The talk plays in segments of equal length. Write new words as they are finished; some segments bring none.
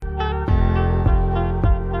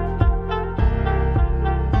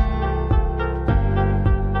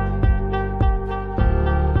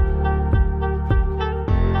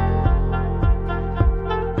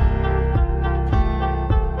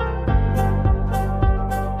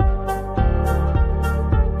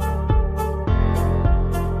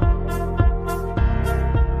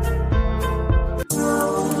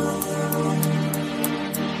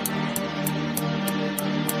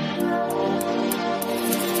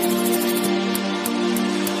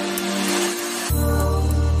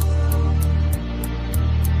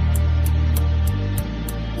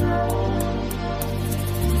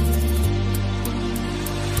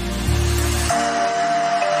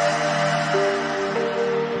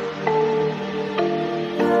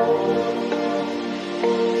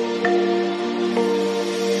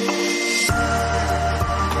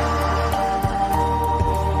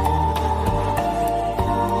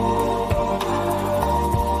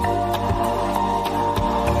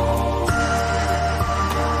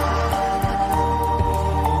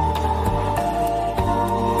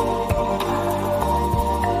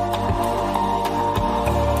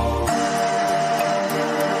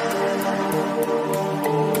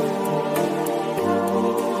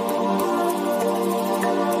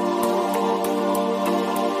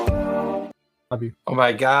W. Oh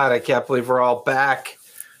my God, I can't believe we're all back.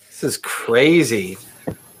 This is crazy.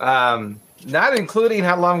 Not including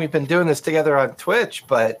how long we've been doing this together on Twitch,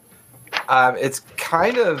 but it's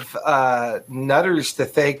kind of nutters to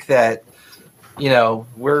think that,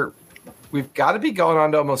 we've got to be going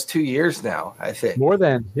on to almost 2 years now, I think. More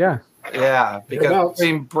than, yeah. Yeah, because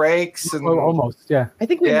between breaks and almost, yeah. I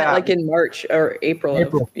think we met like in March or April.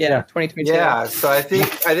 2022. Yeah, so I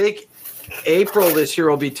think April this year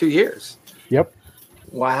will be 2 years. Yep.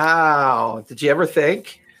 Wow. Did you ever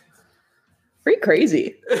think? Pretty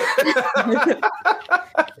crazy.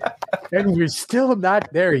 And we're still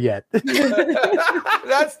not there yet. That's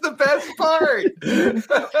the best part.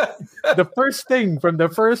 The first thing from the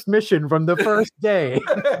first mission from the first day.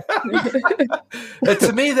 And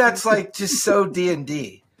to me, that's like just so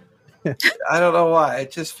D&D. I don't know why.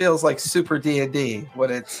 It just feels like super D&D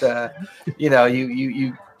when it's,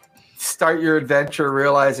 you start your adventure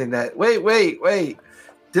realizing that, wait.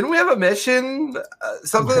 Didn't we have a mission?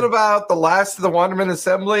 Something about the last of the Wonderman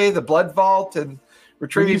Assembly, the Blood Vault, and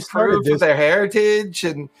retrieving proof of their heritage.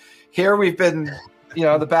 And here we've been,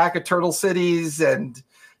 the back of Turtle Cities and,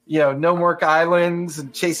 No Mork Islands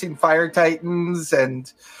and chasing fire titans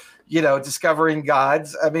and, discovering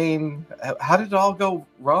gods. I mean, how did it all go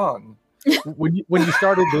wrong? When you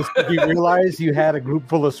started this, did you realize you had a group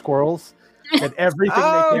full of squirrels? And everything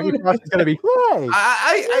they came across is going to be, hey.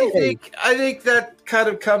 I think that kind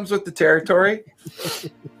of comes with the territory.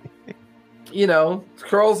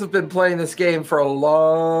 Squirrels have been playing this game for a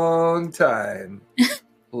long time.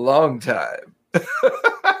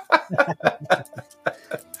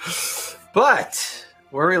 But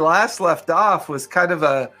where we last left off was kind of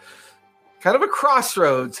a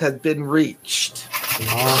crossroads had been reached.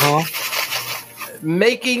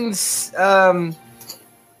 Making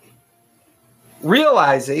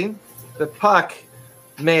realizing that Puck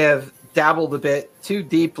may have dabbled a bit too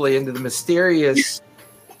deeply into the mysterious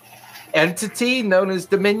entity known as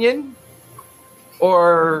Dominion,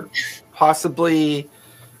 or possibly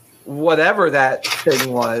whatever that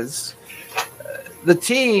thing was, the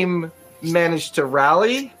team managed to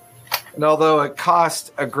rally, and although it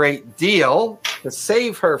cost a great deal to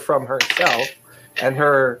save her from herself and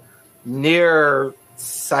her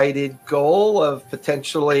near-sighted goal of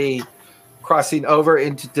potentially crossing over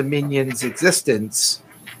into Dominion's existence,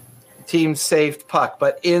 the team saved Puck.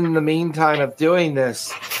 But in the meantime of doing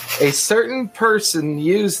this, a certain person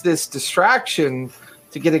used this distraction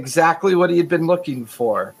to get exactly what he had been looking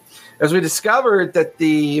for. As we discovered that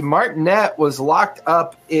the Martinet was locked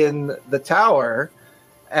up in the tower,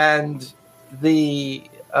 and the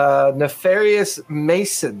nefarious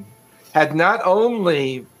Mason had not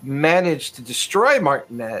only managed to destroy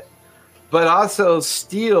Martinet, but also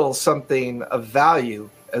steal something of value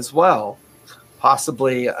as well,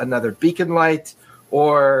 possibly another beacon light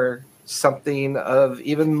or something of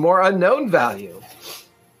even more unknown value.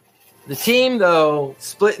 The team, though,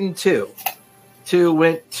 split in two. Two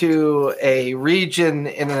went to a region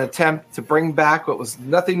in an attempt to bring back what was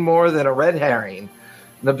nothing more than a red herring,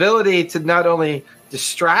 an ability to not only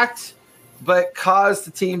distract, but cause the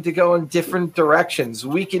team to go in different directions,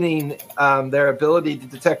 weakening their ability to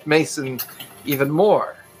detect Mason even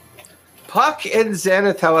more. Puck and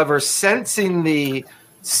Zenith, however, sensing the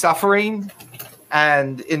suffering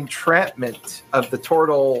and entrapment of the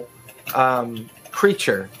turtle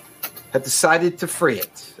creature, had decided to free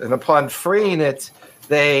it. And upon freeing it,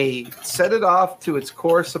 they set it off to its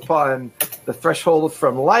course upon the threshold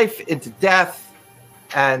from life into death.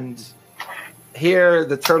 And here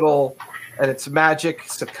the turtle and its magic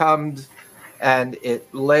succumbed, and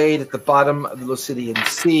it laid at the bottom of the Lucidian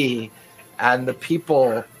Sea. And the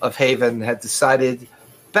people of Haven had decided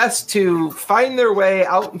best to find their way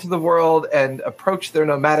out into the world and approach their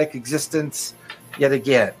nomadic existence yet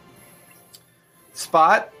again.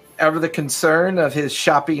 Spot, ever the concern of his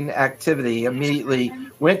shopping activity, immediately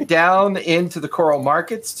went down into the coral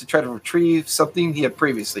markets to try to retrieve something he had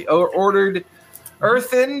previously ordered.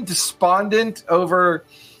 Earthen, despondent over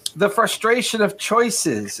the frustration of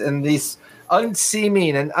choices and these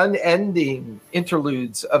unseeming and unending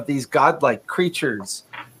interludes of these godlike creatures,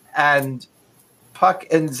 and Puck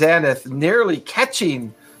and Xaneth nearly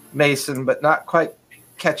catching Mason, but not quite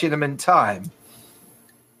catching him in time.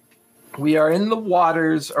 We are in the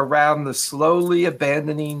waters around the slowly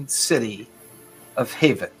abandoning city of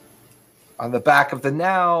Haven, on the back of the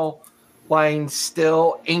now lying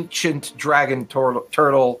still ancient dragon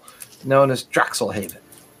turtle known as Drexelhaven.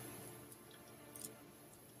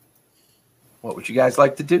 What would you guys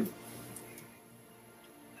like to do?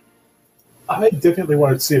 I definitely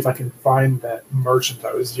wanted to see if I can find that merchant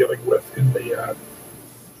I was dealing with in the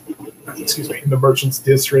in the merchant's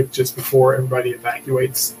district just before everybody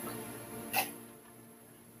evacuates.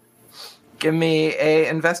 Give me a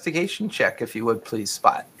investigation check, if you would, please,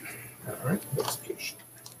 Spot. All right, investigation.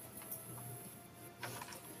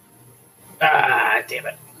 Ah, damn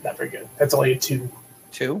it. Not very good. That's only a 2.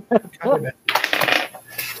 2? Okay.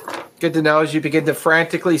 Good to know as you begin to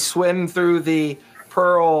frantically swim through the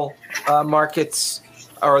pearl markets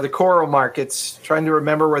or the coral markets, trying to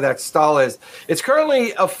remember where that stall is. It's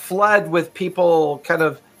currently a flood with people kind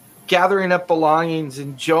of gathering up belongings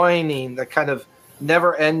and joining the kind of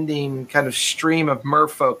never-ending kind of stream of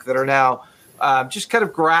merfolk that are now just kind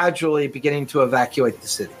of gradually beginning to evacuate the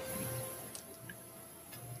city.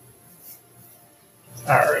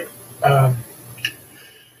 All right.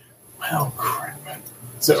 Well, crap.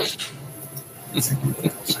 So, let's see what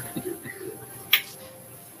else I can do here.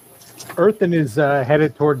 Earthen is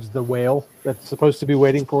headed towards the whale that's supposed to be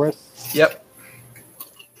waiting for us. Yep.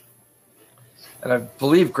 And I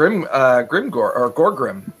believe Grimgor or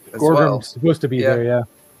Gorgrim as Gorgrim's well. supposed to be there, yeah.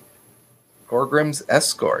 Gorgrim's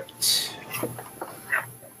escort.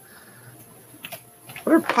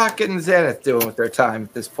 What are Pocket and Xanath doing with their time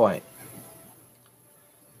at this point?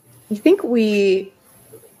 I think we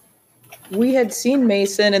had seen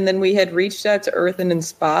Mason, and then we had reached out to Earthen and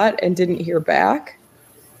Spot and didn't hear back.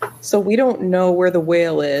 So we don't know where the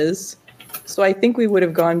whale is. So I think we would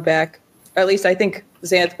have gone back. Or at least I think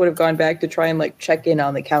Xanth would have gone back to try and like check in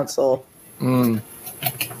on the council.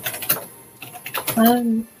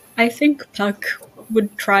 I think Puck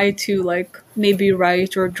would try to like maybe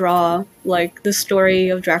write or draw like the story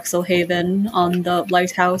of Draxelhaven on the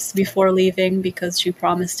lighthouse before leaving, because she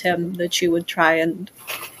promised him that she would try and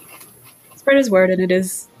spread his word, and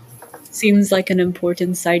seems like an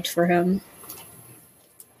important site for him.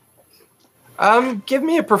 Give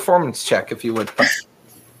me a performance check if you would.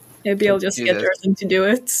 Maybe I'll just get Earthen to do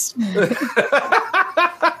it.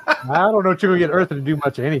 I don't know if you're going to get Earthen to do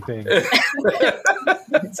much of anything.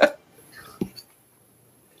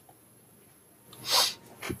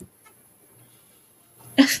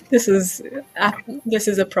 This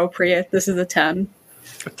is appropriate. This is a 10.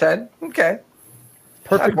 A 10? Okay.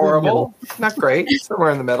 Perfect. Not horrible. Not great.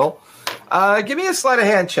 Somewhere in the middle. Give me a sleight of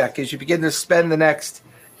hand check as you begin to spend the next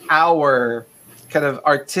hour kind of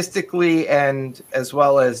artistically and as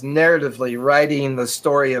well as narratively writing the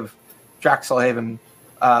story of Draxelhaven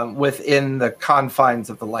within the confines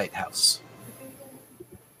of the lighthouse.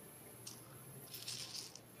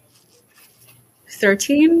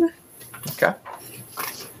 13. Okay.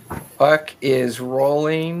 Puck is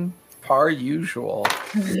rolling par usual.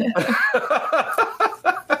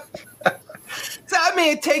 So, I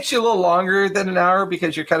mean, it takes you a little longer than an hour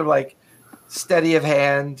because you're kind of like steady of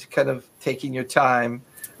hand, kind of taking your time.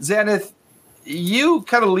 Xanath, you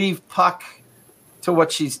kind of leave Puck to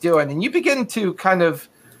what she's doing, and you begin to kind of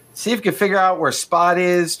see if you can figure out where Spot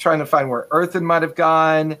is, trying to find where Earthen might have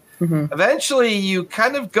gone. Mm-hmm. Eventually, you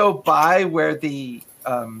kind of go by where the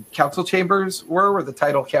council chambers were, where the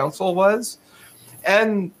title council was,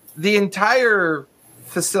 and the entire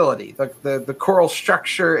facility, the coral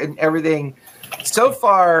structure and everything, so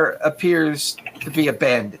far appears to be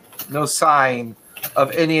abandoned. No sign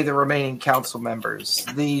of any of the remaining council members.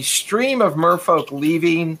 The stream of merfolk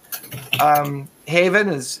leaving Haven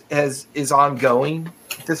is ongoing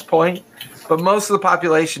at this point, but most of the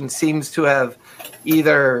population seems to have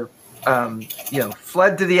either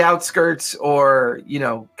fled to the outskirts or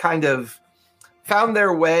kind of found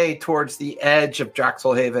their way towards the edge of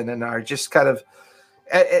Draxelhaven and are just kind of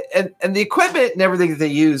and the equipment and everything that they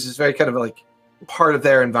use is very kind of like part of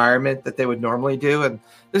their environment that they would normally do. And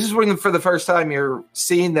this is when, for the first time, you're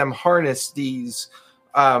seeing them harness these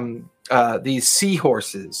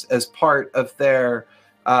seahorses as part of their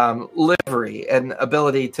livery and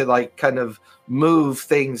ability to like kind of move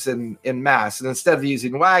things in mass. And instead of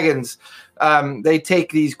using wagons, they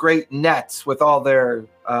take these great nets with all their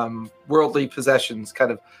worldly possessions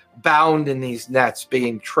kind of bound in these nets,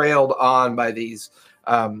 being trailed on by these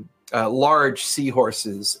large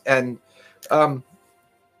seahorses. And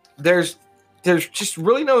there's just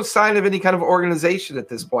really no sign of any kind of organization at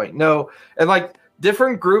this point. No. And like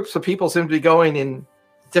different groups of people seem to be going in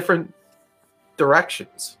different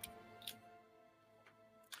directions.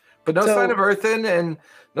 But no sign of Earthen and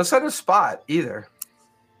no sign of Spot either.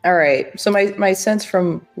 All right. So my sense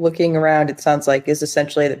from looking around, it sounds like, is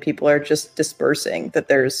essentially that people are just dispersing, that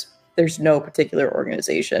there's no particular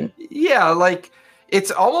organization. Yeah, like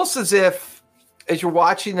it's almost as if as you're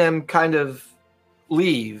watching them kind of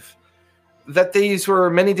leave, that these were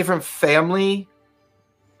many different family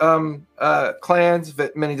clans,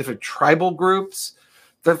 many different tribal groups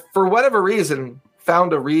that for whatever reason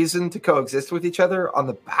found a reason to coexist with each other on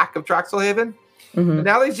the back of Draxelhaven. Mhm. But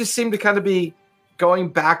now they just seem to kind of be going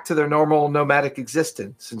back to their normal nomadic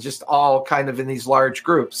existence and just all kind of in these large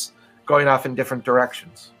groups going off in different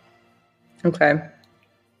directions. Okay.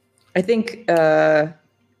 I think I'm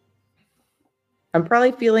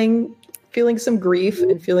probably feeling some grief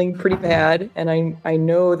and feeling pretty bad, and I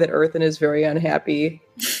know that Earthen is very unhappy.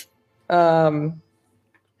 And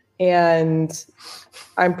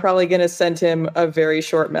I'm probably going to send him a very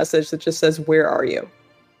short message that just says, "Where are you?"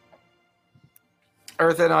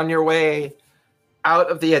 Earthen, on your way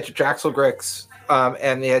out of the edge of Draxelgrix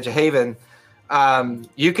and the edge of Haven,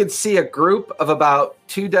 you could see a group of about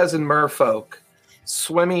 24 merfolk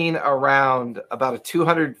swimming around about a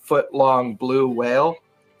 200-foot long blue whale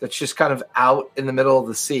that's just kind of out in the middle of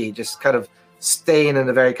the sea, just kind of staying in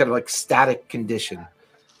a very kind of like static condition.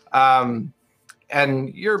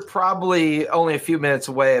 And you're probably only a few minutes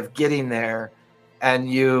away of getting there,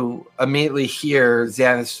 and you immediately hear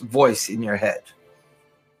Xanath's voice in your head.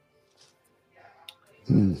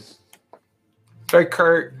 Very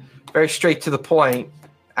curt, very straight to the point,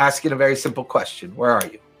 asking a very simple question. Where are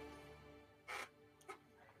you?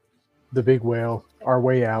 The big whale, our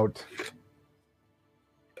way out.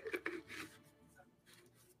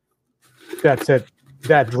 That's it.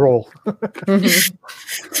 That droll.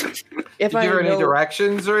 If Did you hear any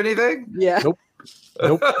directions or anything? Yeah. Nope.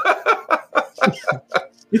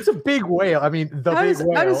 It's a big whale. I mean, the How big does,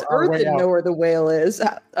 whale. how does our way Earthen out. know where the whale is?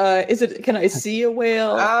 Is it? Can I see a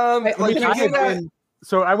whale?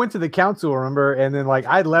 So I went to the council, remember, and then like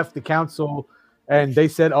I left the council, and they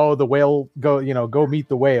said, "Oh, the whale, go meet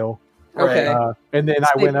the whale." Okay. And then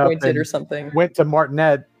Stay I went up pointed and or something. went to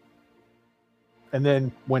Martinet, and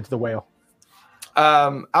then went to the whale.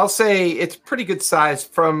 I'll say it's pretty good size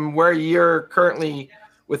from where you're currently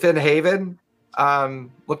within Haven,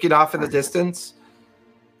 looking off in the distance.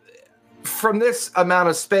 From this amount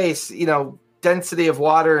of space, density of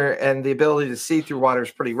water and the ability to see through water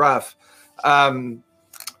is pretty rough. Go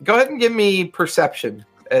ahead and give me perception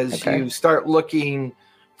as you start looking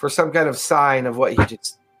for some kind of sign of what he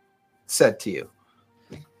just said to you.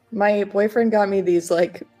 My boyfriend got me these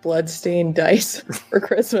like blood-stained dice for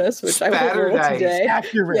Christmas, which Spatter I will roll dice. today.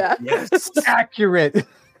 Accurate. Yeah. Yes. Accurate.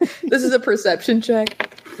 This is a perception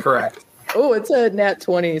check. Correct. Oh, it's a nat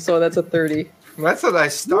 20, so that's a 30. That's a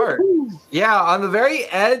nice start. Woo-hoo. Yeah, on the very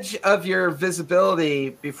edge of your visibility,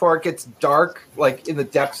 before it gets dark, like in the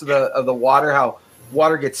depths of the water, how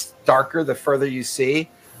water gets darker the further you see,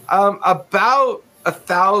 about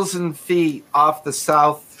 1,000 feet off the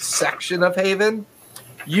south section of Haven,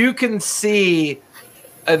 you can see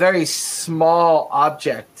a very small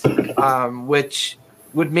object, which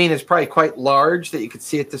would mean it's probably quite large that you could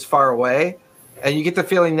see it this far away. And you get the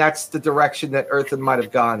feeling that's the direction that Earthen might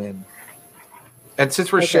have gone in. And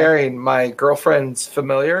since we're sharing, my girlfriend's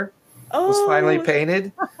familiar was finally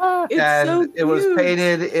painted. It's and so it was cute.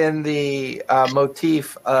 painted in the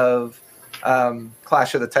motif of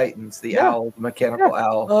Clash of the Titans, the owl, the mechanical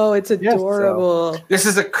owl. Oh, it's adorable. This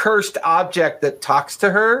is a cursed object that talks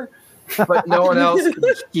to her, but no one else can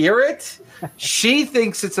hear it. She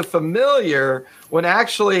thinks it's a familiar when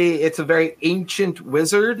actually it's a very ancient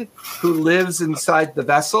wizard who lives inside the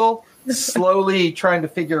vessel, slowly trying to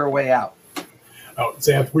figure her way out. Oh,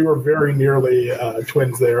 Xanth, we were very nearly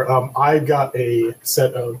twins there. I got a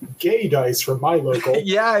set of gay dice from my local.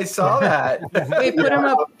 Yeah, I saw that. Wait,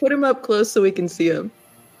 put him up close so we can see him.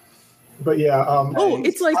 But yeah,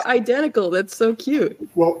 it's like identical. That's so cute.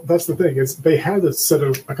 well, that's the thing is they had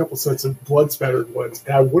a couple sets of blood spattered ones,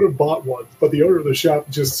 and I would have bought one, but the owner of the shop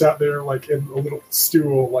just sat there like in a little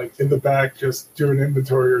stool, like in the back, just doing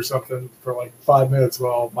inventory or something for like 5 minutes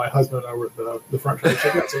while my husband and I were at the front trying to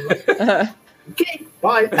check out. So I'm like, okay,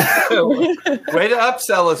 bye. Way to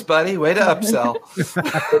upsell us, buddy. Way to upsell.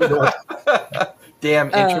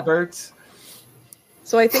 Damn introverts.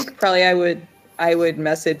 So I think probably I would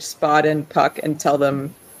message Spot and Puck and tell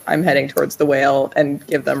them I'm heading towards the whale and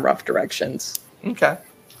give them rough directions. Okay.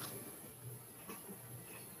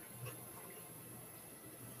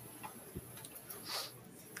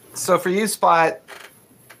 So for you, Spot,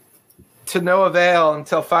 to no avail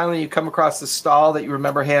until finally you come across the stall that you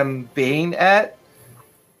remember him being at,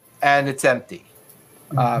 and it's empty.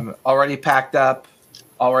 Already packed up,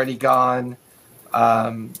 already gone.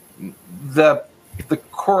 The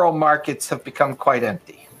coral markets have become quite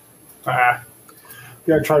empty.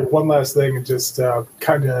 Gotta try one last thing and just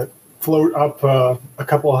kind of float up a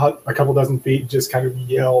couple dozen feet and just kind of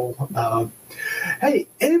yell, hey,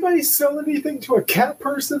 anybody sell anything to a cat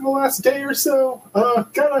person the last day or so?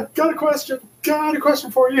 Got a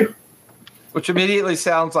question for you. which immediately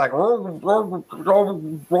sounds like. One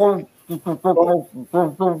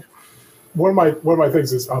of my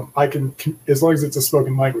things is I can, as long as it's a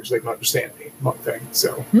spoken language, they can understand me. One thing.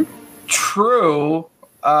 So True.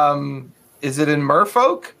 Is it in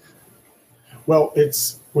Merfolk? well,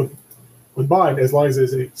 it's with mine. As long as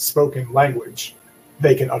it's a spoken language,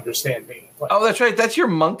 they can understand me. Like, Oh, that's right. That's your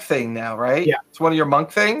monk thing now, right? Yeah. It's one of your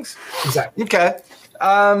monk things. exactly. Okay.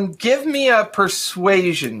 Give me a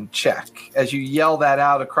persuasion check as you yell that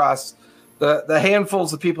out across the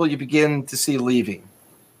handfuls of people you begin to see leaving.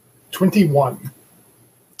 21.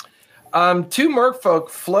 Two merfolk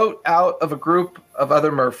float out of a group of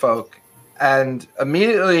other merfolk and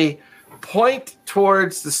immediately point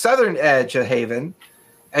towards the southern edge of Haven.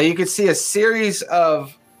 And you can see a series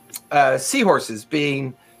of seahorses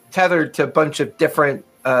being tethered to a bunch of different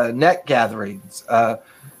net gatherings.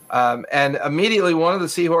 And immediately one of the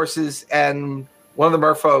seahorses and one of the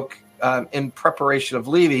merfolk, in preparation of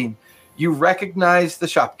leaving, you recognize the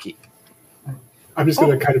shopkeep. I'm just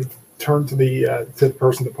going to kind of turn to the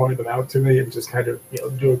person that pointed them out to me and just kind of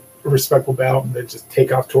do a respectful bow and then just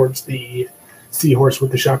take off towards the seahorse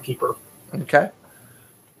with the shopkeeper. Okay.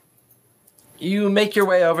 You make your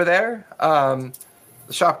way over there. The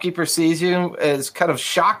shopkeeper sees you, is kind of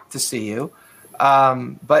shocked to see you.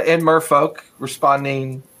 But in merfolk,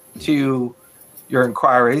 responding to your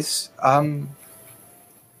inquiries,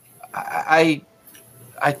 I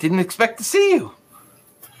didn't expect to see you.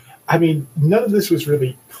 I mean, none of this was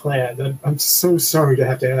really planned. And I'm so sorry to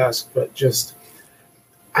have to ask, but just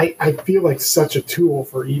I feel like such a tool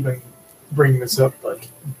for even bringing this up. Like,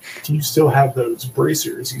 do you still have those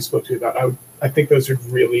bracers you spoke to me about? I think those would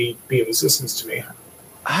really be of assistance to me.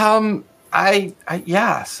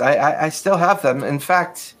 Yes, I still have them. In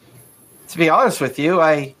fact, to be honest with you,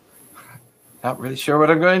 I'm not really sure what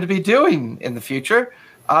I'm going to be doing in the future.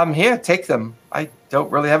 Here, take them. I don't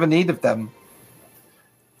really have a need of them.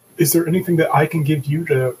 Is there anything that I can give you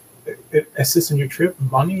to assist in your trip?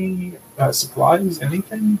 Money, supplies,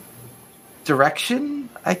 anything? Direction,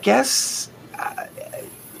 I guess.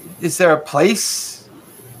 Is there a place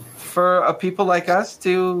for a people like us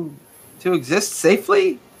to exist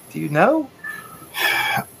safely? Do you know?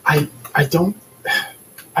 I don't.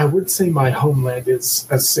 I would say my homeland is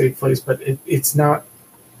a safe place, but it's not.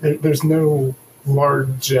 There's no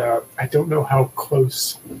large. I don't know how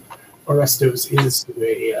close Orestos is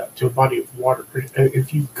to a body of water.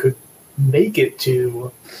 If you could make it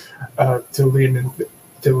to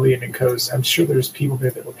Leonin Coast, I'm sure there's people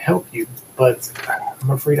there that would help you. But I'm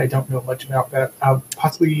afraid I don't know much about that.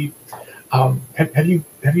 Possibly. Have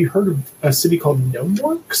you heard of a city called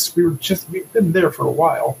Gnomeworks? We've been there for a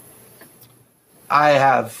while. I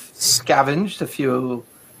have scavenged a few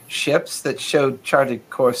ships that showed charted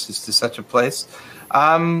courses to such a place.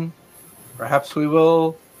 Perhaps we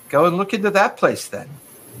will go and look into that place then.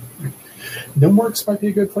 Gnomeworks might be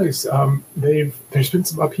a good place. There's been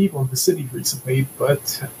some upheaval in the city recently,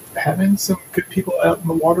 but having some good people out in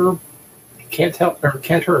the water can't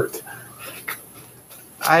hurt.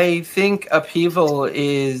 I think upheaval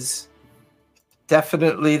is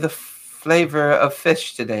definitely the flavor of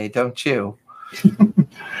fish today, don't you?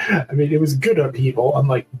 I mean, it was good upheaval,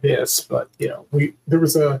 unlike this, but there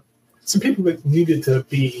was some people that needed to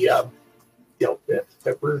be dealt with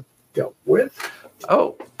that were dealt with.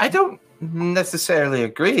 Oh, I don't necessarily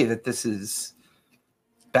agree that this is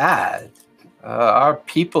bad. Our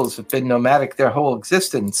peoples have been nomadic their whole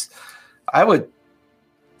existence. I would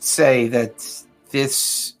say that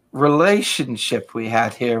this relationship we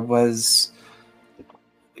had here was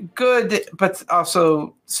good, but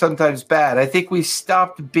also sometimes bad. I think we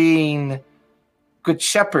stopped being good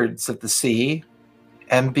shepherds of the sea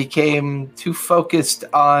and became too focused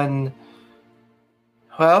on,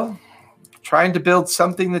 well, trying to build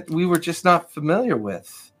something that we were just not familiar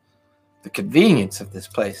with. The convenience of this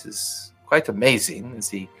place is quite amazing as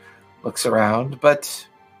he looks around, but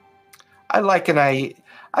I like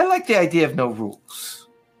the idea of no rules,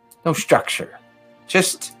 no structure,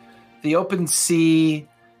 just the open sea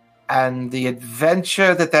and the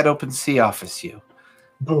adventure that open sea offers you.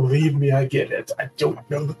 Believe me, I get it. I don't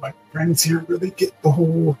know that my friends here really get the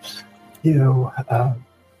whole,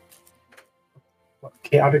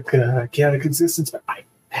 chaotic existence, but I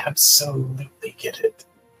absolutely get it.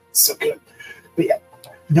 So good. But yeah,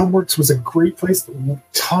 Gnomeworks was a great place.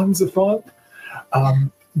 Tons of fun.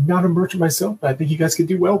 Not a merchant myself, but I think you guys could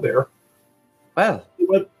do well there. Well,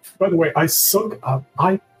 by the way, I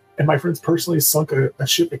and my friends personally sunk a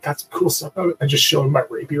ship that got some cool stuff out of it. I just showed them my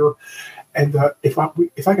rapier, and if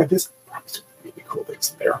I got this, probably some really cool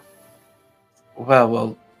things in there. Well,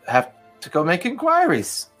 we'll have to go make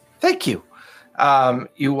inquiries. Thank you.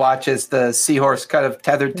 You watch as the seahorse kind of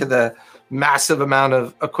tethered to the massive amount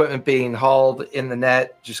of equipment being hauled in the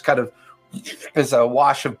net, just kind of as a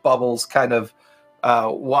wash of bubbles kind of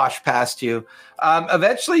wash past you.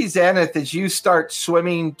 Eventually, Xanath, as you start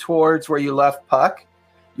swimming towards where you left Puck,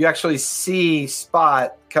 you actually see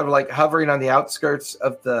Spot kind of like hovering on the outskirts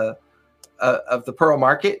of the Pearl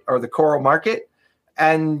Market or the Coral Market,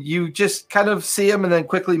 and you just kind of see him and then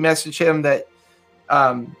quickly message him that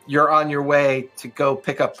you're on your way to go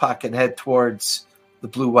pick up Puck and head towards the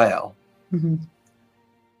Blue Whale. Mm-hmm.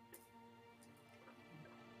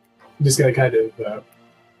 I'm just gonna kind of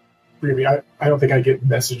really, I don't think I get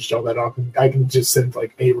messaged all that often. I can just send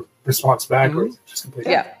like a response back or just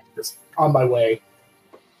completely just on my way.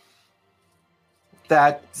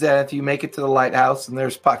 That Xanath, you make it to the lighthouse, and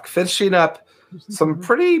there's Puck finishing up some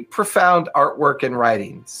pretty profound artwork and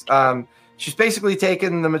writings. She's basically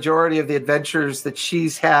taken the majority of the adventures that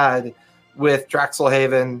she's had with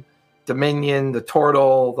Draxelhaven, Dominion, the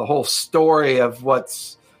Turtle, the whole story of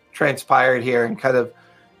what's transpired here, and kind of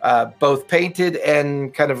both painted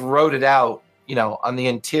and kind of wrote it out, on the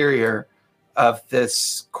interior of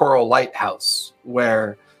this coral lighthouse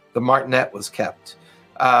where the martinet was kept.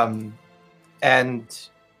 And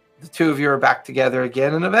the two of you are back together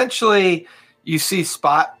again, and eventually you see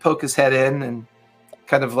Spot poke his head in and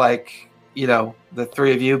kind of like, the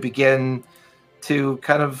three of you begin to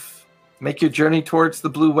kind of make your journey towards the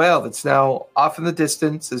Blue Whale that's now off in the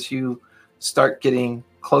distance as you start getting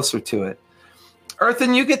closer to it.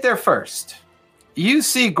 Earthen, you get there first. You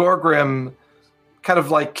see Gorgrim kind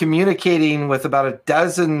of like communicating with about a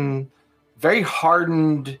dozen very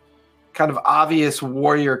hardened, kind of obvious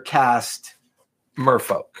warrior caste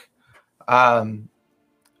merfolk.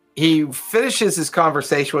 He finishes his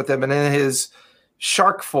conversation with them, and in his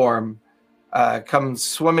shark form comes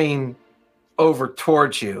swimming over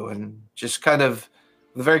towards you, and just kind of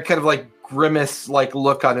the very kind of like grimace like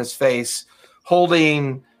look on his face,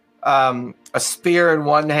 holding a spear in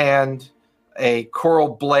one hand, a coral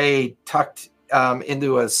blade tucked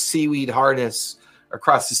into a seaweed harness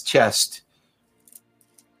across his chest.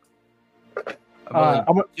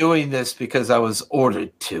 I'm doing this because I was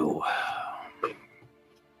ordered to.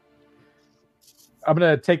 I'm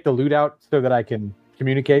going to take the lute out so that I can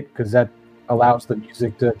communicate, because that allows the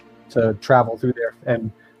music to travel through there.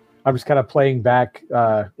 And I'm just kind of playing back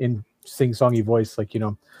in sing-songy voice, like,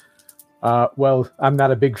 well, I'm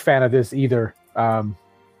not a big fan of this either. I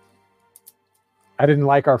didn't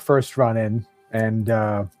like our first run-in, and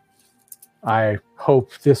I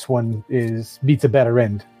hope this one meets a better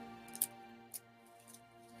end.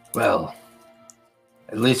 Well,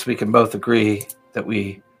 at least we can both agree that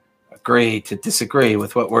we agree to disagree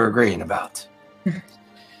with what we're agreeing about.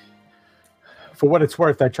 For what it's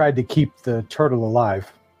worth, I tried to keep the turtle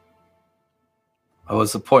alive. What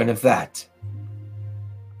was the point of that?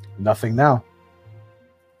 Nothing now.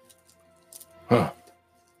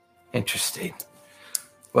 Interesting.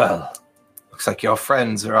 Well, looks like your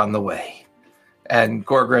friends are on the way. And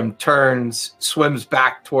Gorgrim turns, swims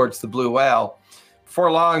back towards the Blue Whale. Before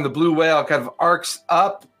long, the Blue Whale kind of arcs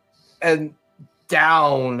up and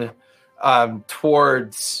down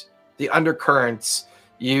towards the undercurrents.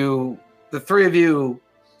 The three of you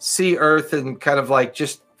see Earth and kind of like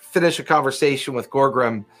just finish a conversation with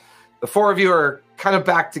Gorgrim. The four of you are kind of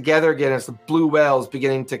back together again as the Blue Whale is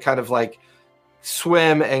beginning to kind of like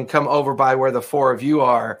swim and come over by where the four of you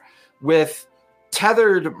are, with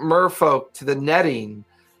tethered merfolk to the netting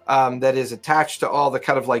that is attached to all the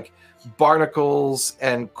kind of like barnacles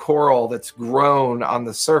and coral that's grown on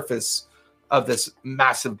the surface of this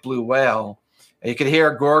massive blue whale. And you can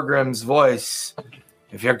hear Gorgrim's voice.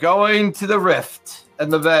 If you're going to the rift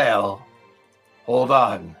and the veil, hold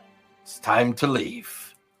on. It's time to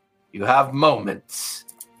leave. You have moments.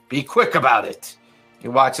 Be quick about it.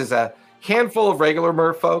 You watch as a handful of regular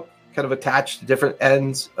merfolk kind of attached to different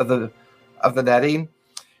ends of the netting.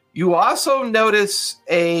 You also notice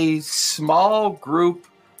a small group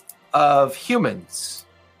of humans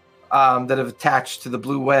that have attached to the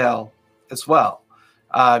blue whale as well.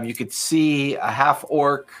 You could see a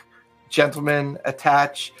half-orc gentleman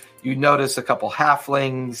attach. You notice a couple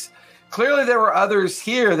halflings. Clearly there were others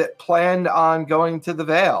here that planned on going to the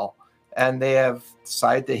Vale, and they have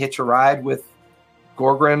decided to hitch a ride with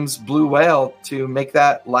Gorgrim's blue whale to make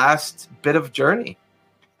that last bit of journey.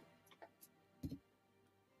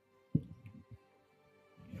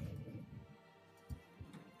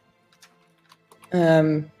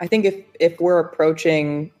 I think if we're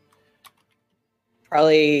approaching,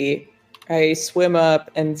 probably I swim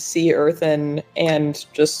up and see Earthen and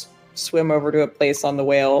just swim over to a place on the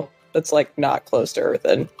whale that's like not close to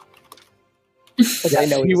Earthen. Because I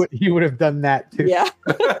know he would have done that too. Yeah.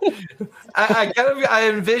 I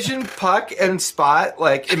envision Puck and Spot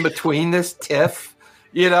like in between this tiff,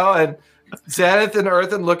 and Xanath and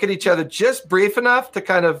Earthen look at each other just brief enough to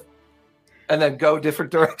kind of, and then go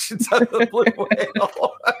different directions on the blue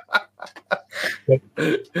whale.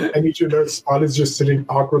 I need you to know Spot is just sitting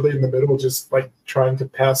awkwardly in the middle, just like trying to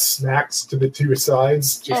pass snacks to the two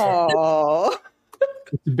sides. Just Oh.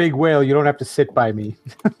 It's a big whale. You don't have to sit by me.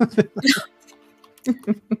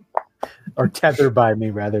 Or tether by me,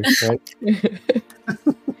 rather. Right?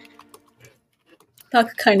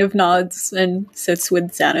 Puck kind of nods and sits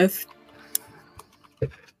with Xanath.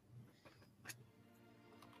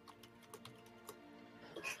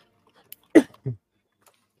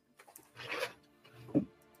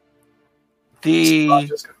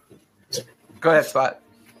 Go ahead, Spot.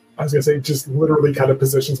 I was gonna say, just literally kind of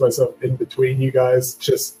positions myself in between you guys.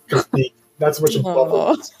 Just be not so much of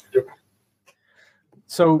love.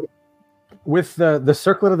 So, with the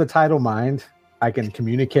circlet of the tidal mind, I can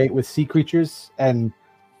communicate with sea creatures, and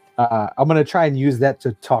I'm going to try and use that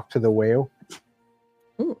to talk to the whale.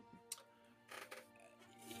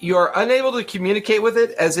 You are unable to communicate with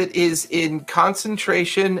it as it is in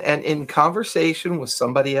concentration and in conversation with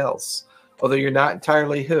somebody else, although you're not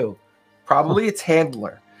entirely who. Probably its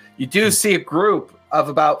handler. You do see a group of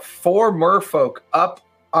about 4 merfolk up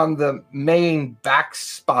on the main back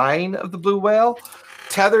spine of the blue whale,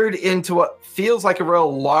 tethered into what feels like a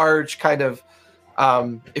real large kind of,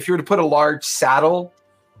 if you were to put a large saddle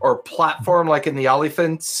or platform like in the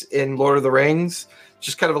elephants in Lord of the Rings,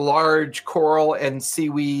 just kind of a large coral and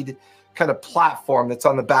seaweed kind of platform that's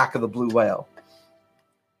on the back of the blue whale.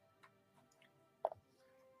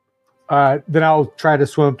 Then I'll try to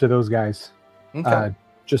swim to those guys. Okay.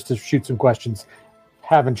 Just to shoot some questions.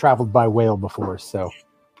 Haven't traveled by whale before, so.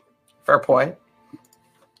 Fair point.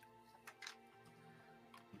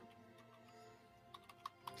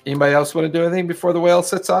 Anybody else want to do anything before the whale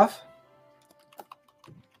sets off?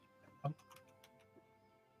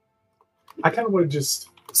 I kind of want to just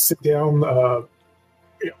sit down,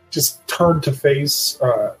 just turn to face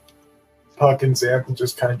Puck and Xanth and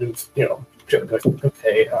just kind of,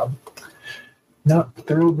 okay, not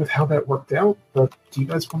thrilled with how that worked out, but do you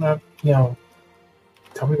guys want to,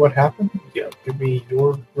 tell me what happened? Yeah, give me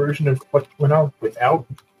your version of what went on without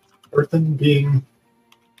Earthen being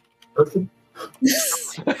Earthen.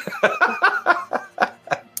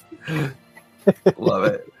 Love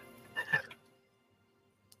it.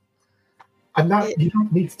 I'm not. You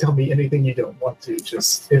don't need to tell me anything you don't want to.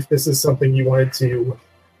 Just if this is something you wanted to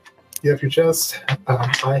get off your chest,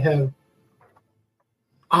 I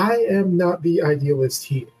am not the idealist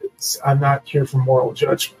he is. I'm not here for moral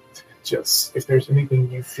judgment. Just if there's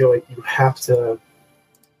anything you feel like you have to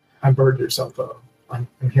unburden yourself of, I'm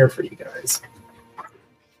here for you guys.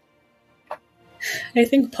 I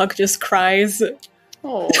think Puck just cries.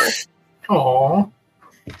 Oh. Aww.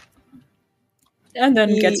 And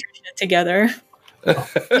then gets her shit together.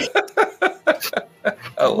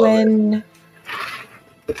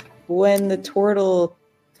 When the turtle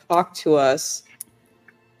talked to us,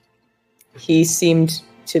 he seemed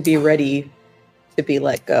to be ready to be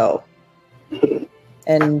let go.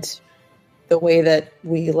 And the way that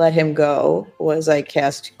we let him go was I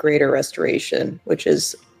cast Greater Restoration, which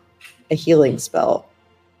is a healing spell.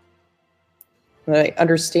 And I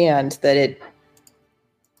understand that it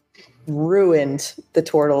ruined the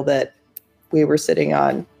turtle that we were sitting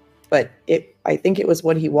on, but I think it was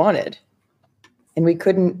what he wanted. And we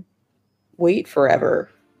couldn't wait forever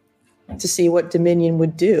to see what Dominion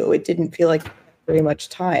would do. It didn't feel like very much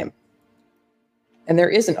time. And there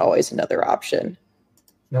isn't always another option.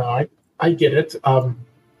 No, I get it.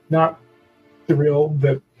 Not thrilled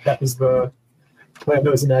that was the plan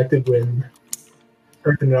that was enacted when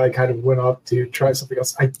Earth and I kind of went off to try something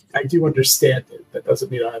else. I do understand it. That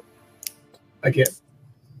doesn't mean I get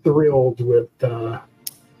thrilled with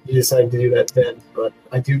you decided to do that then, but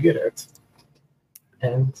I do get it.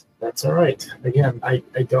 And that's all right. Again, I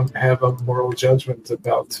don't have a moral judgment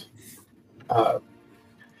about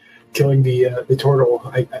killing the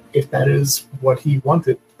turtle. If that is what he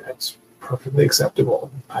wanted, that's perfectly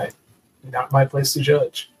acceptable. Not my place to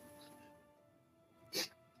judge.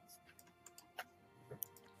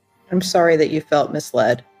 I'm sorry that you felt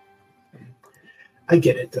misled. I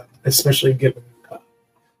get it, especially given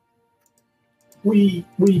we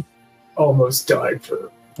almost died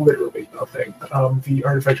for literally nothing. The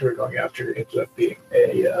artifact we were going after ended up being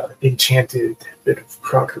a enchanted bit of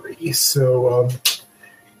crockery. So,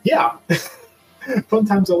 yeah, fun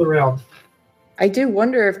times all around. I do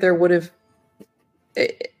wonder if there would have,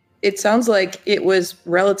 it sounds like it was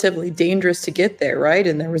relatively dangerous to get there, right?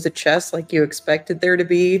 And there was a chest like you expected there to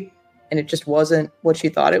be, and it just wasn't what you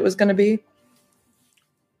thought it was going to be.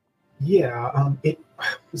 Yeah, it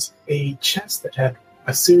was a chest that had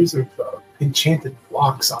a series of enchanted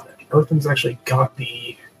blocks on it. Eartham's actually got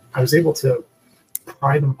I was able to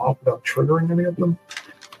pry them off without triggering any of them.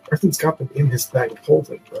 Eartham's got them in his bag of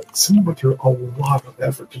holding, but someone went through a lot of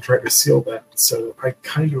effort to try to seal that. So I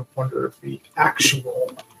kind of wonder if the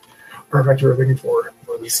actual artifact we were looking for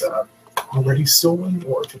was already stolen,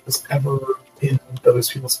 or if it was ever in those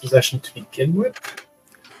people's possession to begin with.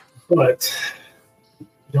 But you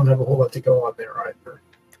don't have a whole lot to go on there either.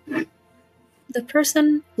 The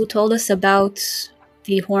person who told us about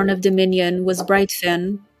the Horn of Dominion was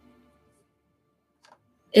Brightfin.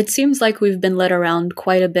 It seems like we've been led around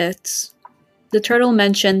quite a bit. The turtle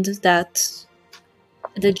mentioned that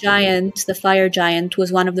the fire giant,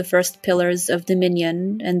 was one of the first pillars of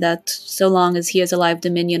Dominion, and that so long as he is alive,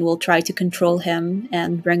 Dominion will try to control him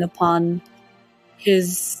and bring upon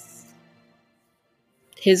his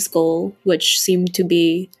goal, which seemed to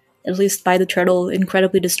be, at least by the turtle,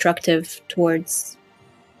 incredibly destructive towards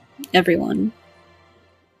everyone.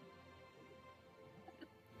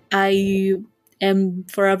 I am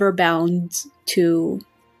forever bound to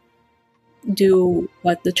do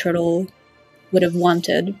what the turtle would have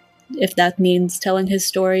wanted. If that means telling his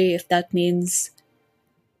story, if that means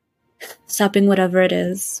stopping whatever it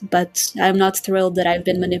is. But I'm not thrilled that I've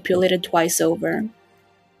been manipulated twice over.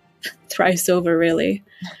 Thrice over, really.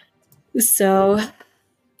 So,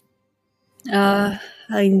 I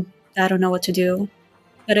don't know what to do.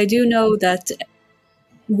 But I do know that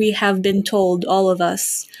we have been told, all of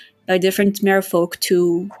us, by different merfolk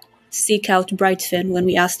to seek out Brightfin when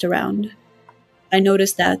we asked around. I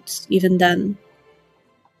noticed that even then.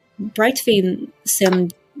 Brightfin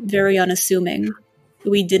seemed very unassuming.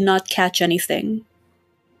 We did not catch anything.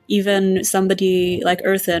 Even somebody like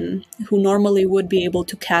Earthen, who normally would be able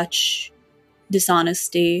to catch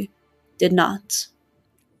dishonesty, did not.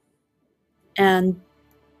 And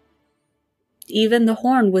even the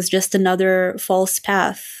horn was just another false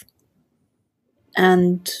path.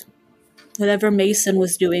 And whatever Mason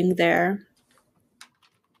was doing there,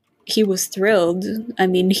 he was thrilled. I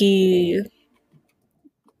mean, he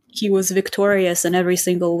was victorious in every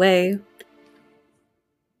single way.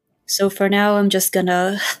 So for now, I'm just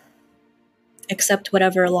gonna accept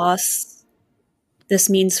whatever loss this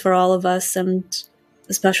means for all of us, and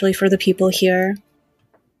especially for the people here.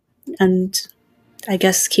 And I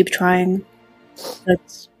guess keep trying.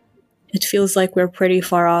 But it feels like we're pretty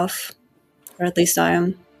far off. Or at least I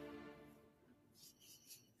am.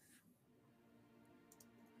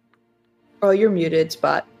 Oh, you're muted,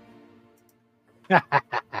 Spot. That's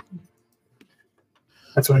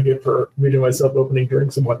what I get for reading myself opening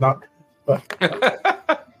drinks and whatnot. But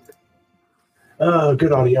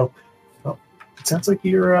good audio. Well, it sounds like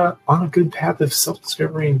you're on a good path of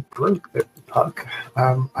self-discovery and growth there, Puck.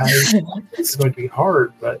 This is going to be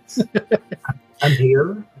hard, but I'm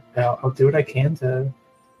here. I'll do what I can to,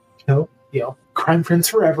 crime friends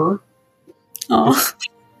forever. Oh.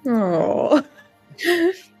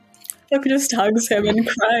 Puck just hugs him and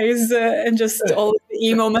cries, and just all of the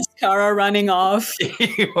emo mascara running off.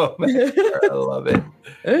 Emo mascara, I love it.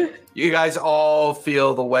 You guys all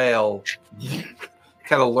feel the whale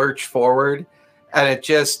kind of lurch forward, and it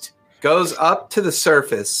just goes up to the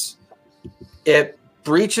surface. It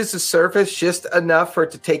breaches the surface just enough for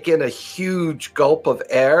it to take in a huge gulp of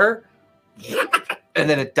air, and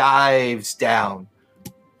then it dives down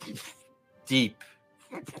deep.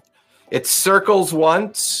 It circles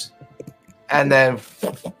once, and then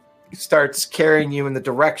starts carrying you in the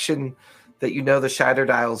direction that you know the Shatter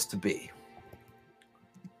Dials to be.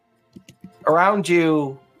 Around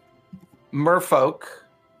you, merfolk,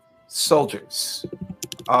 soldiers,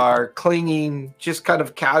 are clinging just kind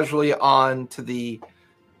of casually on to the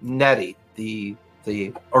netting, the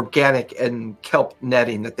organic and kelp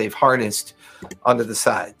netting that they've harnessed onto the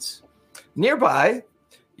sides. Nearby,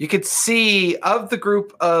 you could see of the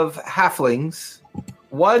group of halflings,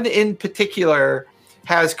 one in particular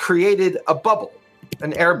has created a bubble,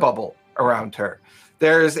 an air bubble around her.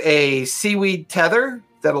 There's a seaweed tether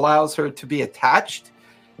that allows her to be attached,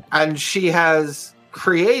 and she has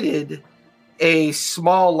created a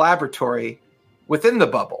small laboratory within the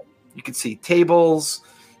bubble. You can see tables,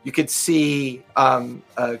 you could see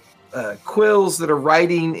quills that are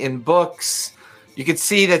writing in books. You could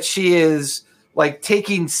see that she is like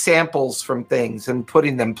taking samples from things and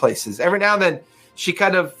putting them places. Every now and then, she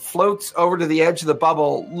kind of floats over to the edge of the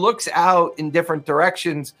bubble, looks out in different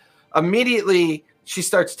directions, immediately she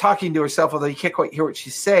starts talking to herself, although you can't quite hear what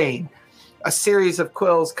she's saying. A series of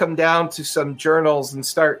quills come down to some journals and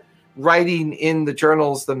start writing in the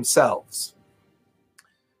journals themselves.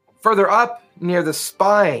 Further up near the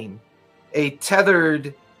spine, a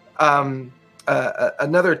tethered,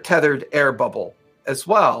 another tethered air bubble as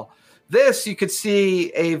well. This, you could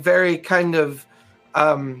see a very kind of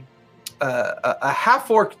a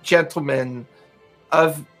half-orc gentleman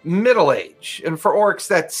of middle age. And for orcs,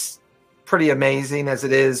 that's pretty amazing as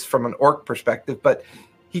it is from an orc perspective. But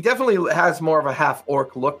he definitely has more of a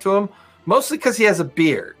half-orc look to him, mostly because he has a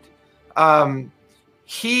beard.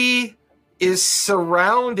 He is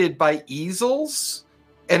surrounded by easels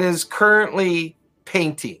and is currently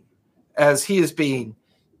painting as he is being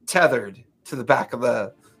tethered to the back of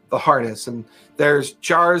the harness. And there's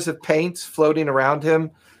jars of paint floating around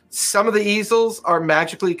him. Some of the easels are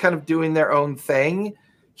magically kind of doing their own thing.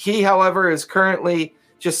 He, however, is currently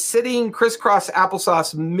just sitting crisscross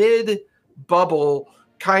applesauce mid-bubble,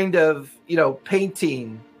 kind of,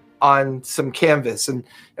 painting on some canvas. And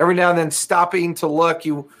every now and then stopping to look,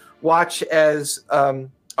 you watch as a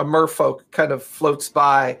merfolk kind of floats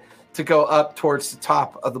by to go up towards the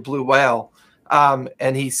top of the blue whale.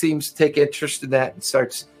 And he seems to take interest in that and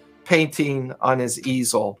starts painting on his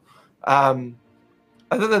easel.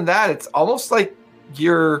 Other than that, it's almost like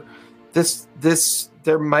there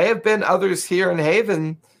may have been others here in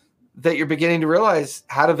Haven that you're beginning to realize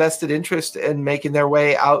had a vested interest in making their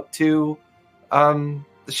way out to the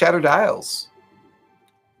Shattered Isles.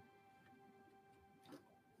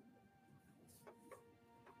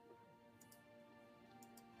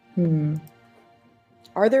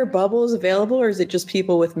 Are there bubbles available, or is it just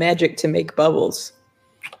people with magic to make bubbles?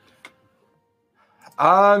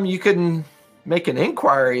 You can make an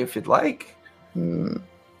inquiry if you'd like.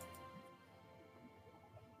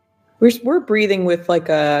 We're breathing with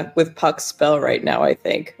with Puck's spell right now, I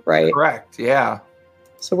think, right? Correct, yeah.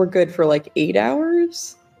 So we're good for 8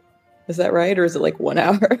 hours? Is that right? Or is it 1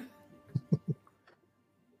 hour?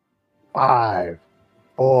 5,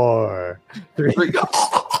 4, 3.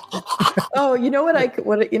 Oh, you know what I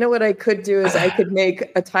could do is I could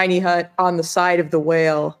make a tiny hut on the side of the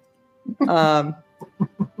whale.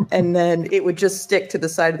 And then it would just stick to the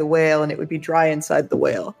side of the whale and it would be dry inside the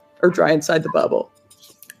whale or dry inside the bubble.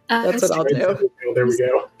 That's what I'll do. There we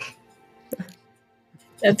go.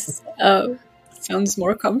 That's sounds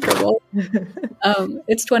more comfortable.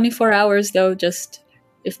 It's 24 hours though, just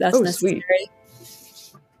if that's necessary.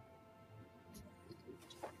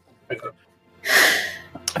 Sweet.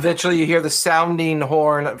 Eventually you hear the sounding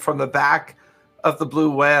horn from the back of the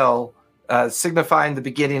blue whale, signifying the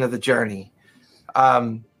beginning of the journey.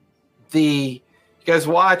 You guys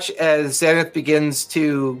watch as Zenith begins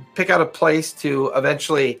to pick out a place to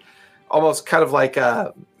eventually, almost kind of like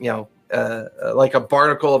a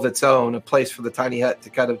barnacle of its own, a place for the tiny hut to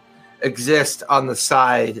kind of exist on the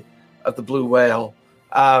side of the blue whale,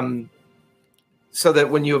 so that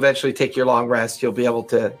when you eventually take your long rest, you'll be able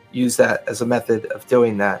to use that as a method of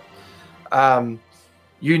doing that.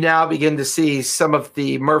 You now begin to see some of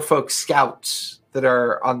the merfolk scouts that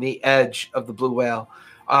are on the edge of the blue whale.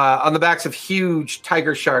 On the backs of huge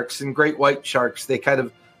tiger sharks and great white sharks, they kind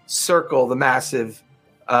of circle the massive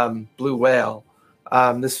blue whale.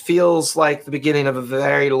 This feels like the beginning of a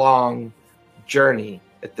very long journey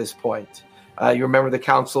at this point. You remember the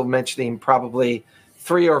council mentioning probably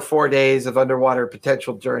 3 or 4 days of underwater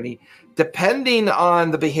potential journey, depending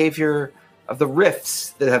on the behavior of the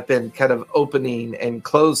rifts that have been kind of opening and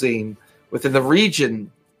closing within the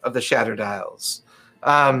region of the Shattered Isles.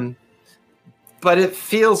 But it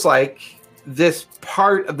feels like this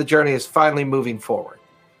part of the journey is finally moving forward,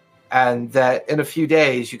 and that in a few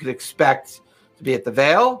days you could expect to be at the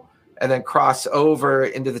Vale and then cross over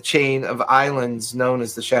into the chain of islands known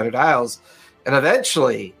as the Shattered Isles, and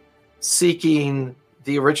eventually seeking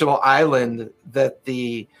the original island that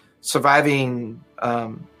the surviving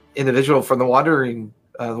individual from the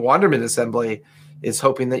Wanderman Assembly is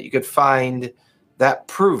hoping that you could find that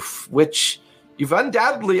proof, which you've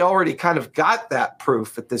undoubtedly already kind of got that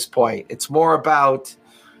proof at this point. It's more about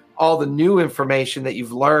all the new information that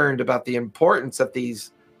you've learned about the importance of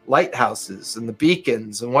these lighthouses and the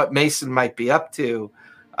beacons and what Mason might be up to.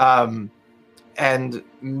 And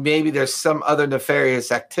maybe there's some other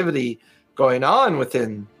nefarious activity going on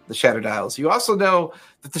within the Shattered Isles. You also know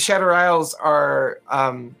that the Shattered Isles are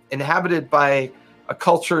inhabited by a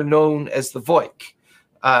culture known as the Voik,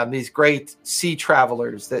 these great sea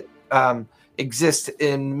travelers that exist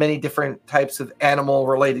in many different types of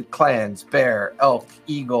animal-related clans: bear, elk,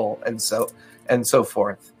 eagle, and so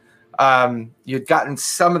forth. You'd gotten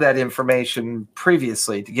some of that information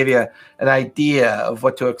previously to give you an idea of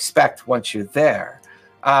what to expect once you're there.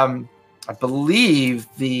 I believe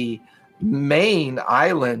the main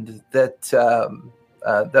island that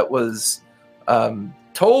that was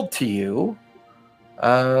told to you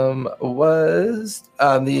was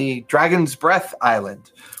the Dragon's Breath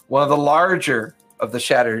Island, one of the larger of the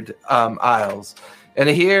Shattered Isles. And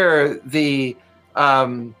here, the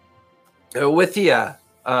Withia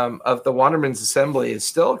of the Wanderman's Assembly is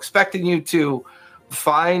still expecting you to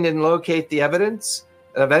find and locate the evidence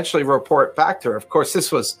and eventually report back to her. Of course,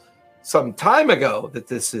 this was some time ago that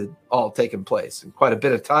this had all taken place, and quite a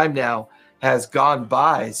bit of time now has gone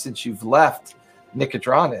by since you've left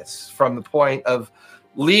Nicodranus, from the point of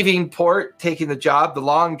leaving port, taking the job, the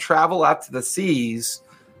long travel out to the seas,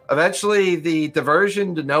 eventually the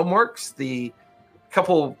diversion to Gnomeworks, the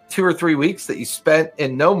couple 2 or 3 weeks that you spent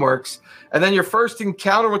in Gnomeworks, and then your first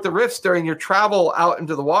encounter with the rifts during your travel out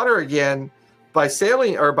into the water again by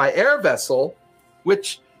sailing or by air vessel,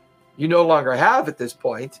 which you no longer have at this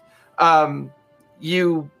point.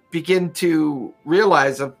 You begin to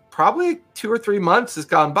realize that probably 2 or 3 months has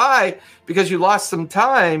gone by because you lost some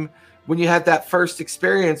time when you had that first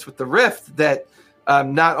experience with the rift that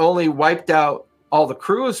not only wiped out all the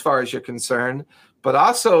crew as far as you're concerned, but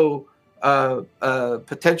also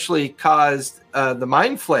potentially caused the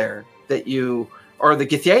mind flare that you, or the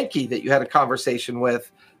Githyanki that you had a conversation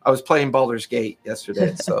with. I was playing Baldur's Gate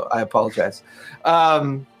yesterday, so I apologize.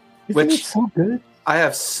 Isn't it so good? I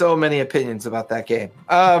have so many opinions about that game.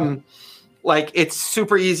 Like, it's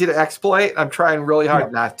super easy to exploit. I'm trying really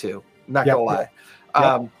hard not to. Not gonna lie.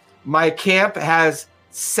 My camp has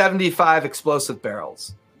 75 explosive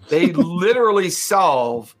barrels. They literally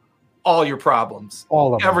solve all your problems.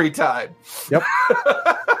 All of them. Every time. Yep.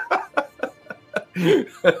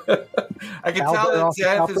 I can tell that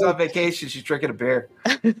Xanth is on vacation. She's drinking a beer.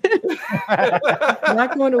 I'm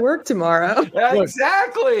not going to work tomorrow. Yeah,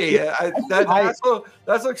 exactly. That's what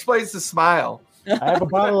explains the smile. I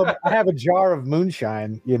have a jar of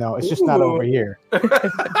moonshine. You know, it's just not over here.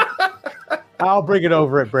 I'll bring it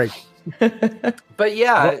over at break. But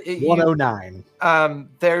yeah, 109.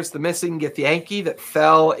 There's the missing Githyanki that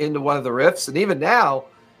fell into one of the rifts, and even now,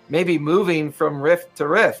 maybe moving from rift to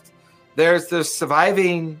rift. There's the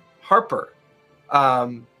surviving Harper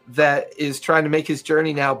that is trying to make his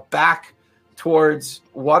journey now back towards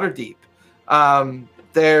Waterdeep.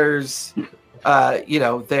 There's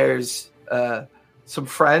some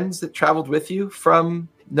friends that traveled with you from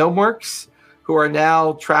Gnomeworks who are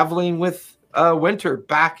now traveling with Winter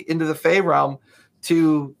back into the Fey Realm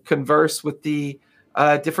to converse with the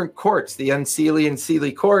different courts, the Unseelie and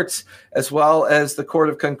Seelie courts, as well as the Court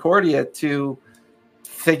of Concordia, to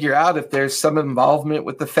figure out if there's some involvement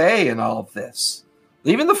with the Fey in all of this.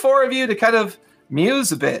 Leaving the four of you to kind of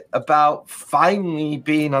muse a bit about finally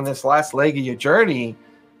being on this last leg of your journey,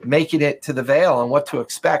 making it to the Vale and what to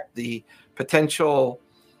expect. The potential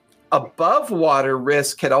above water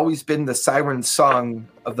risk had always been the siren song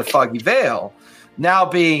of the Foggy Vale. Now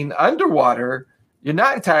being underwater, you're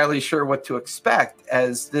not entirely sure what to expect,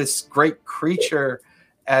 as this great creature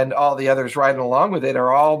and all the others riding along with it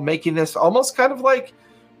are all making this almost kind of like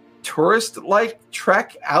tourist-like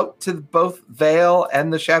trek out to both Vale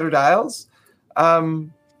and the Shattered Isles.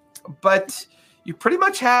 But you pretty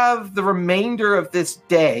much have the remainder of this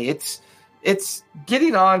day. It's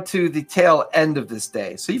getting on to the tail end of this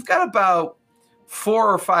day. So you've got about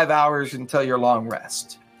 4 or 5 hours until your long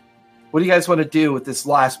rest. What do you guys want to do with this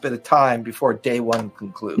last bit of time before day one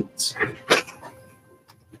concludes?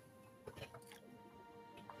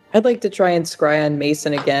 I'd like to try and scry on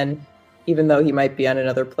Mason again, even though he might be on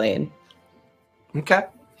another plane. Okay.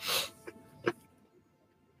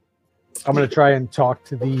 I'm going to try and talk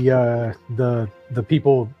to the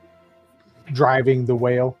people driving the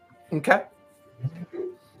whale. Okay.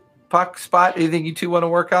 Puck, Spot, anything you two want to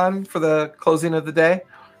work on for the closing of the day?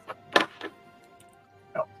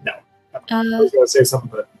 No. I was going to say something,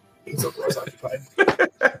 but he's otherwise occupied.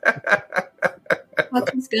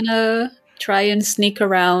 Puck is going to try and sneak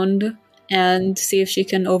around and see if she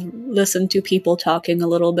can listen to people talking a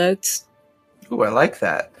little bit. Ooh, I like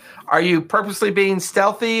that. Are you purposely being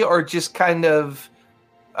stealthy, or just kind of,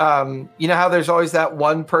 you know how there's always that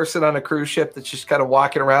one person on a cruise ship that's just kind of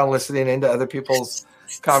walking around listening into other people's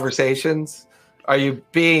conversations? Are you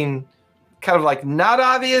being kind of like not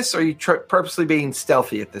obvious, or are you purposely being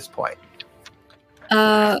stealthy at this point?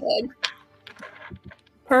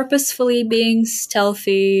 Purposefully being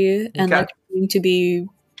stealthy and like trying to be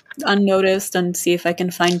unnoticed, and see if I can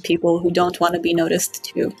find people who don't want to be noticed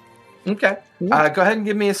too. Okay. Go ahead and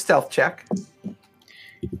give me a stealth check.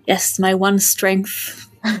 Yes, my one strength.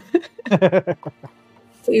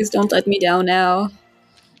 Please don't let me down now.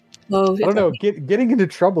 Oh, I don't know. Getting into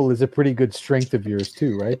trouble is a pretty good strength of yours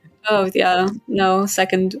too, right? Oh yeah, no,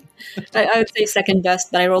 second. I would say second best,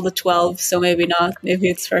 but I rolled a 12, so maybe not. Maybe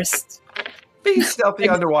it's first. Being stealthy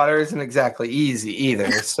underwater isn't exactly easy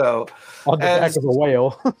either. So, On the back of a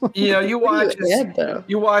whale.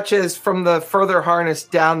 you watch as from the further harness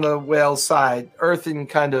down the whale's side, Earthen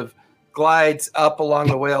kind of glides up along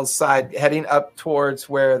the whale's side, heading up towards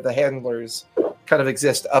where the handlers kind of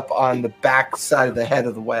exist up on the back side of the head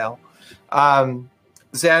of the whale.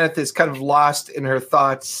 Xanath is kind of lost in her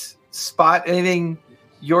thoughts. Spot, anything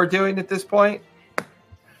you're doing at this point?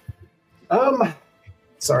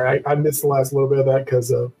 Sorry, I missed the last little bit of that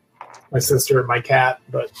because of my sister and my cat,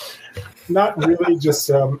 but not really. Just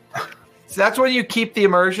So that's when you keep the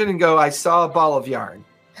immersion and go, I saw a ball of yarn.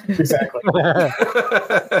 Exactly.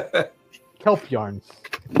 Kelp yarn.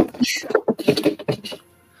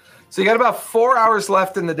 So you got about 4 hours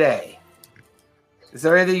left in the day. Is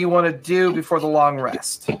there anything you want to do before the long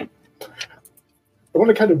rest? I want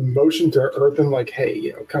to kind of motion to Earthen, like,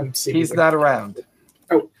 hey, come see. He's not around.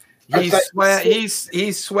 Oh,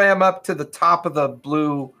 he swam up to the top of the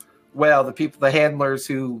blue whale. The handlers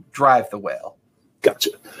who drive the whale.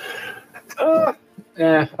 Gotcha. I'm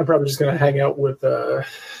probably just gonna hang out with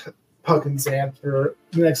Puck and Xanth for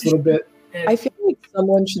the next little bit. I feel like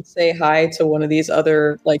someone should say hi to one of these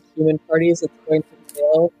other human parties that's going to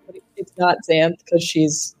fail, but it's not Xanth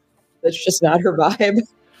because that's just not her vibe.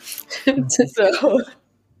 So,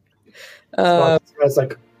 I was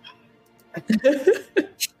like,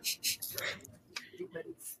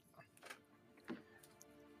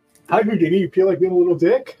 hi Houdini, you feel like being a little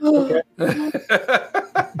dick? Okay.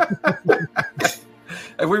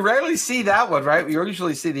 And we rarely see that one, right? We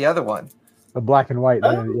usually see the other one. The black and white,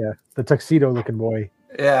 yeah. The tuxedo looking boy.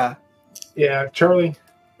 Yeah. Yeah, Charlie.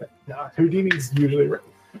 No, Houdini's usually right.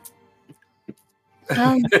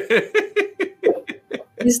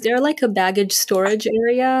 Is there a baggage storage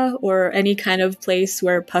area or any kind of place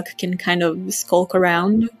where Puck can kind of skulk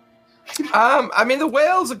around? The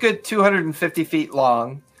whale's a good 250 feet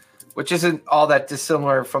long, which isn't all that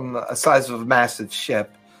dissimilar from the size of a massive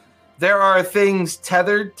ship. There are things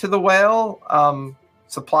tethered to the whale,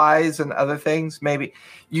 supplies and other things, maybe.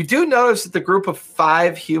 You do notice that the group of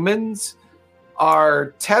 5 humans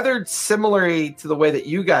are tethered similarly to the way that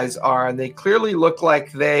you guys are, and they clearly look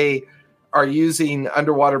like they are using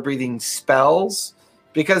underwater breathing spells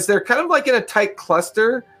because they're kind of in a tight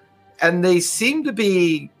cluster, and they seem to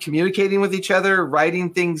be communicating with each other, writing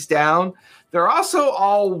things down. They're also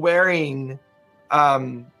all wearing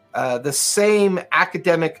the same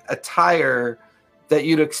academic attire that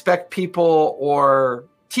you'd expect people or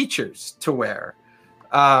teachers to wear.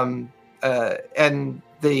 And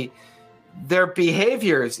their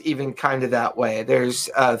behavior is even kind of that way. There's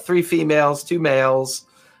 3 females, 2 males.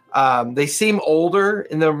 They seem older,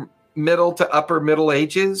 in the middle to upper middle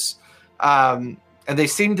ages. And they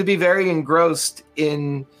seem to be very engrossed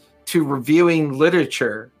into reviewing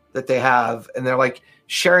literature that they have. And they're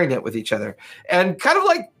sharing it with each other. And kind of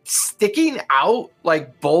sticking out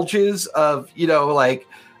bulges of,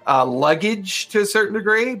 luggage to a certain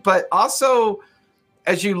degree. But also,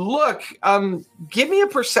 as you look, give me a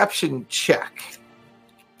perception check,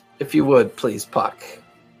 if you would, please, Puck.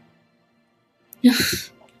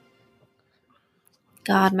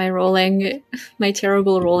 God, my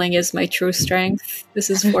terrible rolling is my true strength. This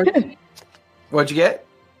is 14. What'd you get?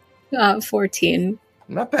 14.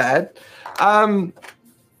 Not bad.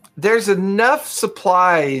 There's enough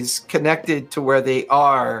supplies connected to where they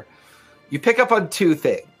are. You pick up on 2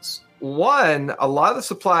 things. One, a lot of the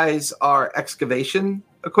supplies are excavation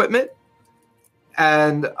equipment,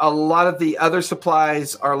 and a lot of the other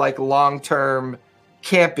supplies are long-term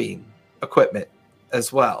camping equipment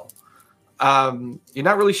as well. You're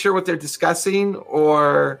not really sure what they're discussing,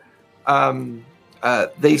 or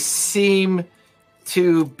they seem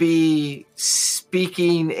to be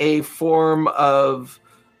speaking a form of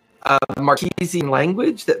Marquesian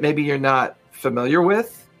language that maybe you're not familiar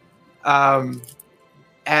with.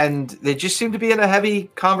 And they just seem to be in a heavy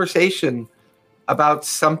conversation about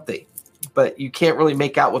something, but you can't really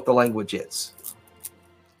make out what the language is.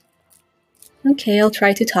 Okay, I'll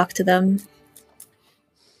try to talk to them.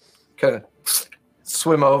 Kind of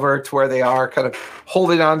swim over to where they are, kind of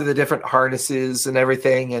holding on to the different harnesses and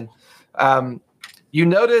everything. And you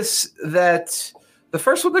notice that the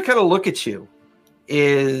first one to kind of look at you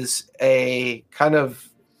is a kind of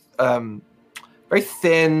very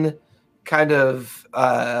thin, kind of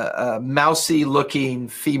mousy-looking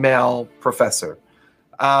female professor.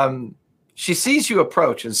 she sees you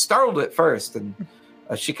approach and startled at first, and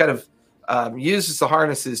she kind of uses the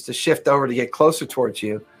harnesses to shift over to get closer towards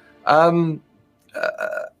you.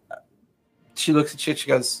 She looks at you and she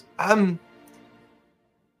goes, I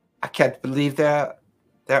can't believe they're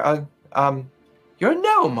you're a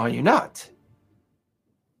gnome, are you not?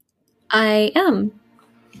 I am.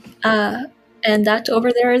 And that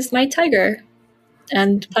over there is my tiger.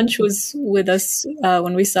 And Punch was with us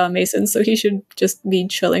when we saw Mason, so he should just be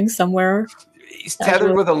chilling somewhere. He's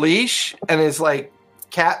tethered with a leash and is like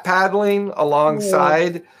cat paddling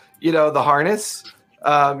alongside, the harness,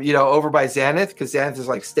 over by Xanath, because Xanath is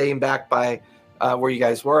like staying back by where you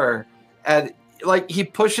guys were. And like he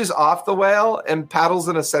pushes off the whale and paddles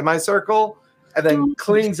in a semicircle and then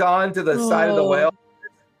clings on to the side of the whale.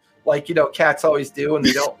 Like, cats always do when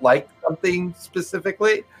they don't like something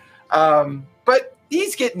specifically. But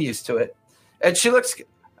he's getting used to it. And she looks,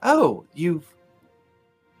 oh, you've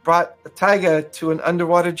brought a tiger to an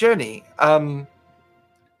underwater journey.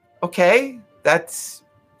 Okay, that's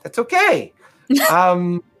okay.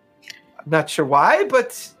 I'm not sure why,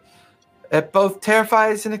 but it both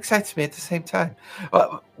terrifies and excites me at the same time.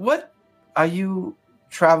 What are you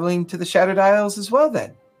traveling to the Shattered Isles as well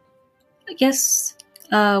then? Yes,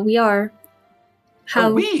 we are.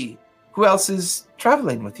 How we? Who else is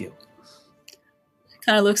traveling with you?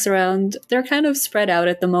 Kind of looks around. They're kind of spread out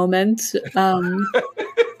at the moment.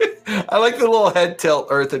 I like the little head tilt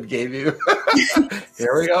Earthen gave you.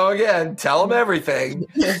 Here we go again. Tell them everything.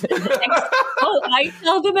 Oh, I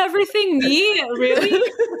tell them everything? Me? Really?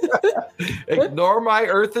 Ignore my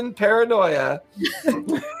Earthen paranoia.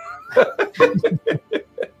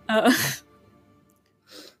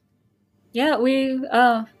 Yeah, we've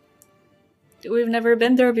never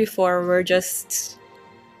been there before. We're just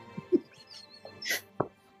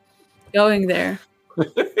going there.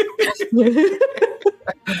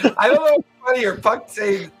 I don't know if it's funnier, Puck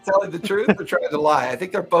telling the truth or trying to lie. I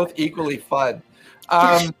think they're both equally fun.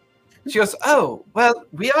 She goes, oh, well,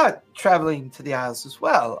 we are traveling to the Isles as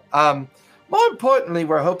well. More importantly,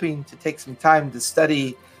 we're hoping to take some time to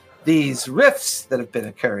study these rifts that have been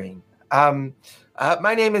occurring.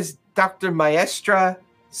 My name is Dr. Maestra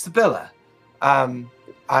Sibylla. I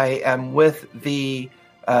am with the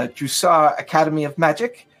Drusar Academy of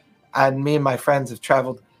Magic, and me and my friends have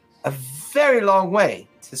traveled a very long way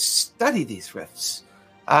to study these rifts.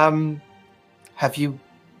 Have you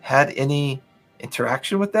had any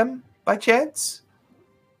interaction with them by chance?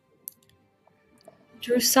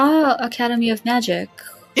 Drusar Academy of Magic.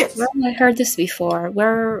 Yes. Where have I heard this before?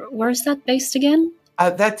 Where's that based again?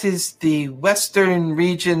 That is the western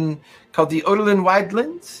region called the Odolin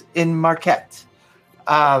Widelands in Marquette.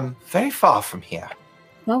 Very far from here.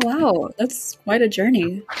 Oh, wow. That's quite a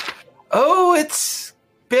journey. Oh, it's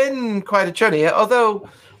been quite a journey. Although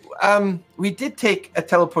we did take a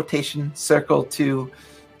teleportation circle to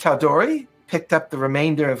Taldori, picked up the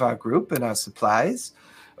remainder of our group and our supplies.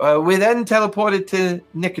 We then teleported to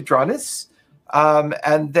Nicodranus,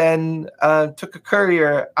 and then took a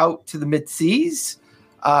courier out to the mid-seas.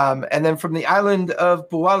 And then from the island of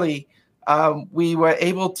Buwali, we were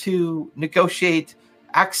able to negotiate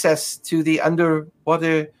access to the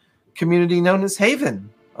underwater community known as Haven.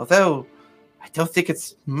 Although, I don't think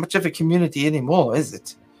it's much of a community anymore, is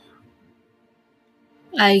it?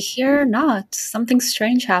 I hear not. Something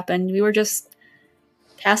strange happened. We were just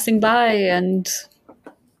passing by and...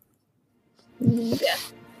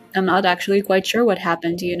 I'm not actually quite sure what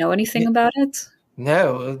happened. Do you know anything about it?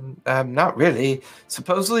 No, not really.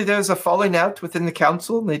 Supposedly there's a falling out within the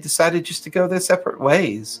council, and they decided just to go their separate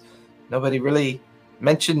ways. Nobody really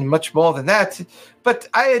mentioned much more than that. But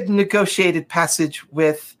I had negotiated passage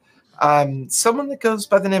with someone that goes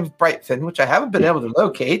by the name of Brightfin, which I haven't been able to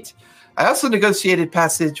locate. I also negotiated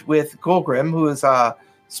passage with Golgrim, who is our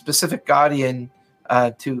specific guardian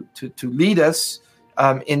to lead us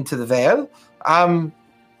into the Vale.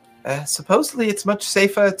 Supposedly it's much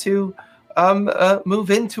safer to move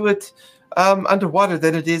into it underwater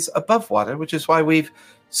than it is above water, which is why we've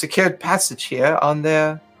secured passage here on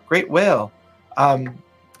their great whale. I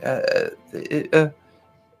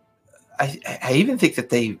even think that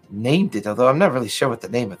they named it, although I'm not really sure what the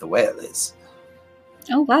name of the whale is.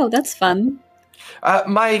 Oh, wow, that's fun.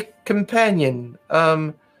 My companion,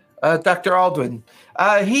 Dr. Aldwin,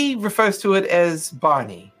 he refers to it as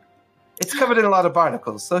Barney. It's covered in a lot of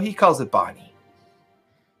barnacles, so he calls it Barney.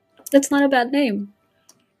 That's not a bad name.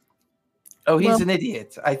 Oh, he's an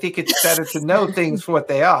idiot. I think it's better to know things for what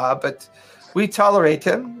they are, but we tolerate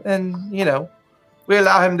him, and, we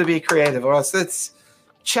allow him to be creative, or else it's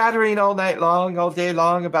chattering all night long, all day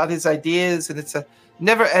long about his ideas, and it's a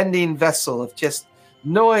never-ending vessel of just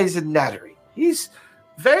noise and nattering. He's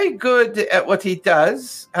very good at what he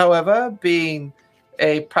does, however, being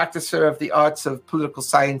a practicer of the arts of political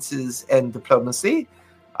sciences and diplomacy.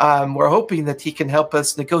 We're hoping that he can help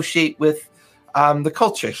us negotiate with the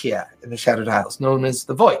culture here in the Shadowed Isles, known as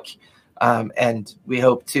the Voik. And we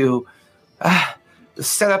hope to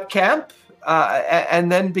set up camp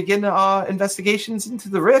and then begin our investigations into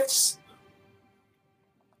the rifts.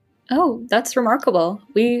 Oh, that's remarkable.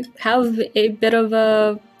 We have a bit of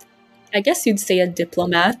a, I guess you'd say, a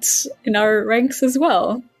diplomat in our ranks as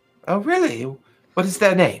well. Oh, really? What is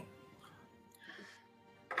their name?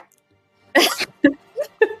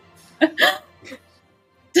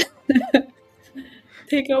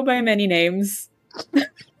 They go by many names.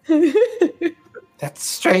 That's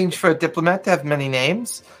strange for a diplomat to have many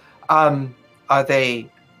names. Are they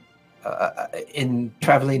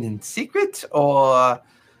traveling in secret, or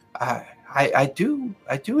I do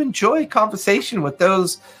enjoy conversation with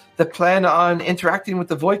those that plan on interacting with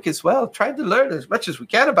the Voik as well, trying to learn as much as we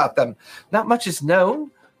can about them. Not much is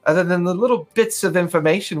known other than the little bits of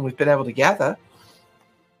information we've been able to gather.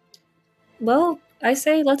 Well, I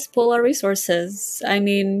say let's pool our resources. I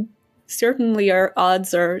mean, certainly our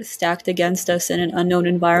odds are stacked against us in an unknown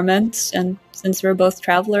environment, and since we're both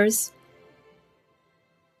travelers.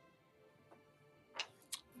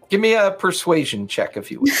 Give me a persuasion check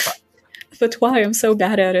if you would. But why? I'm so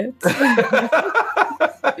bad at it.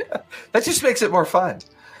 That just makes it more fun.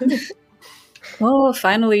 Oh,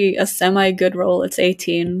 finally a semi-good roll. It's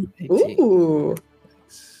 18. 18. Ooh.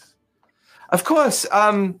 Of course,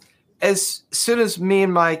 as soon as me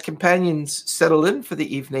and my companions settle in for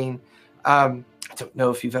the evening, I don't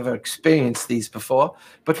know if you've ever experienced these before,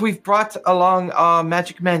 but we've brought along our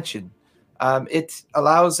magic mansion. It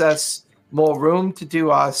allows us more room to do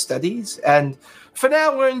our studies, and for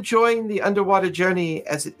now we're enjoying the underwater journey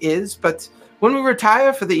as it is, but when we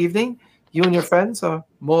retire for the evening, you and your friends are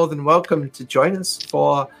more than welcome to join us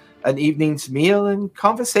for an evening's meal and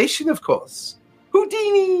conversation, of course.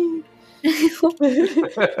 Houdini!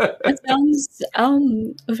 That sounds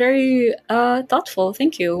very thoughtful.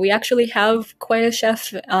 Thank you. We actually have quite a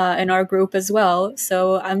chef in our group as well,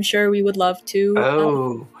 so I'm sure we would love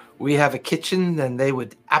to. We have a kitchen, and they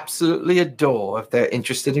would absolutely adore if they're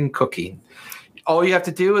interested in cooking. All you have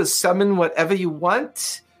to do is summon whatever you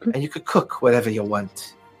want, and you could cook whatever you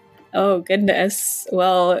want. Oh, goodness.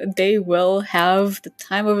 Well, they will have the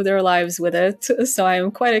time of their lives with it, so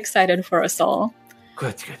I'm quite excited for us all.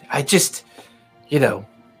 Good. I just, have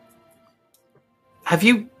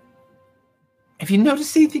you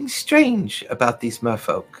noticed anything strange about these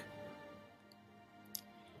merfolk?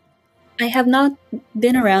 I have not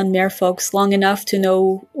been around merfolks long enough to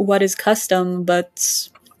know what is custom, but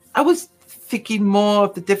I was thinking more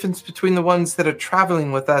of the difference between the ones that are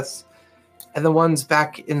traveling with us and the ones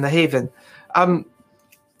back in the Haven.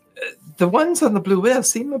 The ones on the Blue Whale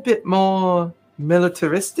seem a bit more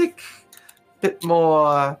militaristic, a bit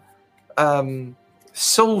more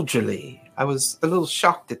soldierly. I was a little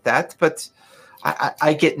shocked at that, but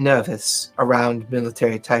I get nervous around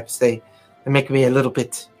military types. They make me a little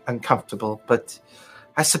bit uncomfortable, but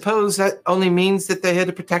I suppose that only means that they're here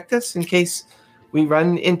to protect us in case we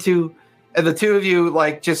run into, and the two of you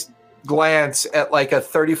just glance at a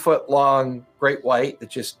 30-foot long great white that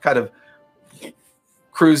just kind of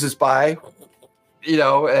cruises by,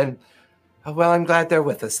 and well, I'm glad they're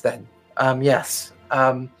with us then. Yes.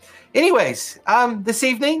 Anyways, this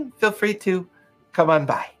evening, feel free to come on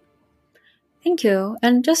by. Thank you.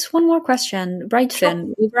 And just one more question. Brightfin.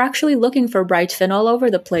 Sure. We were actually looking for Brightfin all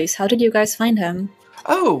over the place. How did you guys find him?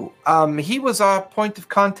 Oh, he was our point of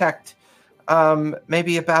contact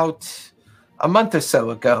maybe about a month or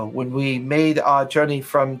so ago when we made our journey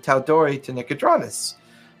from Taldori to Nicodranus.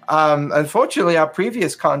 Unfortunately, our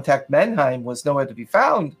previous contact, Menheim, was nowhere to be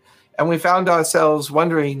found, and we found ourselves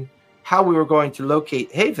wondering how we were going to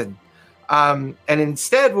locate Haven. And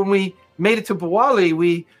instead, when we made it to Bawali,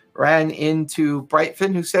 we ran into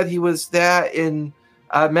Brightfin, who said he was there in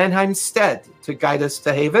Menheim's stead to guide us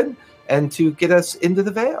to Haven and to get us into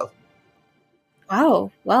the Vale.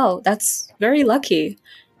 Wow, that's very lucky.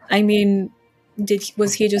 I mean,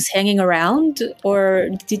 was he just hanging around, or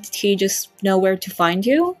did he just know where to find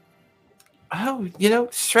you? Oh,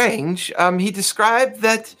 strange. He described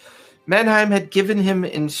that Menheim had given him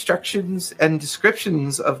instructions and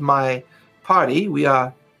descriptions of my party.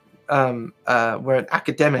 We're an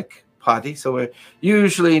academic party, so we're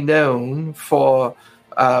usually known for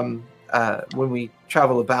when we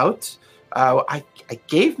travel about. I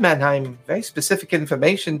gave Menheim very specific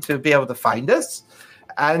information to be able to find us,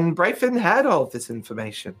 and Brightfin had all of this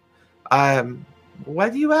information. Why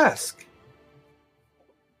do you ask?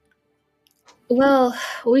 Well,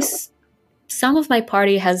 some of my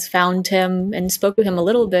party has found him and spoke to him a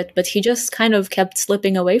little bit, but he just kind of kept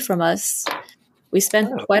slipping away from us. We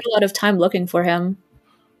spent Oh. quite a lot of time looking for him.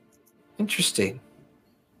 Interesting.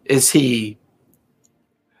 Is he...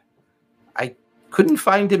 I couldn't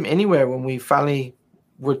find him anywhere when we finally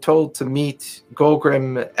were told to meet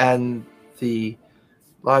Golgrim and the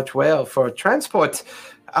large whale for transport.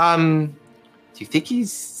 Do you think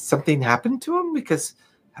something happened to him? Because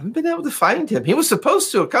I haven't been able to find him. He was supposed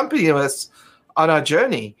to accompany us on our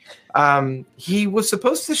journey. He was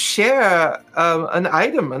supposed to share an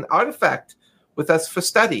item, an artifact with us for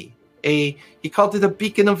study. He called it a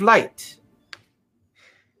beacon of light.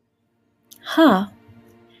 Huh.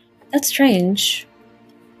 That's strange.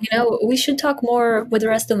 We should talk more with the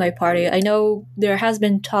rest of my party. I know there has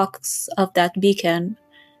been talks of that beacon,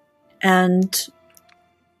 and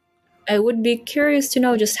I would be curious to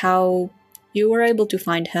know just how you were able to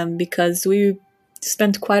find him, because we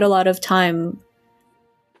spent quite a lot of time,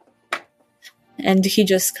 and he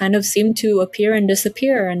just kind of seemed to appear and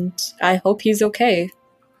disappear, and I hope he's okay.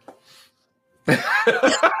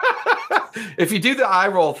 If you do the eye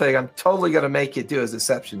roll thing, I'm totally going to make you do a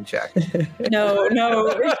deception check. No.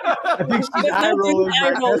 I think she's eye rolling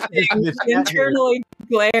right now. Internally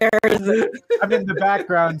glares. I'm in the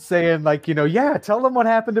background saying, like, yeah, tell them what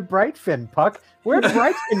happened to Brightfin, Puck. Where'd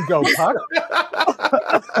Brightfin go, Puck?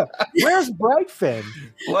 Where's Brightfin?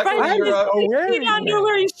 Luckily, He don't know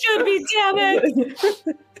where he should be, damn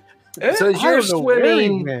it. So as you're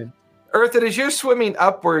swimming, Earthen, as you're swimming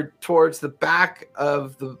upward towards the back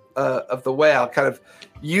of the whale, kind of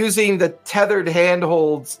using the tethered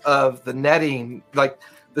handholds of the netting, like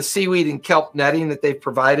the seaweed and kelp netting that they've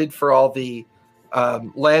provided for all the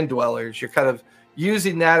land dwellers, you're kind of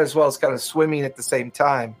using that as well as kind of swimming at the same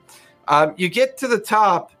time. You get to the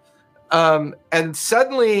top, and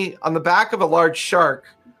suddenly on the back of a large shark,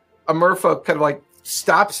 a merfolk kind of like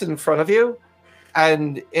stops in front of you,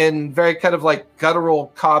 and in very kind of like guttural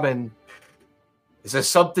common, "Is there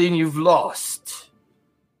something you've lost?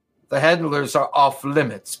 The handlers are off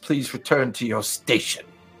limits. Please return to your station."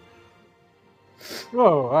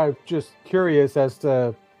 Oh, I'm just curious as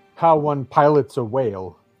to how one pilots a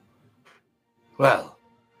whale. Well,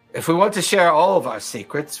 if we want to share all of our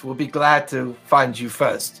secrets, we'll be glad to find you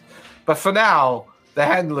first. But for now, the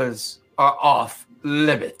handlers are off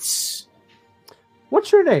limits.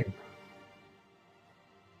 What's your name?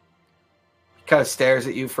 He kind of stares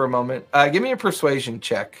at you for a moment. Give me a persuasion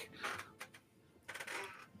check.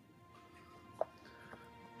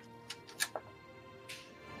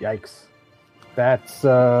 Yikes. That's,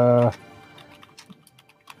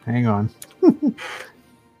 hang on.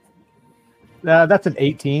 That's an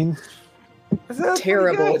 18.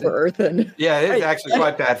 Terrible for Earthen. Yeah, it is actually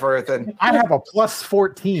quite bad for Earthen. I have a plus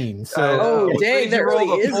 14, so... Oh, dang, that really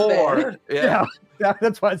is bad. Yeah.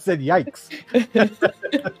 That's why I said yikes.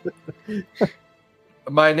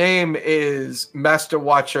 My name is Master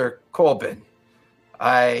Watcher Corbin.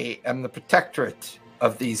 I am the protectorate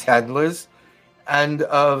of these handlers and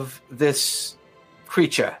of this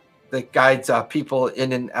creature that guides our people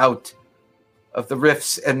in and out of the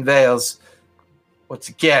rifts and veils. Once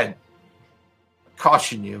again,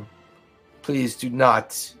 caution you, please do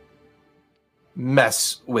not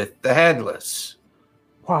mess with the handlers.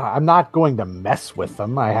 Wow, I'm not going to mess with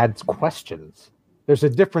them. I had questions. There's a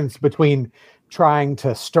difference between trying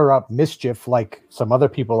to stir up mischief like some other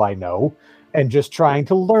people I know and just trying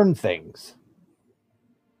to learn things.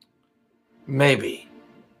 Maybe,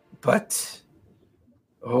 but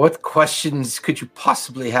what questions could you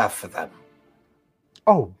possibly have for them?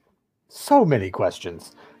 Oh, so many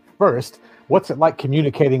questions. First, what's it like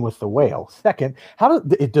communicating with the whale? Second,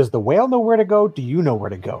 does the whale know where to go? Do you know where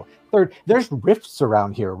to go? Third, there's rifts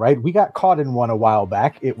around here, right? We got caught in one a while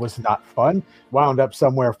back. It was not fun. Wound up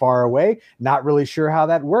somewhere far away. Not really sure how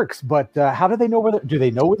that works, but how do they know do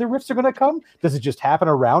they know where the rifts are going to come? Does it just happen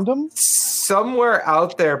around them? Somewhere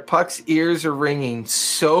out there, Puck's ears are ringing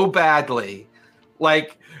so badly.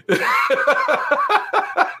 Like,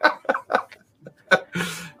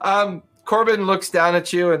 Corbin looks down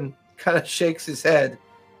at you and kind of shakes his head.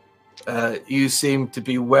 You seem to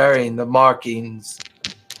be wearing the markings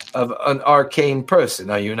of an arcane person,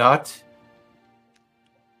 are you not?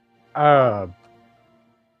 Kind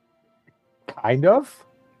of.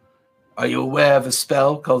 Are you aware of a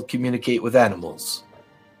spell called Communicate with Animals?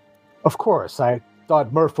 Of course. I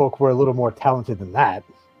thought merfolk were a little more talented than that.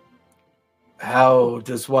 How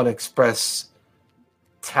does one express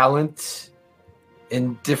talent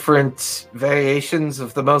in different variations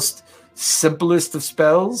of the most simplest of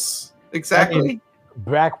spells? Exactly. I mean,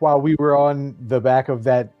 back while we were on the back of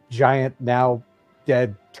that giant, now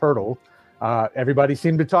dead turtle. Everybody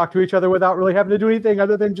seemed to talk to each other without really having to do anything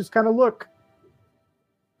other than just kind of look.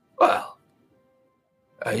 Well,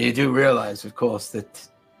 you do realize, of course, that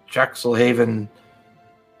Draxelhaven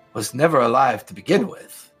was never alive to begin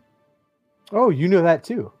with. Oh, you know that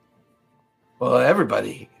too. Well,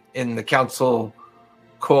 everybody in the council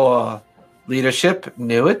core leadership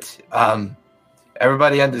knew it.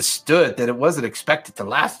 Everybody understood that it wasn't expected to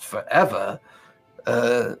last forever.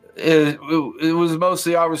 It was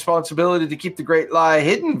mostly our responsibility to keep the great lie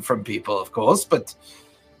hidden from people, of course, but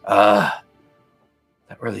not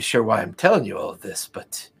really sure why I'm telling you all of this,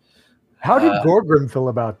 but... How did Gorgrim feel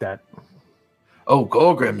about that? Oh,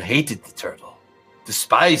 Gorgrim hated the turtle,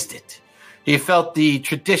 despised it. He felt the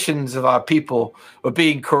traditions of our people were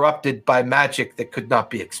being corrupted by magic that could not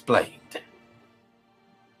be explained.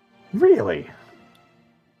 Really?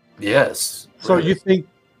 Yes. So really. you think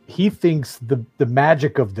he thinks the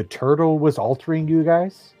magic of the turtle was altering you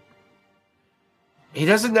guys? He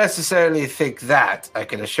doesn't necessarily think that, I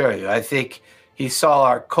can assure you. I think he saw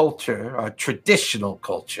our culture, our traditional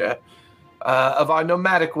culture, of our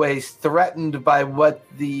nomadic ways threatened by what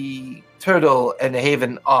the turtle and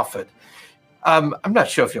Haven offered. I'm not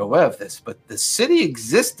sure if you're aware of this, but the city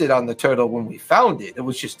existed on the turtle when we found it. It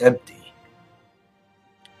was just empty.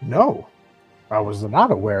 No, I was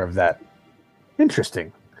not aware of that.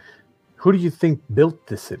 Interesting. Who do you think built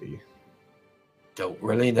the city? Don't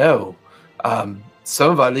really know.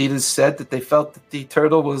 Some of our leaders said that they felt that the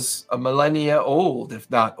turtle was a millennia old, if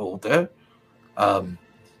not older.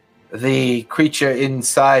 The creature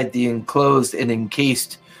inside the enclosed and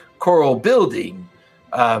encased coral building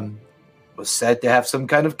was said to have some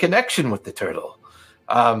kind of connection with the turtle.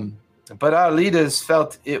 But our leaders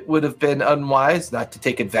felt it would have been unwise not to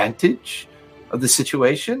take advantage of the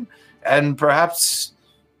situation and perhaps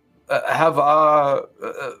have our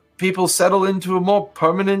people settle into a more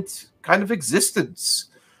permanent kind of existence.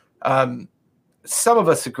 Some of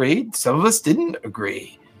us agreed, some of us didn't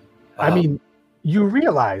agree. I mean, you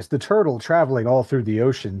realize the turtle traveling all through the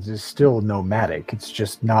oceans is still nomadic. It's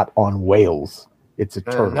just not on whales. It's a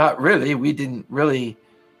turtle. Not really. We didn't really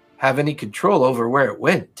have any control over where it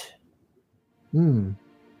went.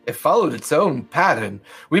 It followed its own pattern.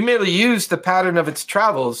 We merely used the pattern of its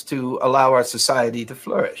travels to allow our society to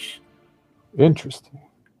flourish. Interesting.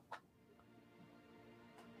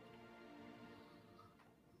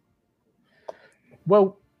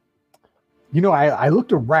 Well, you know, I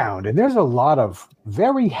looked around, and there's a lot of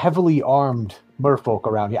very heavily armed merfolk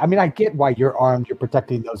around here. I mean, I get why you're armed, you're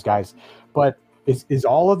protecting those guys, but is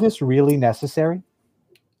all of this really necessary?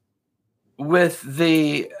 With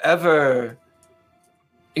the ever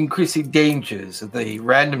increasing dangers of the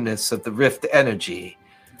randomness of the rift energy,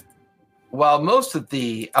 while most of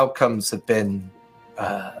the outcomes have been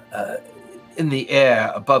in the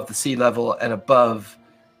air above the sea level and above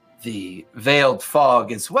the veiled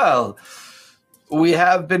fog as well, we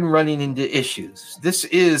have been running into issues. This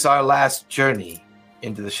is our last journey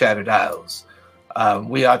into the Shattered Isles.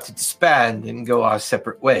 We are to disband and go our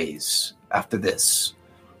separate ways after this.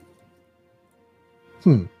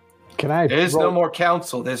 There's no more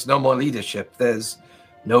council. There's no more leadership. There's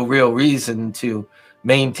no real reason to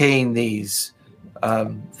maintain these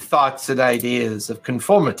thoughts and ideas of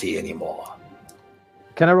conformity anymore.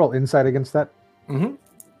 Can I roll insight against that? Mm-hmm.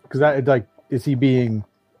 Because that, like, is he being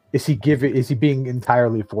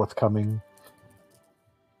entirely forthcoming?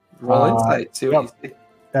 Roll insight. See what you see.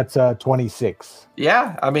 That's 26.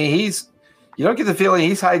 Yeah, I mean, you don't get the feeling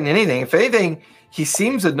he's hiding anything. If anything, he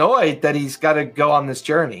seems annoyed that he's got to go on this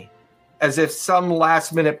journey, as if some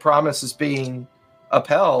last-minute promise is being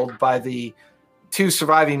upheld by the two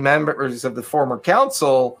surviving members of the former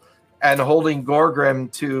council and holding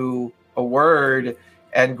Gorgrim to a word,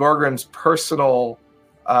 and Gorgrim's personal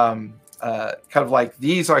kind of like,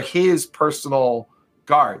 these are his personal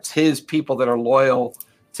guards, his people that are loyal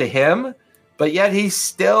to him, but yet he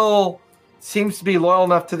still seems to be loyal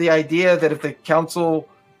enough to the idea that if the council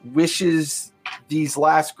wishes these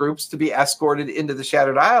last groups to be escorted into the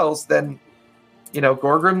Shattered Isles, then, you know,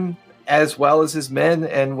 Gorgrim, as well as his men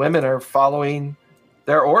and women, are following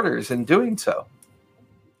their orders and doing so.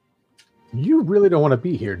 You really don't want to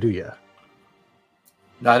be here, do you?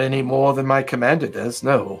 Not any more than my commander does,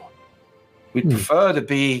 no. We'd prefer to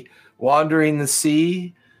be wandering the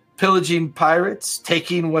sea, pillaging pirates,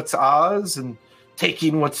 taking what's ours and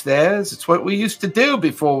taking what's theirs. It's what we used to do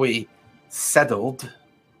before we settled.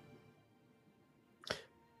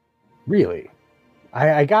 Really?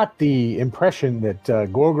 I got the impression that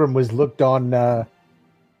Gorgrim was looked on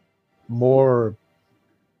more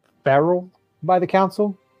feral by the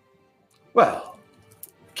council. Well,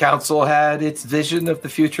 the Council had its vision of the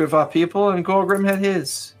future of our people, and Gorgrim had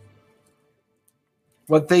his.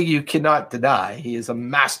 One thing you cannot deny, he is a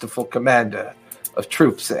masterful commander of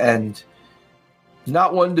troops and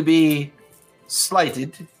not one to be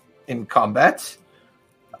slighted in combat.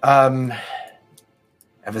 Ever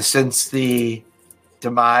since the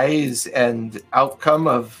demise and outcome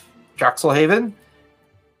of Draxelhaven,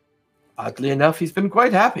 oddly enough, he's been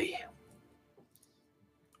quite happy.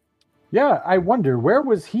 Yeah, I wonder, where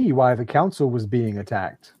was he while the council was being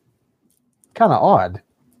attacked? Kind of odd.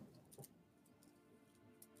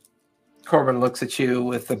 Corbin looks at you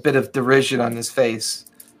with a bit of derision on his face.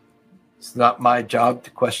 It's not my job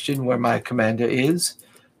to question where my commander is.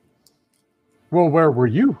 Well, where were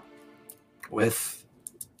you? With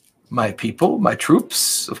my people, my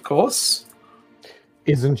troops, of course.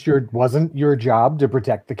 Wasn't your job to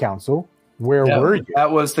protect the council? Where were you? That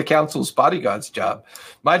was the council's bodyguard's job.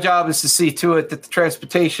 My job is to see to it that the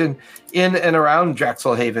transportation in and around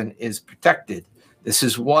Draxelhaven is protected. This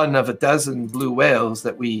is one of a dozen blue whales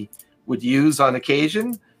that we would use on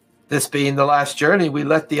occasion. This being the last journey, we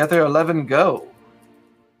let the other 11 go.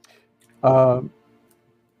 Can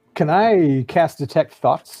I cast Detect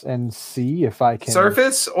Thoughts and see if I can...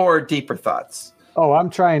 Surface or deeper thoughts? Oh, I'm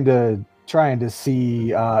trying to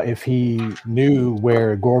see if he knew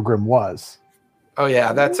where Gorgrim was. Oh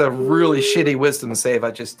yeah, that's a really shitty wisdom save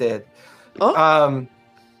I just did. Oh.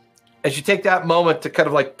 As you take that moment to kind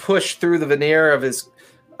of like push through the veneer of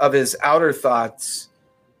his outer thoughts,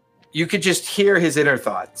 you could just hear his inner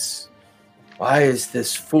thoughts. Why is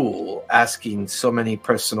this fool asking so many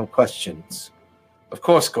personal questions? Of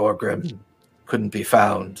course Gorgrim couldn't be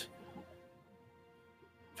found.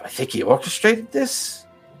 Do I think he orchestrated this?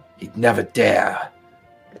 He'd never dare.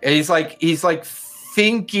 And he's like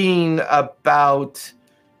thinking about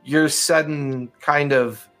your sudden kind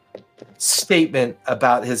of statement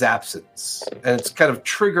about his absence. And it's kind of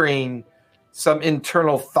triggering some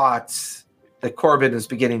internal thoughts that Corbin is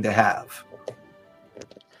beginning to have.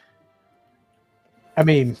 I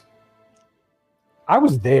mean, I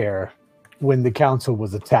was there when the council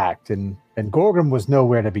was attacked, and Gorgrim was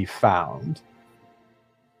nowhere to be found.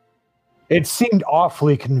 It seemed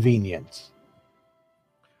awfully convenient.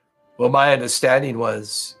 Well, my understanding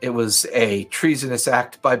was it was a treasonous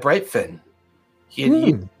act by Brightfin. He had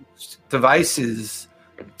used devices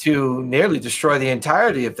to nearly destroy the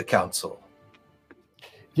entirety of the council.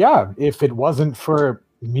 Yeah, if it wasn't for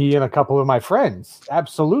me and a couple of my friends,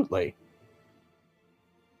 absolutely.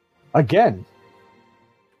 Again,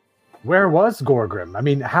 where was Gorgrim? I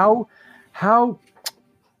mean, how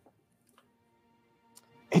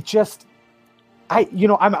it just,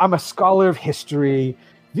 I'm a scholar of history.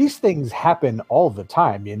 These things happen all the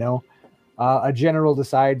time, you know. A general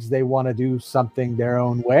decides they want to do something their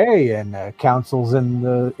own way, and council's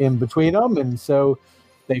in between them, and so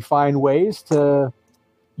they find ways to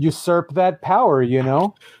usurp that power, you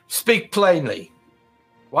know. Speak plainly.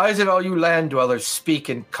 Why is it all you land dwellers speak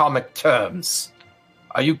in comic terms?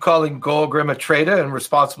 Are you calling Gorgrim a traitor and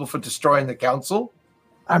responsible for destroying the council?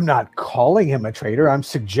 I'm not calling him a traitor. I'm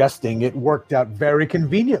suggesting it worked out very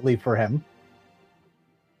conveniently for him.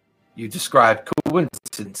 You described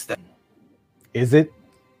coincidence then. Is it?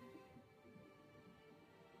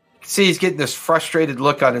 See, he's getting this frustrated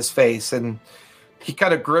look on his face, and he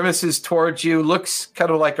kind of grimaces towards you, looks kind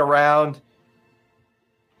of like around.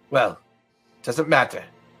 Well, doesn't matter.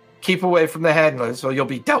 Keep away from the handlers or you'll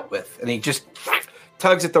be dealt with. And he just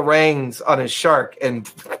tugs at the reins on his shark and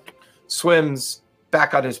swims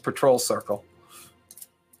back on his patrol circle.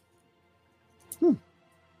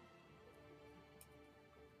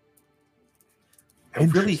 I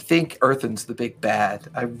really think Earthen's the big bad.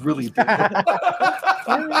 I really do.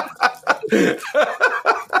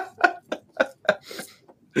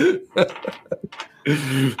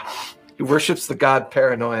 He worships the god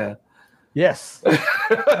Paranoia. Yes.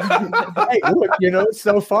 Hey, look,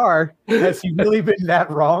 so far, has he really been that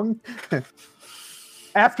wrong?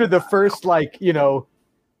 After the first, getting to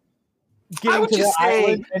the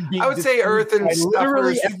island and being I would say Earthen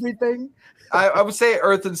literally suffers everything. I would say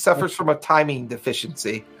Earthen suffers from a timing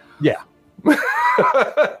deficiency. Yeah.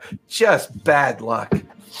 Just bad luck.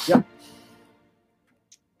 Yep.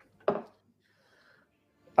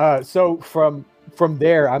 So from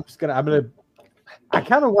there, I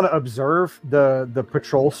kind of want to observe the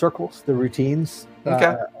patrol circles, the routines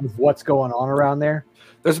of what's going on around there.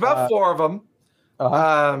 There's about 4 of them.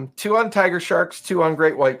 2 on tiger sharks, 2 on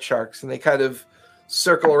great white sharks, and they kind of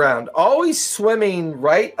circle around, always swimming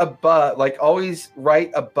right above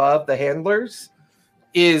the handlers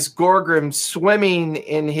is Gorgrim swimming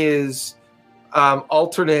in his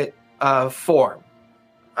alternate form.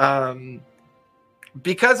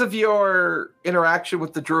 Because of your interaction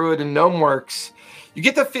with the druid and Gnomeworks, you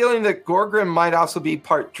get the feeling that Gorgrim might also be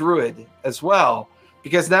part druid as well,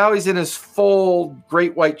 because now he's in his full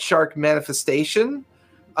great white shark manifestation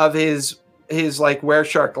of his like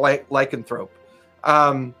wereshark lycanthrope.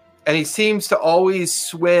 And he seems to always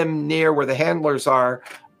swim near where the handlers are,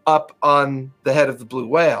 up on the head of the blue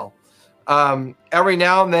whale. Every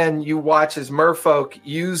now and then you watch as merfolk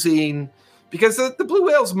using, because the blue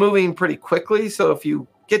whale's moving pretty quickly, so if you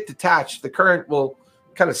get detached, the current will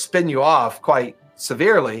kind of spin you off quite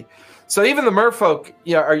severely. So even the merfolk,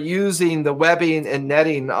 are using the webbing and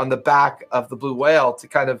netting on the back of the blue whale to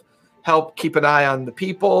kind of help keep an eye on the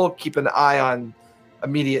people, keep an eye on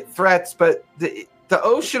immediate threats. But the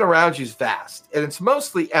ocean around you is vast, and it's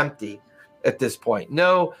mostly empty at this point.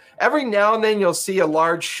 No, every now and then you'll see a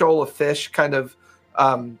large shoal of fish, kind of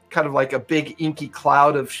like a big inky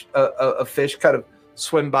cloud of fish kind of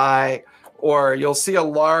swim by, or you'll see a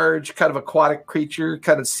large kind of aquatic creature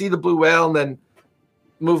kind of see the blue whale and then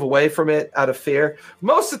move away from it out of fear.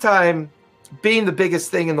 Most of the time, being the biggest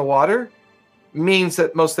thing in the water means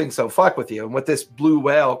that most things don't fuck with you. And with this blue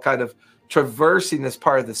whale kind of traversing this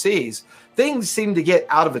part of the seas, things seem to get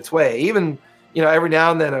out of its way. Even, every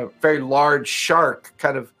now and then a very large shark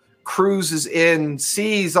kind of cruises in,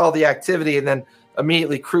 sees all the activity, and then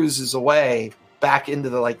immediately cruises away back into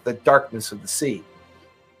the darkness of the sea.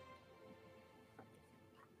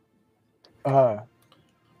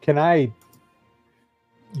 Can I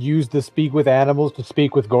use the speak with animals to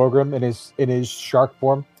speak with Gorgrim in his shark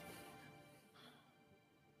form?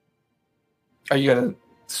 Are you gonna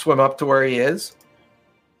swim up to where he is?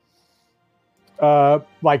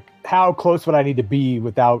 Like how close would I need to be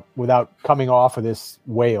without coming off of this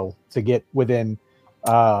whale to get within?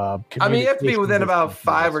 You have to be within about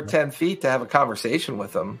 5 or 10 feet to have a conversation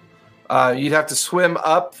with him. You'd have to swim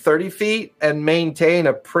up 30 feet and maintain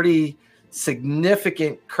a pretty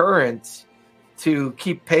significant current to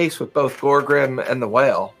keep pace with both Gorgrim and the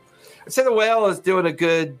whale. I'd say the whale is doing a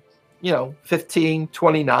good, 15,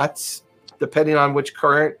 20 knots, depending on which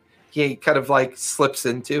current he kind of slips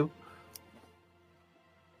into.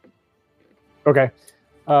 Okay.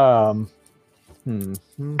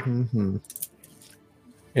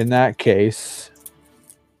 In that case,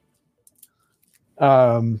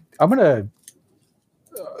 I'm gonna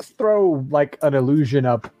throw an illusion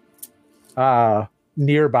up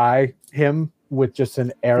nearby him with just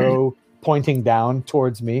an arrow pointing down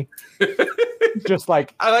towards me. Just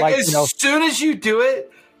as soon as you do it,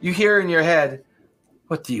 you hear in your head,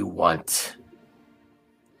 "What do you want?"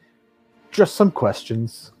 Just some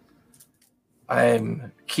questions.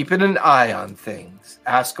 I'm keeping an eye on things.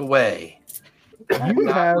 Ask away. I'm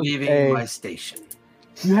not leaving my station.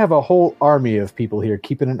 You have a whole army of people here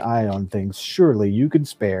keeping an eye on things. Surely you can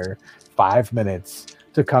spare 5 minutes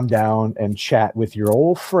to come down and chat with your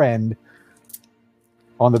old friend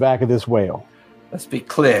on the back of this whale. Let's be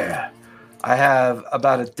clear. I have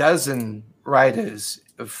about a dozen riders,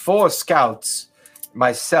 4 scouts,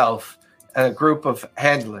 myself, and a group of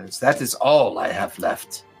handlers. That is all I have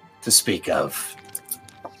left to speak of.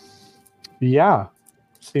 Yeah.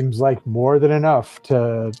 Seems like more than enough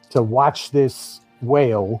to watch this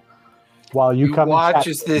whale while you come watch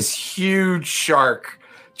as this huge shark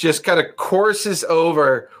just kind of courses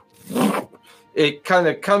over. It kind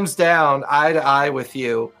of comes down eye to eye with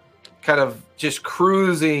you, kind of just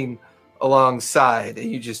cruising alongside, and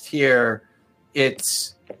you just hear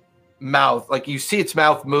its mouth, you see its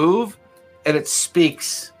mouth move, and it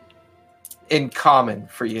speaks in common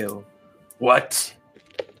for you. What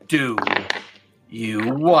do you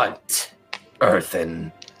want,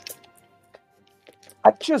 Earthen?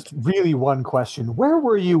 I just really one question. Where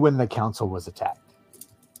were you when the council was attacked?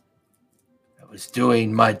 I was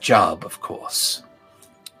doing my job, of course.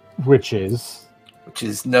 Which is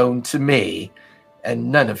known to me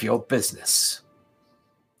and none of your business.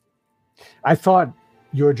 I thought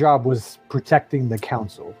your job was protecting the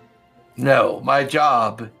council. No, my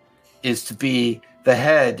job is to be the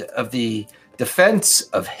head of the defense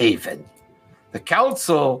of Haven. The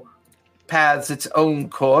council paths its own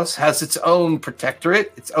course, has its own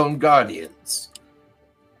protectorate, its own guardians.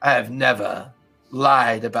 I have never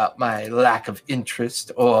lied about my lack of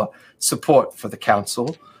interest or support for the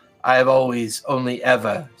council. I have always only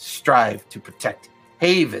ever strived to protect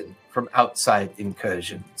Haven from outside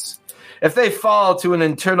incursions. If they fall to an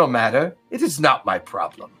internal matter, it is not my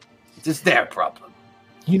problem. It is their problem.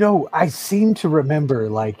 I seem to remember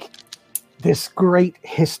this great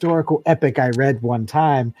historical epic I read one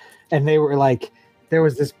time, and they were there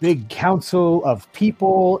was this big council of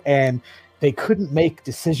people, and they couldn't make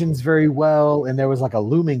decisions very well, and there was like a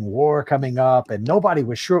looming war coming up, and nobody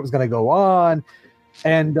was sure it was going to go on,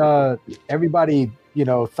 and everybody,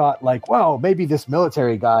 thought like, well, maybe this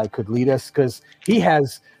military guy could lead us because he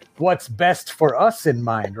has what's best for us in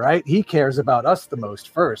mind, right? He cares about us the most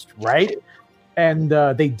first, right? And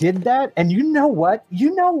they did that, and you know what?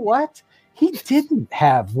 He didn't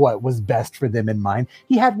have what was best for them in mind.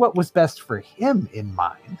 He had what was best for him in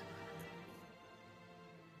mind.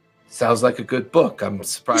 Sounds like a good book. I'm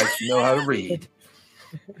surprised you know how to read.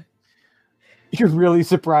 You're really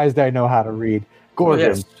surprised I know how to read. Gordon.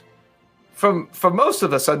 Well, yes. For most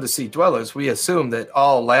of us undersea dwellers, we assume that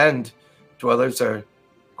all land dwellers are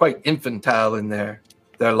quite infantile in their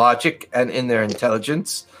logic and in their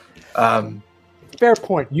intelligence. Fair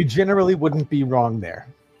point. You generally wouldn't be wrong there.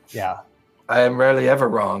 Yeah. I am rarely ever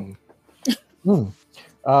wrong.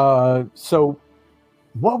 So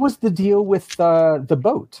what was the deal with the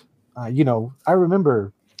boat? I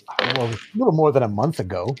remember a little more than a month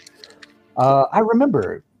ago, I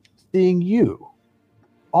remember seeing you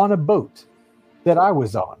on a boat that I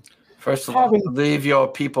was on. First of all, I believe your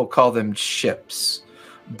people call them ships.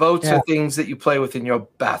 Boats are things that you play with in your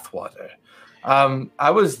bathwater. I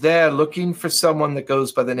was there looking for someone that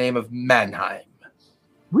goes by the name of Mannheim.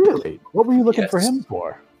 Really? What were you looking for him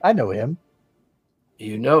for? I know him.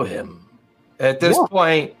 You know him. At this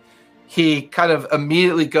point, he kind of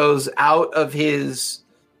immediately goes out of his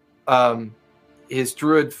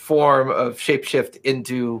druid form of shapeshift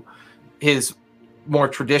into his more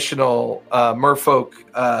traditional merfolk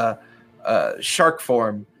shark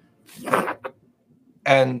form,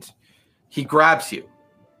 and he grabs you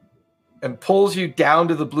and pulls you down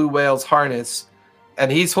to the blue whale's harness,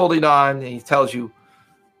 and he's holding on, and he tells you,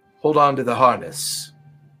 hold on to the harness.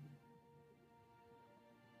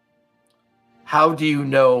 How do you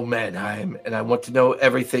know Mannheim? And I want to know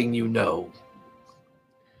everything you know.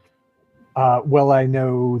 Well, I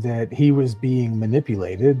know that he was being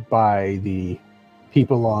manipulated by the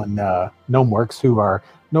people on Gnomeworks, who are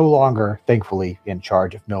no longer, thankfully, in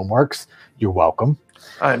charge of Gnomeworks. You're welcome.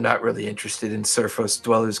 I'm not really interested in Surface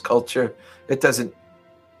Dwellers culture. It doesn't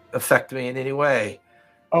affect me in any way.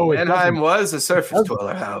 Oh, Mannheim was a Surface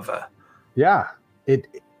Dweller, however. Yeah.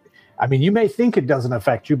 You may think it doesn't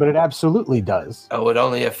affect you, but it absolutely does. Oh, it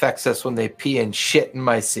only affects us when they pee and shit in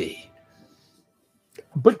my sea.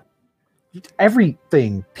 But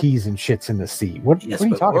everything pees and shits in the sea. What are you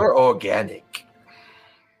talking about? We're organic.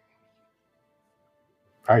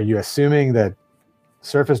 Are you assuming that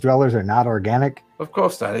surface dwellers are not organic? Of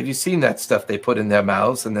course not. Have you seen that stuff they put in their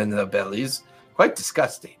mouths and then their bellies? Quite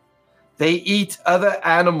disgusting. They eat other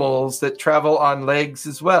animals that travel on legs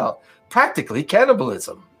as well. Practically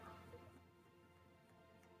cannibalism.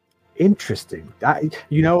 Interesting.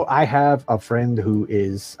 I have a friend who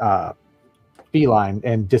is feline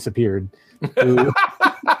and disappeared. I'm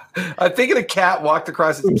thinking a cat walked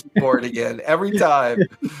across his keyboard again every time.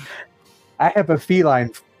 I have a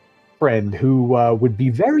feline friend who would be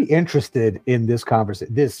very interested in this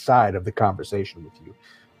side of the conversation with you.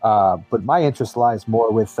 But my interest lies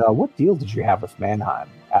more with what deal did you have with Mannheim,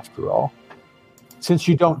 after all? Since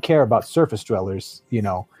you don't care about surface dwellers,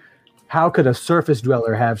 how could a surface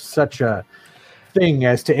dweller have such a thing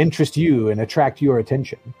as to interest you and attract your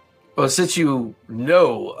attention? Well, since you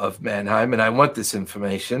know of Mannheim and I want this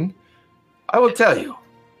information, I will tell you.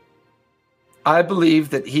 I believe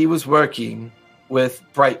that he was working with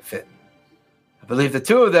Brightfin. I believe the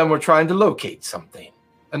two of them were trying to locate something,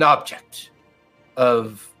 an object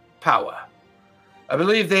of power. I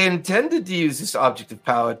believe they intended to use this object of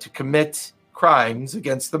power to commit crimes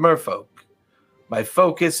against the merfolk. My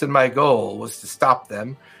focus and my goal was to stop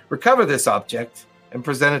them, recover this object, and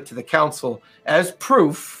present it to the council as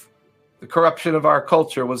proof the corruption of our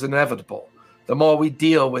culture was inevitable. The more we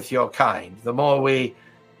deal with your kind, the more we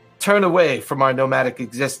turn away from our nomadic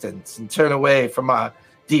existence and turn away from our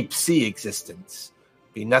deep sea existence.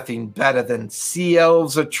 Be nothing better than sea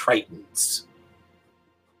elves or tritons.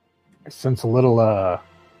 I sense a little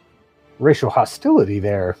racial hostility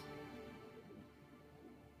there.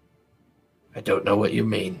 I don't know what you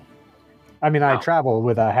mean. I travel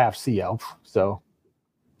with a half sea elf, so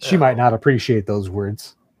she might not appreciate those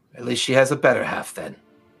words. At least she has a better half then.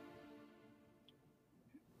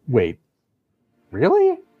 Wait,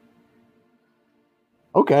 really?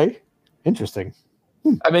 Okay, interesting.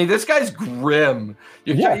 This guy's grim.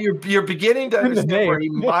 You're beginning to understand where he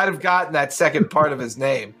might have gotten that second part of his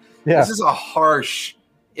name. Yeah. This is a harsh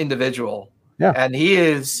individual. Yeah. And he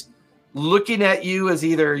is looking at you as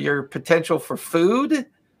either your potential for food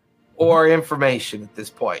or information at this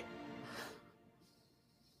point.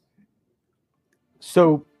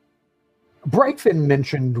 So Brightfin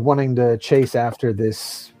mentioned wanting to chase after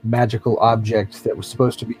this magical object that was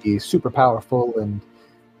supposed to be super powerful and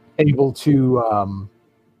able to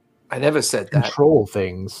I never said that. control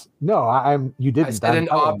things. No, you didn't. I said an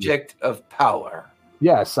object of power.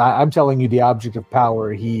 Yes, I'm telling you the object of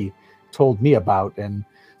power he told me about and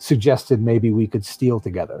suggested maybe we could steal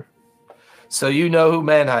together. So you know who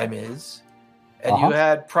Mannheim is, and you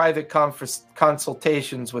had private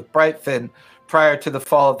consultations with Brightfin prior to the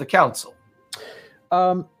fall of the council.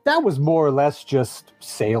 That was more or less just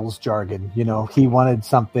sales jargon. You know, he wanted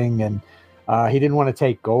something and he didn't want to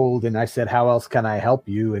take gold. And I said, how else can I help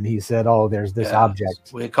you? And he said, oh, there's this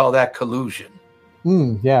object. We call that collusion.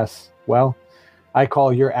 Yes. Well, I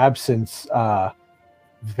call your absence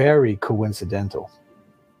very coincidental.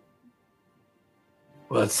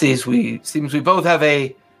 Well, it seems we both have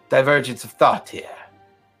a divergence of thought here.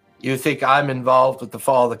 You think I'm involved with the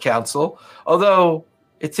fall of the council, although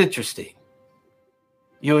it's interesting.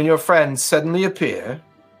 You and your friends suddenly appear.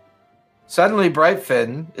 Suddenly,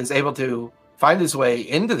 Brightfin is able to find his way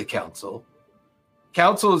into the council.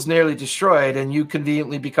 Council is nearly destroyed, and you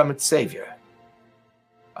conveniently become its savior.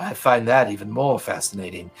 I find that even more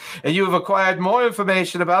fascinating. And you have acquired more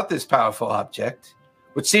information about this powerful object,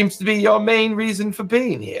 which seems to be your main reason for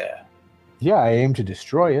being here. Yeah, I aim to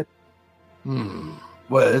destroy it.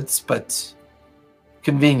 Words, but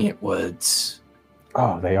convenient words.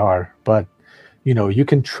 Oh, they are. But, you know, you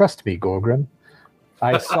can trust me, Gorgrim.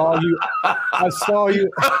 I saw you.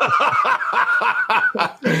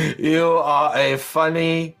 You are a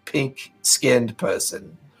funny, pink-skinned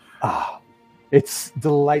person. It's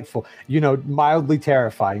delightful. You know, mildly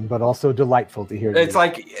terrifying, but also delightful to hear. It's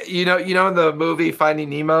like, you know in the movie Finding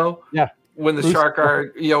Nemo? Yeah. When the shark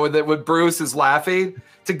are, when Bruce is laughing,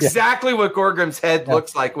 it's exactly what Gorgrim's head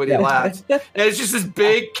looks like when he laughs. And it's just this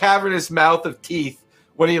big cavernous mouth of teeth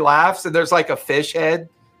when he laughs, and there's like a fish head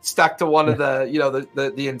stuck to one of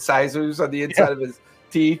the, the incisors on the inside of his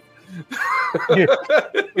teeth.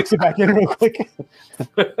 Mix it back in real quick.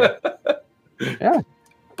 Yeah.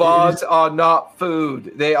 Bonds are not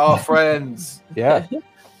food. They are friends. Yeah.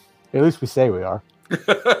 At least we say we are.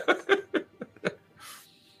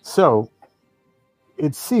 So,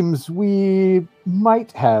 it seems we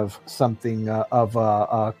might have something of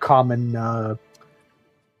a common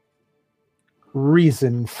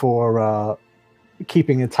reason for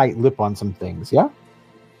keeping a tight lip on some things, yeah?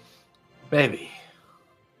 Maybe.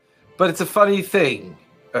 But it's a funny thing,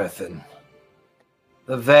 Earthen.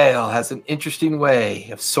 The veil has an interesting way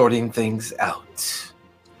of sorting things out.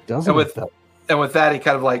 Doesn't it? And with that, he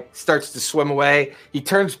kind of like starts to swim away. He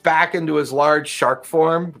turns back into his large shark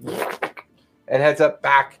form and heads up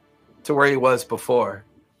back to where he was before.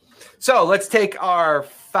 So let's take our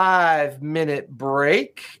 5-minute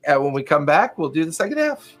break. And when we come back, we'll do the second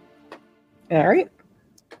half. All right.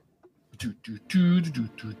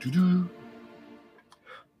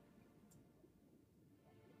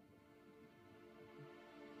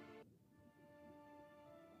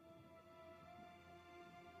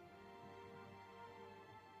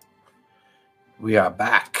 We are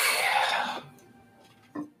back.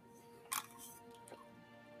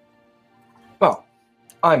 Well,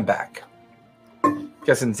 I'm back.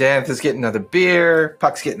 Guessing Xanth is getting another beer.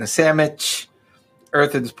 Puck's getting a sandwich.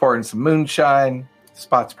 Earthen's pouring some moonshine.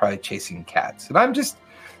 Spot's probably chasing cats. And I'm just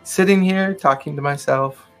sitting here talking to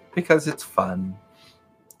myself because it's fun.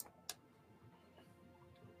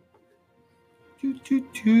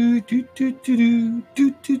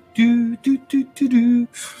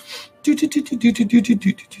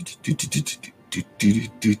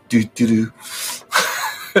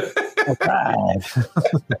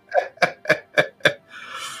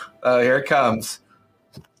 Oh, here it comes.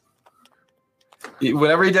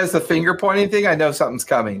 Whenever he does the finger pointing thing, I know something's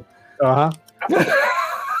coming.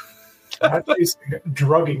 He's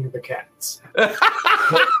drugging the cats.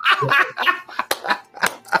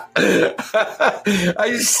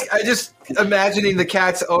 I just imagining the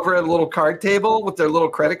cats over at a little card table with their little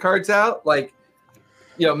credit cards out, like,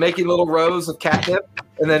 making little rows of catnip,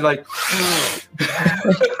 and then like.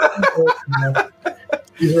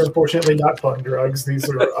 These are unfortunately not fun drugs. These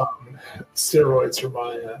are steroids for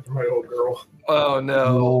my old girl. Oh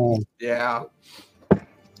no! Yeah.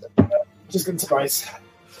 Just in spice.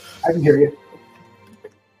 I can hear you.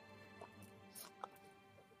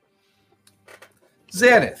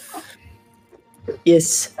 Xanth.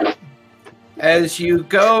 Yes. As you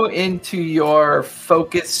go into your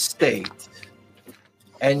focused state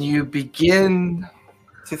and you begin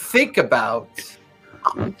to think about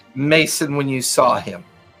Mason when you saw him,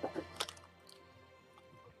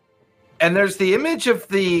 and there's the image of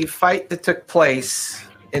the fight that took place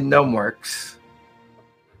in Gnomeworks.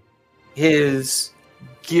 His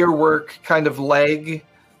gearwork kind of leg,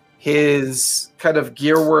 his kind of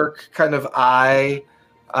gearwork kind of eye,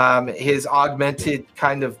 his augmented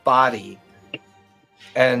kind of body,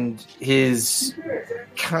 and his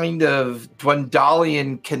kind of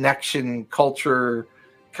Dwendalian connection culture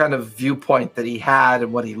kind of viewpoint that he had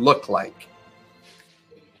and what he looked like.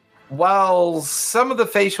 While some of the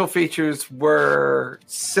facial features were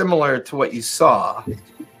similar to what you saw,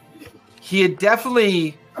 he had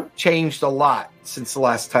definitely changed a lot since the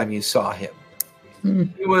last time you saw him.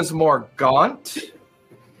 He was more gaunt,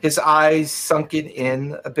 his eyes sunken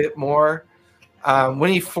in a bit more. When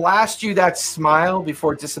he flashed you that smile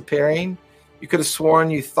before disappearing, you could have sworn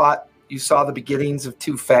you thought you saw the beginnings of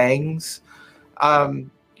two fangs. You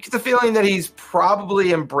get the feeling that he's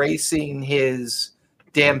probably embracing his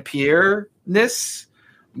Dampier-ness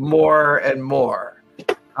more and more.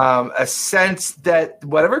 A sense that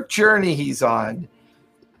whatever journey he's on,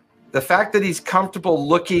 the fact that he's comfortable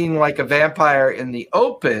looking like a vampire in the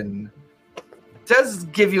open does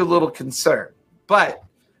give you a little concern. But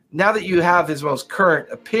now that you have his most current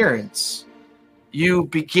appearance, you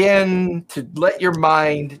begin to let your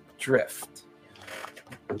mind drift.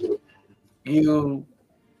 You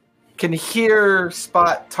can hear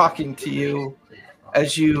Spot talking to you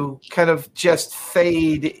as you kind of just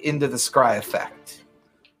fade into the scry effect.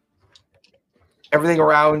 Everything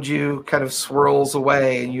around you kind of swirls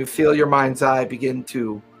away, and you feel your mind's eye begin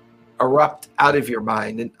to erupt out of your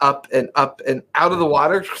mind and up and out of the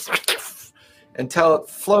water until it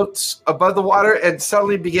floats above the water and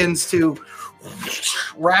suddenly begins to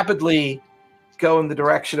rapidly go in the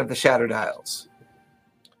direction of the Shattered Isles.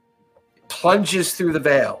 It plunges through the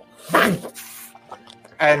veil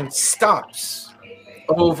and stops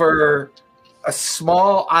over a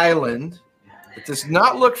small island. It does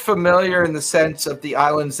not look familiar in the sense of the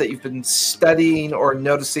islands that you've been studying or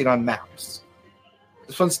noticing on maps.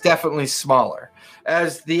 This one's definitely smaller.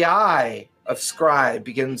 As the eye of Scribe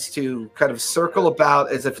begins to kind of circle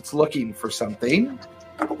about as if it's looking for something.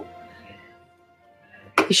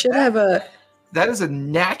 He should have a... That is a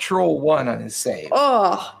natural 1 on his save.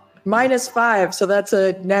 Oh, -5, so that's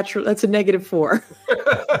a -4.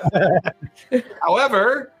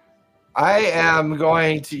 However, I am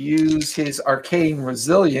going to use his arcane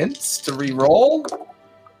resilience to re-roll,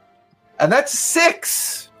 and that's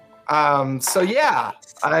 6. So yeah,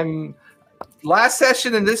 I'm last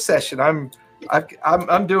session and this session.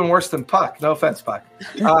 I'm doing worse than Puck. No offense, Puck.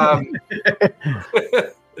 And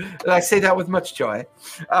I say that with much joy.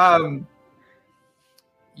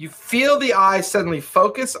 You feel the eye suddenly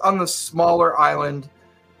focus on the smaller island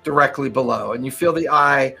directly below, and you feel the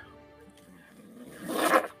eye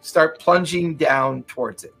start plunging down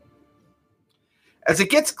towards it. As it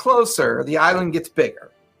gets closer, the island gets bigger.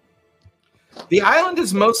 The island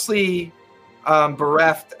is mostly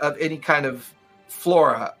bereft of any kind of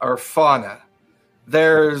flora or fauna.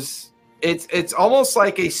 It's almost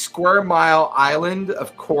like a square mile island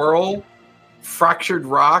of coral, fractured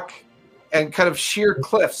rock, and kind of sheer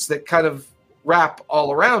cliffs that kind of wrap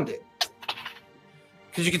all around it.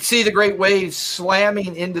 Because you can see the great waves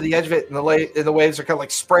slamming into the edge of it, and the waves are kind of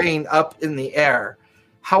like spraying up in the air.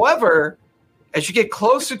 However, as you get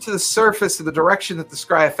closer to the surface of the direction that the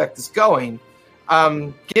scry effect is going,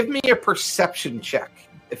 give me a perception check,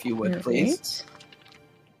 if you would, please.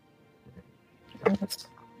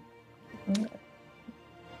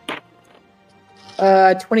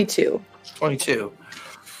 22. 22.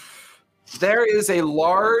 There is a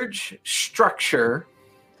large structure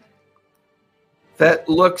that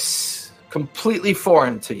looks completely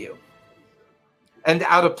foreign to you and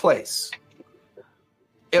out of place.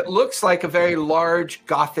 It looks like a very large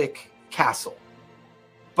Gothic castle,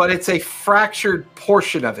 but it's a fractured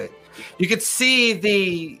portion of it. You could see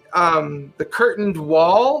the curtained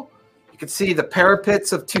wall. You could see the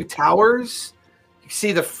parapets of 2 towers. You can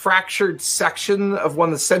see the fractured section of one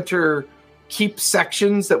of the center keep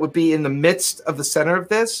sections that would be in the midst of the center of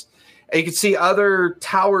this. And you can see other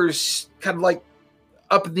towers kind of like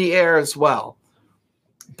up in the air as well.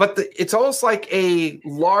 But it's almost like a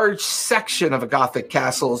large section of a Gothic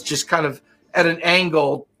castle is just kind of at an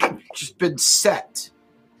angle, just been set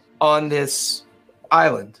on this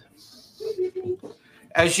island.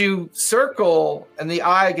 As you circle and the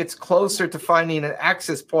eye gets closer to finding an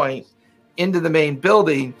access point into the main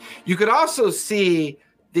building, you could also see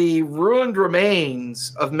the ruined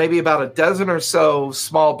remains of maybe about a dozen or so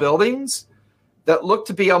small buildings that look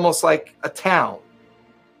to be almost like a town.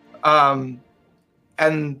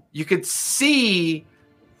 And you could see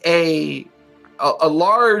a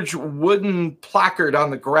large wooden placard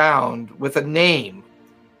on the ground with a name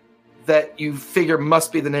that you figure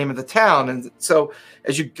must be the name of the town. And so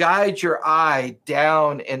as you guide your eye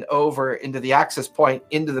down and over into the access point,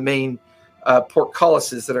 into the main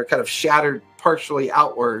portcullises that are kind of shattered partially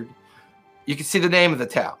outward, you can see the name of the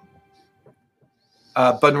town.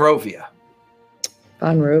 Bunrovia.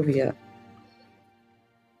 Bonrovia.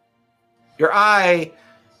 Your eye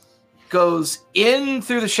goes in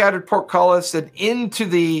through the shattered portcullis and into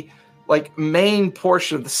the main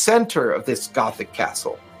portion of the center of this Gothic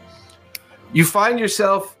castle. You find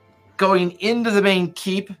yourself going into the main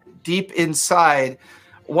keep deep inside.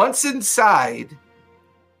 Once inside,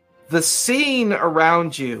 the scene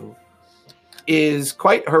around you is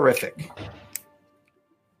quite horrific.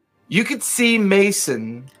 You could see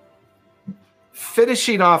Mason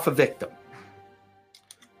finishing off a victim,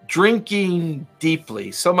 drinking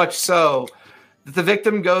deeply, so much so that the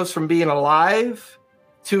victim goes from being alive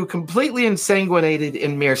to completely ensanguinated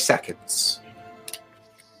in mere seconds.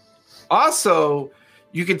 Also,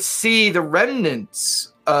 you could see the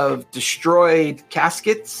remnants of destroyed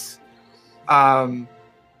caskets,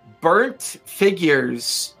 burnt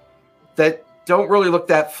figures that don't really look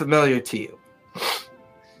that familiar to you.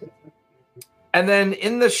 And then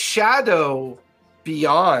in the shadow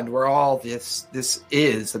beyond where all this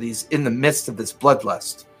is, that he's in the midst of this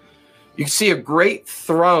bloodlust, you can see a great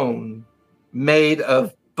throne made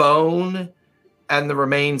of bone and the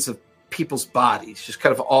remains of people's bodies, just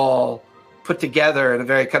kind of all put together in a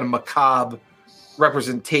very kind of macabre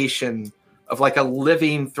representation of like a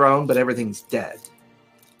living throne, but everything's dead.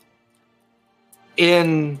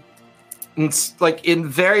 In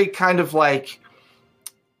very kind of like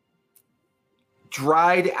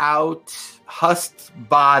dried out, husked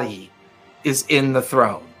body is in the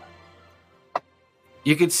throne.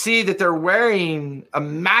 You can see that they're wearing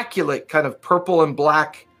immaculate kind of purple and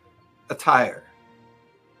black attire.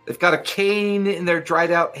 They've got a cane in their dried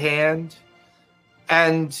out hand,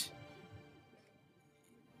 and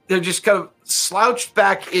they're just kind of slouched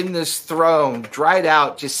back in this throne, dried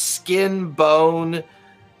out, just skin, bone,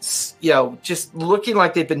 just looking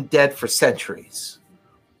like they've been dead for centuries.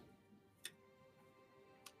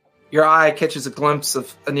 Your eye catches a glimpse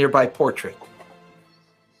of a nearby portrait.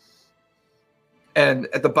 And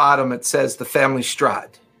at the bottom, it says the family Strahd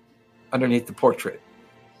underneath the portrait.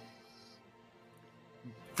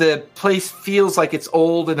 The place feels like it's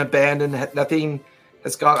old and abandoned. Nothing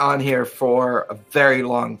has gone on here for a very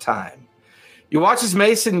long time. You watch as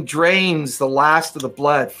Mason drains the last of the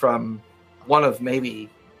blood from one of maybe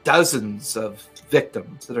dozens of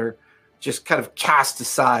victims that are just kind of cast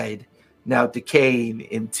aside, now decaying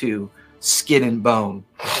into skin and bone.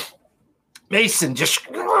 Mason just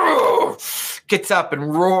gets up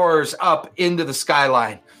and roars up into the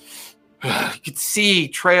skyline. You can see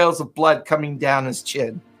trails of blood coming down his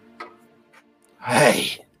chin.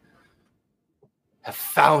 I have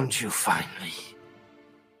found you finally.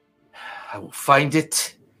 I will find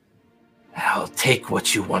it, and I'll take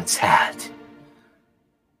what you once had.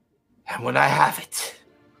 And when I have it,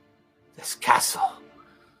 this castle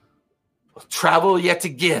will travel yet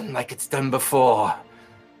again like it's done before,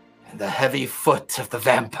 and the heavy foot of the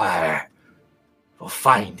vampire will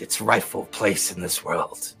find its rightful place in this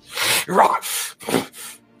world.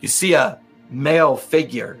 You see a male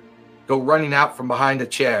figure go running out from behind a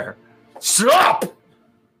chair. Stop!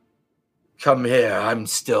 Come here, I'm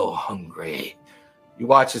still hungry. You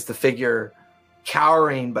watch as the figure,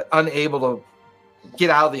 cowering but unable to get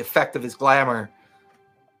out of the effect of his glamour,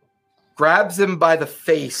 grabs him by the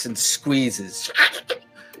face and squeezes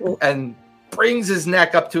and brings his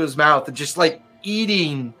neck up to his mouth and just like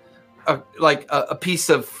eating a piece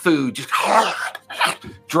of food, just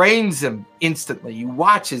drains him instantly. You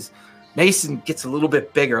watch as Mason gets a little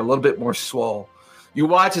bit bigger, a little bit more swole. You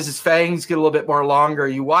watch as his fangs get a little bit more longer.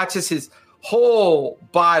 You watch as his whole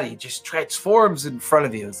body just transforms in front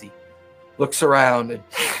of you as he looks around and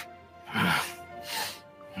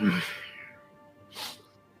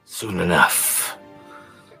soon enough.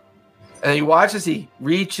 And you watch as he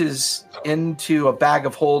reaches into a bag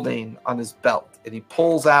of holding on his belt and he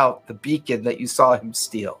pulls out the beacon that you saw him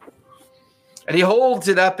steal. And he holds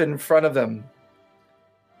it up in front of him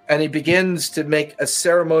and he begins to make a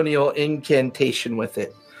ceremonial incantation with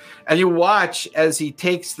it. And you watch as he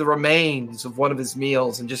takes the remains of one of his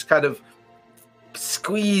meals and just kind of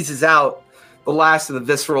squeezes out the last of the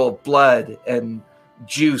visceral blood and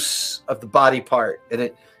juice of the body part, and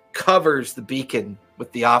it covers the beacon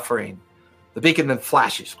with the offering. The beacon then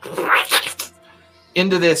flashes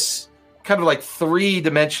into this kind of like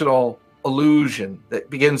three-dimensional illusion that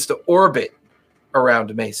begins to orbit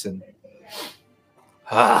around Mason.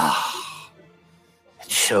 It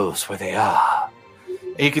shows where they are.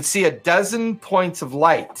 And you can see a dozen points of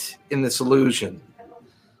light in this illusion.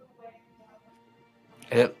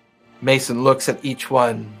 And Mason looks at each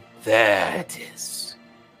one. There it is.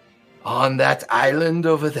 On that island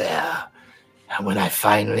over there. And when I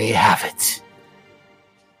finally have it,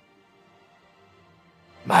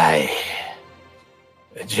 my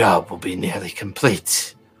job will be nearly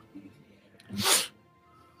complete.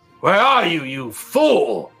 Where are you, you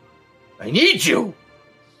fool? I need you.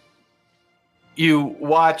 You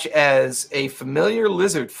watch as a familiar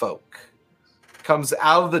lizard folk comes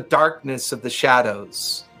out of the darkness of the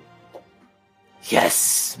shadows.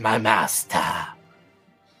 Yes, my master.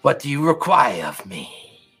 What do you require of me?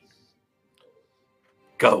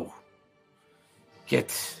 Go.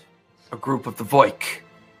 Get a group of the Voik.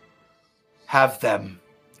 Have them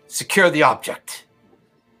secure the object.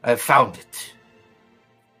 I have found it.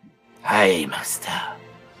 Aye, master.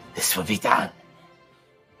 This will be done.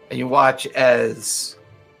 And you watch as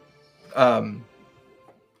I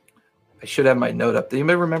should have my note up. Do you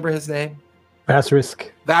may remember his name?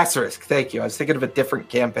 Vassarisk. Vassarisk, thank you. I was thinking of a different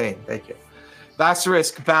campaign. Thank you.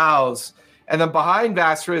 Vassarisk bows, and then behind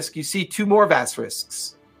Vassarisk, you see two more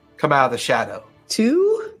Vassarisks come out of the shadow.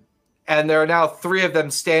 Two? And there are now three of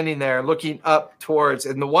them standing there looking up towards,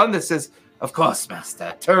 and the one that says, "Of course,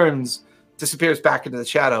 master," turns, disappears back into the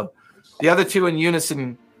shadow. The other two in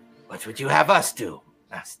unison, "What would you have us do,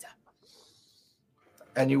 master?"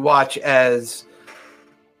 And you watch as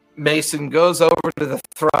Mason goes over to the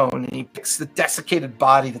throne and he picks the desiccated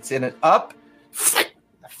body that's in it up,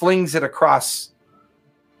 flings it across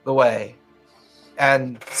the way,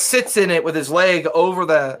 and sits in it with his leg over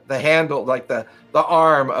the handle, like the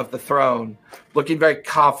arm of the throne, looking very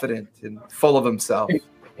confident and full of himself.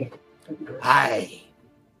 I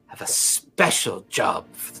have a special job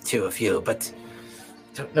for the two of you, but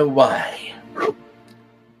I don't know why.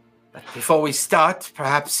 But before we start,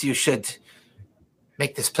 perhaps you should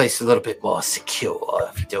make this place a little bit more secure,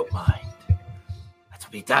 if you don't mind. That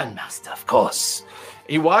will be done, master, of course.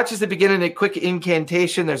 And you watch as they begin in a quick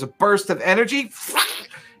incantation. There's a burst of energy,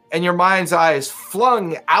 and your mind's eye is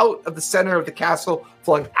flung out of the center of the castle,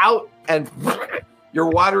 flung out, and your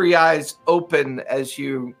watery eyes open as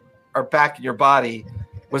you are back in your body,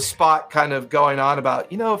 with Spot kind of going on about,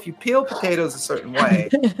 if you peel potatoes a certain way,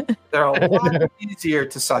 they're a lot easier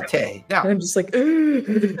to saute. Now, I'm just like,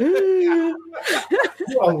 A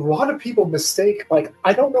lot of people mistake,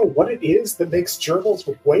 I don't know what it is that makes gerbils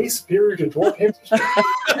way superior to dwarf hamsters.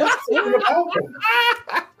 Something about them.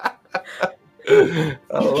 You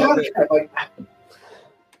gotta try,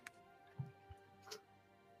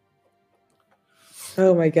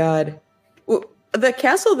 oh my god. Well, the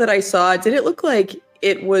castle that I saw, did it look like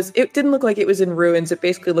it didn't look like it was in ruins. It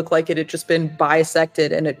basically looked like it had just been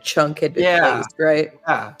bisected and a chunk had been placed, right?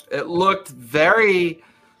 Yeah. It looked very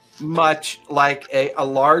much like a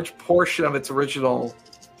large portion of its original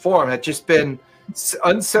form had just been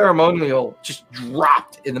unceremonial, just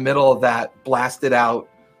dropped in the middle of that blasted out,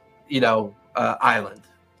 island.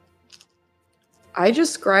 I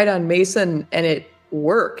just scryed on Mason and it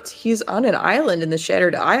worked. He's on an island in the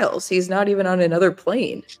Shattered Isles. He's not even on another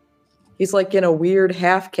plane. He's like in a weird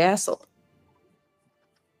half castle.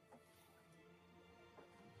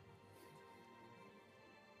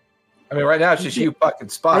 I mean, right now it's just you fucking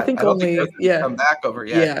Spot. I think don't only, think come back over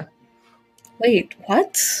yet. Yeah. Wait,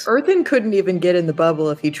 what? Earthen couldn't even get in the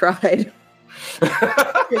bubble if he tried.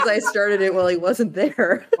 Because I started it while he wasn't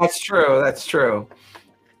there. That's true. That's true.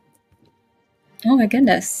 Oh my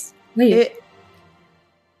goodness. Wait.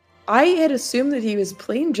 I had assumed that he was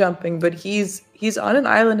plane jumping, but he's on an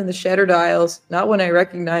island in the Shattered Isles, not when I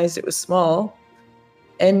recognized it was small.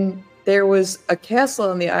 And there was a castle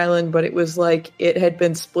on the island, but it was like it had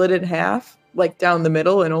been split in half, like down the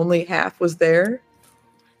middle, and only half was there.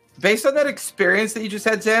 Based on that experience that you just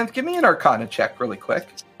had, Xanth, give me an Arcana check really quick.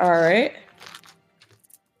 All right.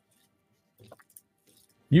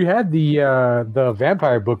 You had the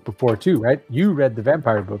vampire book before too, right? You read the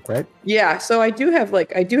vampire book, right? Yeah, so I do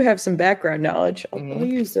have some background knowledge. I'll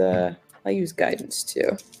use guidance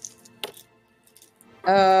too.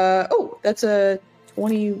 That's a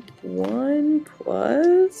 21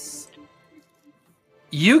 plus.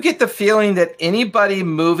 You get the feeling that anybody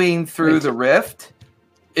moving through the rift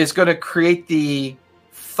is going to create the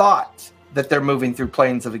thought that they're moving through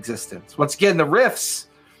planes of existence. Once again, the rifts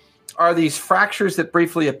are these fractures that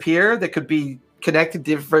briefly appear that could be connected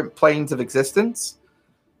to different planes of existence.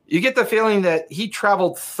 You get the feeling that he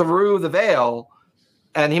traveled through the veil,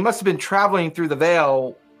 and he must have been traveling through the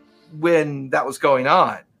veil when that was going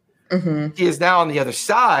on. Mm-hmm. He is now on the other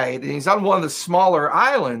side, and he's on one of the smaller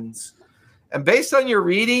islands. And based on your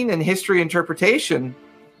reading and history interpretation,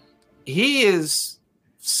 he is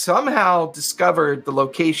somehow discovered the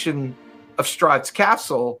location of Strahd's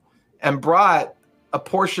castle and brought a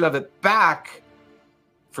portion of it back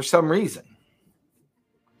for some reason.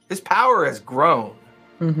 His power has grown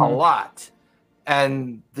a lot.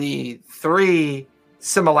 And the 3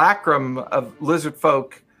 simulacrum of lizard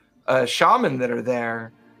folk shaman that are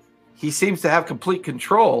there, he seems to have complete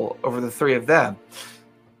control over the 3 of them.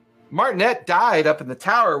 Martinet died up in the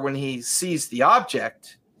tower when he seized the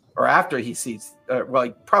object, or after he seized, well,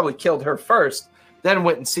 he probably killed her first, then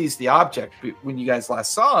went and seized the object when you guys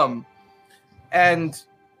last saw him. And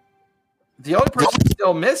the only person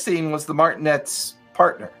still missing was the Martinet's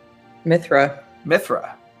partner. Mithra.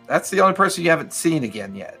 That's the only person you haven't seen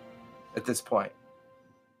again yet at this point.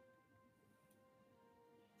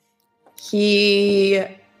 He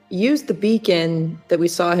used the beacon that we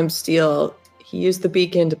saw him steal. He used the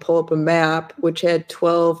beacon to pull up a map, which had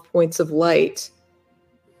 12 points of light.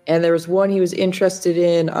 And there was one he was interested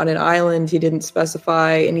in on an island he didn't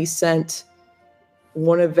specify, and he sent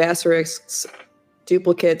one of Vassarik's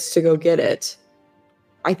duplicates to go get it.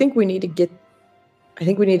 I think we need to get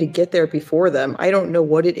there before them. I don't know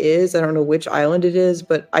what it is. I don't know which island it is,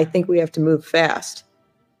 but I think we have to move fast.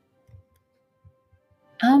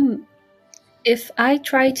 If I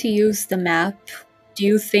try to use the map, do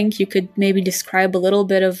you think you could maybe describe a little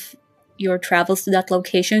bit of your travels to that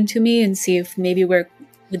location to me and see if maybe we're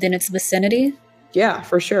within its vicinity? Yeah,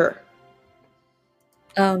 for sure.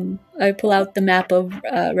 I pull out the map of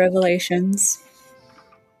Revelations.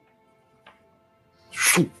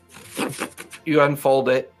 You unfold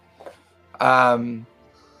it. Once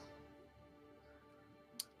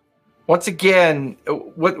again,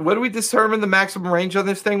 what do we determine the maximum range on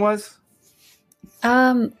this thing was?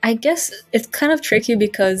 I guess it's kind of tricky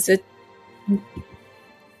because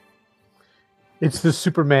It's the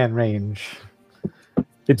Superman range.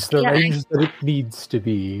 It's the range that it needs to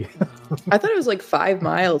be. I thought it was like 5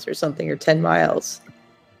 miles or something, or 10 miles.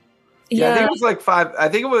 Yeah, I think it was like 5. I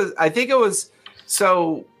think it was.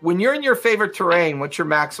 So when you're in your favorite terrain, what's your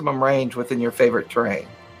maximum range within your favorite terrain?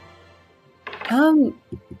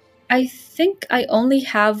 I think I only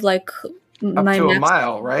have like up to a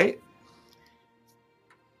mile, right?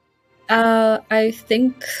 I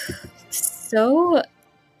think so.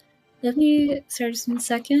 Let me search just 1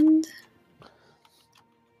 second.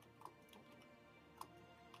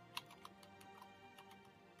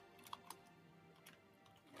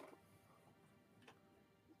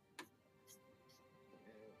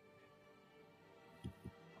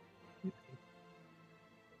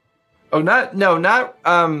 Not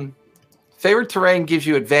favorite terrain gives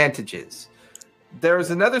you advantages. There's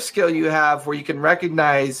another skill you have where you can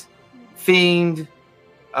recognize fiend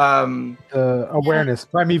awareness,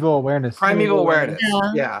 primeval awareness.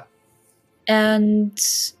 Yeah. And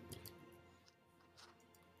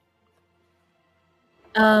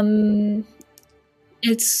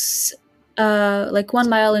it's like 1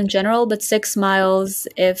 mile in general, but 6 miles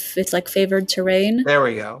if it's like favored terrain. There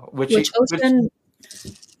we go. Which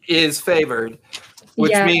is favored,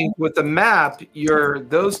 which means with the map,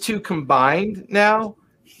 those two combined now,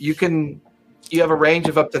 you have a range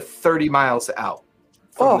of up to 30 miles out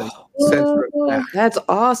from the center of the map. That's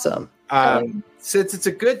awesome. Since it's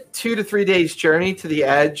a good 2 to 3 days journey to the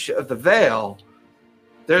edge of the Vale,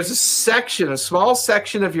 there's a small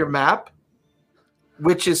section of your map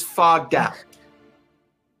which is fogged out.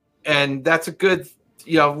 And that's a good,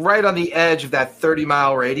 right on the edge of that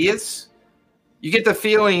 30-mile radius. You get the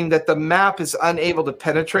feeling that the map is unable to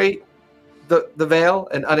penetrate the Vale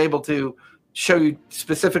and unable to show you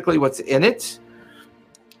specifically what's in it.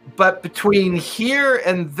 But between here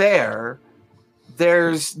and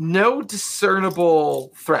there's no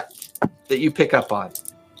discernible threat that you pick up on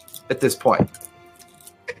at this point.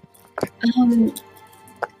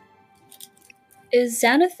 Is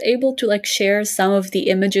Xanath able to share some of the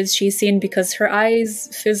images she's seen, because her eyes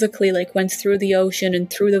physically went through the ocean and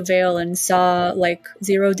through the Vale and saw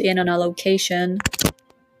zeroed in on a location?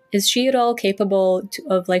 Is she at all capable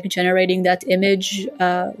of generating that image?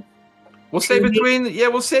 We'll say between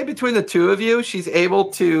the two of you, she's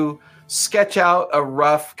able to sketch out a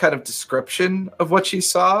rough kind of description of what she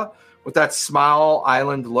saw, what that small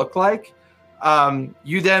island looked like.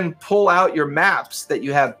 You then pull out your maps that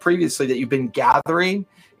you had previously that you've been gathering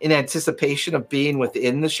in anticipation of being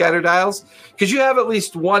within the Shattered Isles, because you have at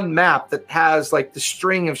least one map that has the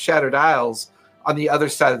string of Shattered Isles on the other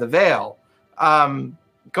side of the Vale.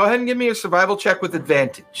 Go ahead and give me a survival check with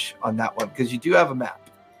advantage on that one, because you do have a map.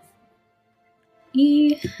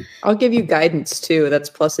 I'll give you guidance too. That's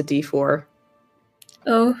plus a D4.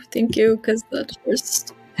 Oh, thank you, because that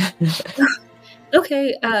first...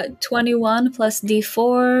 Okay, 21 plus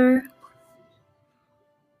d4.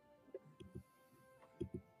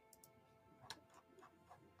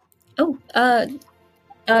 Oh,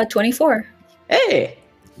 24. Hey,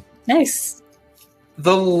 Nice.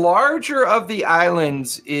 The larger of the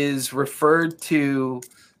islands is referred to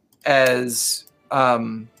as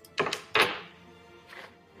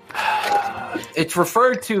it's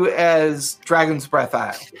referred to as Dragon's Breath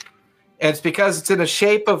Isle. And it's because it's in a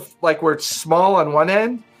shape of like where it's small on one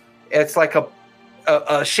end. It's like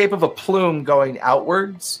a shape of a plume going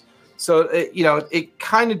outwards. So it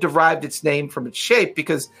kind of derived its name from its shape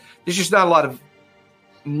because there's just not a lot of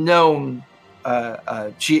known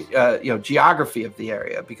geography of the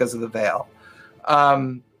area because of the veil.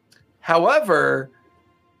 However,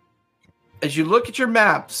 as you look at your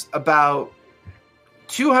maps, about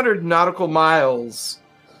 200 nautical miles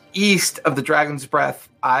east of the Dragon's Breath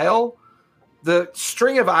Isle, the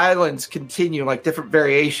string of islands continue like different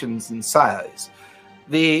variations in size.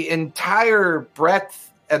 The entire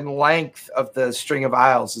breadth and length of the string of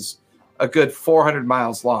isles is a good 400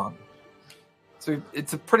 miles long. So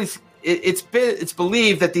it's a pretty. It's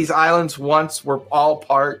believed that these islands once were all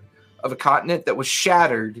part of a continent that was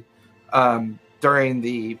shattered during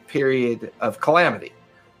the period of calamity,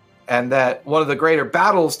 and that one of the greater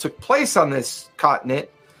battles took place on this continent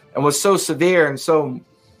and was so severe and so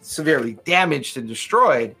severely damaged and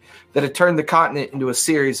destroyed that it turned the continent into a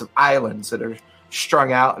series of islands that are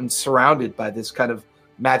strung out and surrounded by this kind of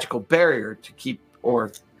magical barrier to keep,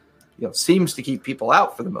 or seems to keep people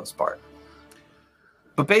out for the most part.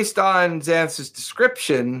 But based on Xanth's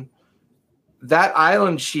description, that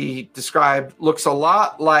island she described looks a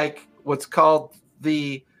lot like what's called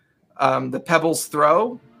the Pebble's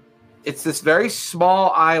Throw. It's this very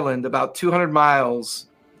small island about 200 miles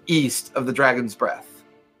east of the Dragon's Breath.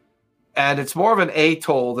 And it's more of an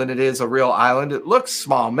atoll than it is a real island. It looks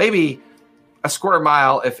small, maybe a square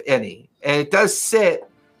mile, if any. And it does sit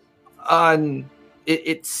on,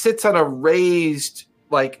 it sits on a raised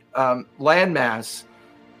landmass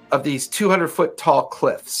of these 200-foot tall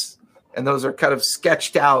cliffs. And those are kind of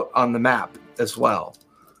sketched out on the map as well.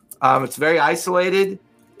 It's very isolated.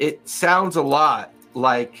 It sounds a lot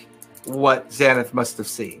like what Xanath must have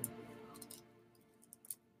seen.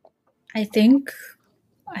 I think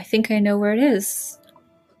I know where it is.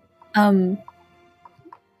 How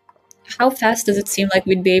fast does it seem like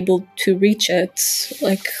we'd be able to reach it?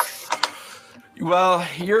 Well,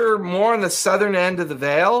 you're more on the southern end of the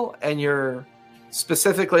Vale, and you're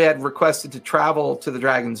specifically had requested to travel to the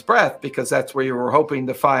Dragon's Breath because that's where you were hoping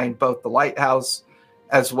to find both the lighthouse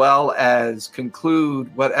as well as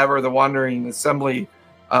conclude whatever the Wandering Assembly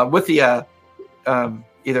with the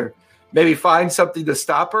either maybe find something to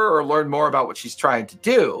stop her or learn more about what she's trying to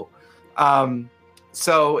do.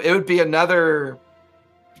 So it would be another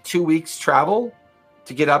 2 weeks travel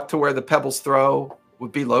to get up to where the Pebble's Throw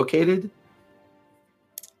would be located.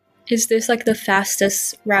 Is this the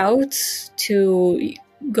fastest route to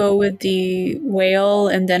go with the whale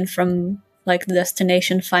and then from the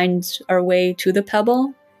destination find our way to the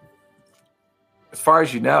Pebble? As far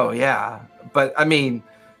as you know, yeah. But I mean,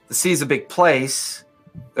 the sea's a big place.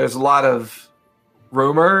 There's a lot of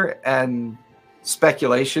rumor and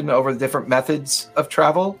speculation over the different methods of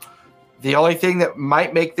travel. The only thing that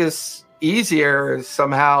might make this easier is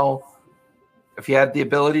somehow if you had the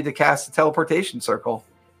ability to cast a teleportation circle.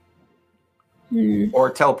 Or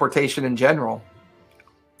teleportation in general.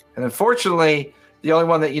 And unfortunately, the only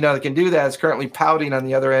one that that can do that is currently pouting on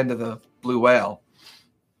the other end of the blue whale.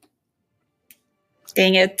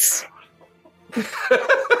 Dang it.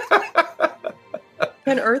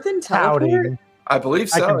 Can Earthen teleport? Pouting. I believe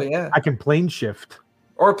so, yeah. I can plane shift.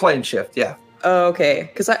 Or plane shift, yeah. Oh, okay,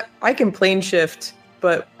 because I can plane shift,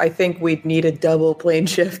 but I think we'd need a double plane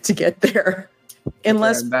shift to get there.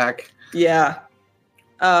 Unless back. Yeah.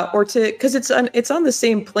 Because it's on the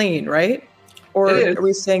same plane, right? Or are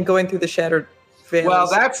we saying going through the shattered veils? Well,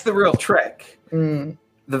 that's the real trick. The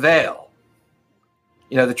veil.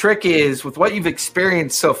 The trick is with what you've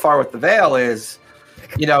experienced so far with the veil is,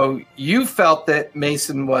 you felt that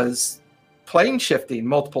Mason was plane shifting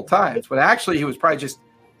multiple times when actually he was probably just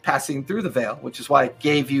passing through the veil, which is why it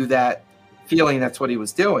gave you that feeling that's what he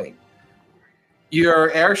was doing.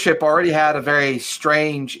 Your airship already had a very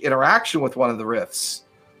strange interaction with one of the rifts.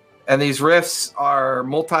 And these rifts are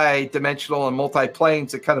multi-dimensional and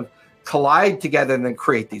multi-planes that kind of collide together and then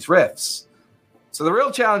create these rifts. So the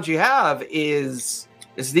real challenge you have is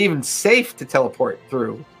it even safe to teleport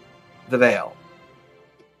through the veil?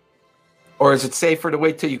 Or is it safer to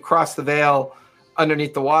wait till you cross the veil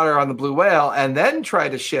underneath the water on the blue whale and then try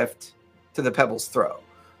to shift to the Pebble's Throw?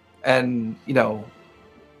 and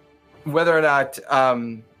whether or not I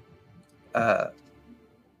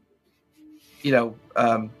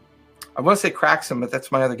want to say Craxham, but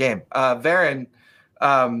that's my other game. Varen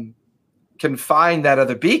can find that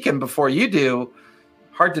other beacon before you do.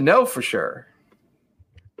 Hard to know for sure.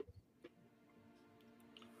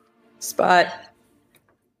 Spot,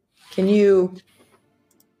 can you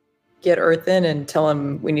get Earthen and tell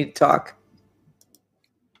him we need to talk?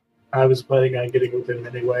 I was planning on getting with him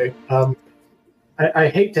anyway. I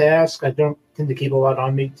hate to ask. I don't tend to keep a lot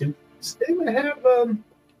on me. Do they have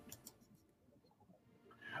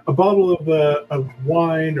a bottle of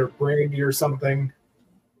wine or brandy or something?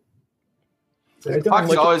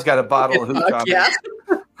 Puck's always got a bottle of hooch on. Yeah.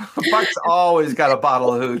 Puck's always got a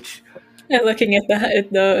bottle of hooch. And looking at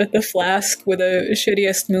the flask with the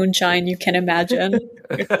shittiest moonshine you can imagine.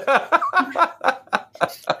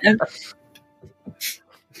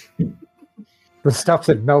 The stuff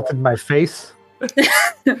that melted my face.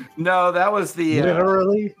 No, that was the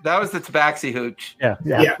literally. That was the Tabaxi hooch. Yeah.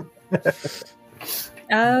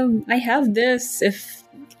 I have this. If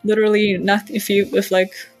literally not,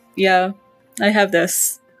 yeah, I have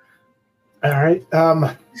this. All right.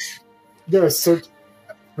 Yeah, so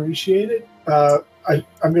appreciate it. I'm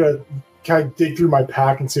gonna kind of dig through my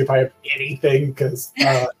pack and see if I have anything, because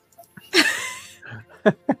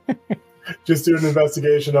just do an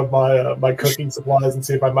investigation of my cooking supplies and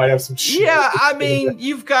see if I might have some shit. Yeah, I mean,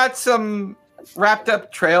 you've got some wrapped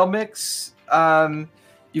up trail mix.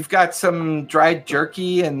 You've got some dried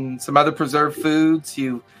jerky and some other preserved foods.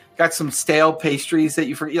 You got some stale pastries that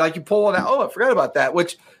you forget. Like you pull one out. Oh, I forgot about that,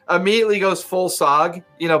 which immediately goes full sog.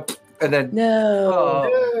 And then No.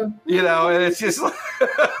 and it's just.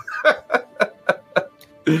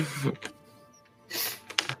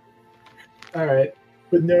 All right.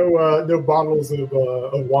 But no bottles of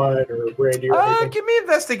wine or brandy or anything. Give me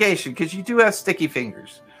investigation, because you do have sticky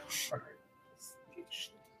fingers. All right.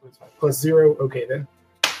 +0. Okay, then.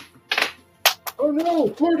 Oh, no.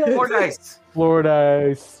 Floor dice. Floor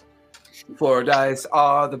dice. Floor dice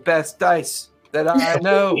are the best dice that I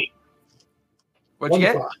know. What'd you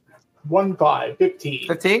get? 1, 5, 15.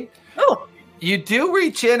 15? Oh. You do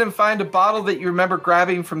reach in and find a bottle that you remember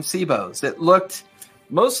grabbing from Sibo's. It looked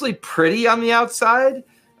mostly pretty on the outside,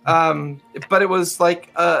 but it was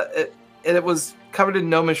like it was covered in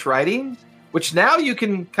gnomish writing, which now you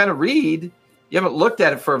can kind of read. You haven't looked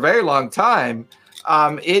at it for a very long time.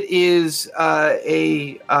 It is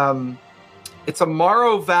it's a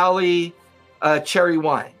Morrow Valley cherry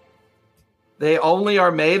wine. They only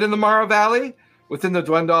are made in the Morrow Valley within the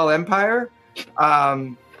Dwendal Empire.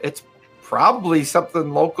 It's probably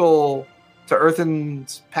something local to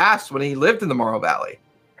Earthen's past when he lived in the Morrow Valley.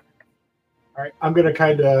 All right, I'm gonna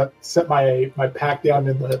kind of set my pack down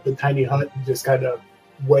in the tiny hut and just kind of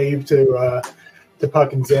wave to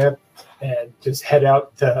Puck and Zamp and just head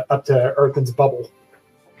out up to Earthen's bubble.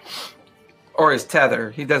 Or his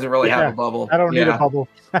tether. He doesn't really have a bubble. I don't need a bubble.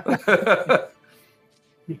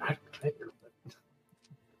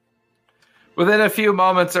 Within a few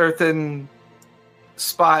moments, Earthen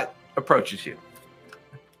Spot approaches you.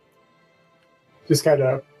 Just kind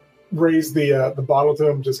of raise the bottle to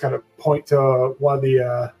him, just kind of point to one of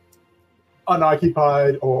the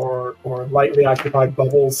unoccupied or lightly occupied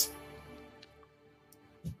bubbles.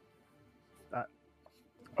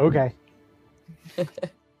 Okay.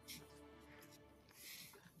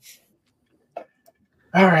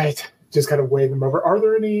 All right. Just kind of wave them over. Are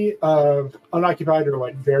there any unoccupied or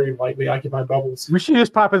like very lightly occupied bubbles? We should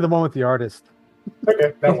just pop in the one with the artist.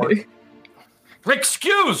 Okay, that works.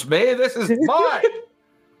 Excuse me, this is mine.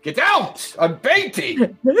 Get out! I'm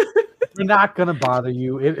painting. We're not gonna bother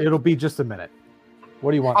you. It'll be just a minute.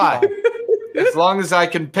 What do you want? Fine. As long as I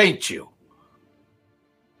can paint you.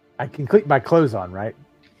 I can keep my clothes on, right?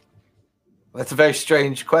 That's a very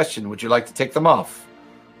strange question. Would you like to take them off?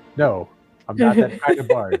 No, I'm not that kind of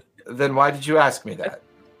bard. Then why did you ask me that?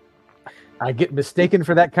 I get mistaken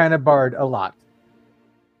for that kind of bard a lot.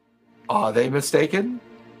 Are they mistaken?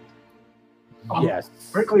 Yes.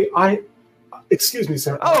 Frankly, excuse me,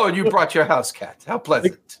 sir. Oh, and you brought your house cat. How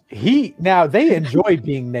pleasant. Now they enjoy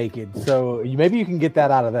being naked, so maybe you can get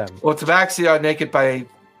that out of them. Well, Tabaxi are naked by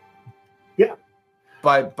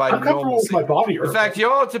I'm comfortable normal. with my body. In fact,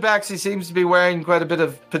 your Tabaxi seems to be wearing quite a bit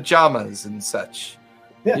of pajamas and such.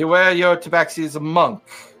 Yeah. You wear your Tabaxi as a monk.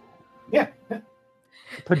 Yeah.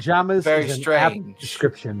 Pajamas Very is an strange. apt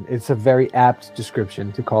description. It's a very apt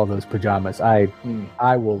description to call those pajamas. I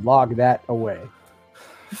will log that away.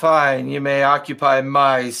 Fine, you may occupy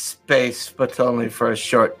my space, but only for a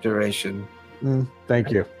short duration.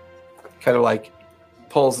 Thank you. Kind of like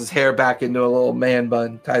pulls his hair back into a little man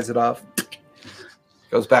bun, ties it off,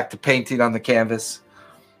 goes back to painting on the canvas.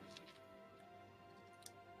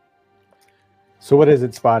 So what is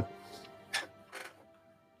it, Spot?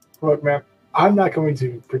 Look, man, I'm not going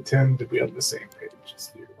to pretend to be on the same page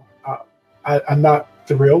as you. I'm not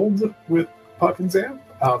thrilled with Puck and Zam.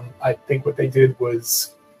 I think what they did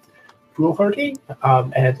was foolhardy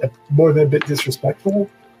and more than a bit disrespectful.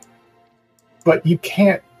 But you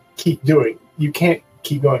can't keep going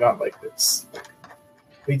on like this.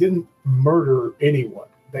 They didn't murder anyone.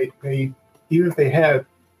 They even if they had,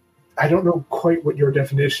 I don't know quite what your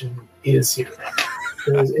definition is here.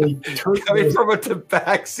 There's a coming from a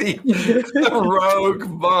tabaxi rogue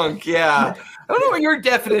monk. Yeah, I don't know what your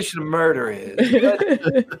definition of murder is,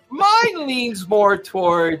 but mine leans more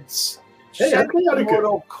towards shed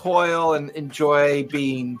mortal coil and enjoy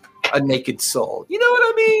being a naked soul. You know what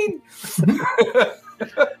I mean?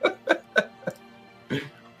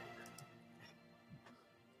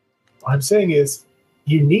 What I'm saying is,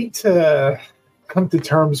 you need to come to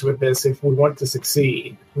terms with this if we want to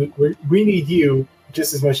succeed. We need you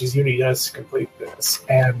just as much as you need us to complete this.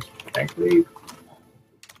 And frankly,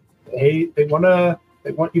 they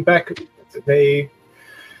want you back.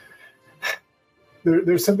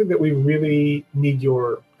 There's something that we really need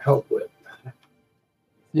your help with.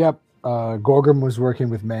 Yep. Gorgrim was working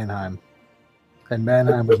with Mannheim, and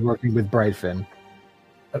Mannheim was working with Brightfin.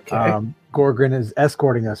 Okay. Gorgrim is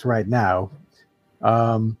escorting us right now.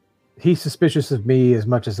 He's suspicious of me as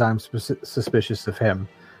much as I'm suspicious of him.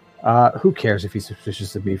 Who cares if he's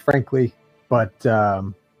suspicious of me, frankly? But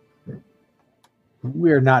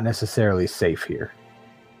we're not necessarily safe here.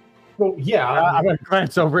 Well, yeah. I'm going to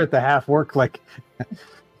glance over at the half-orc, like,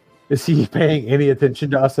 is he paying any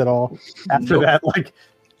attention to us at all? After that, like...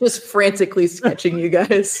 Just frantically sketching you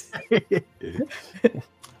guys.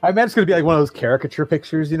 I imagine it's going to be like one of those caricature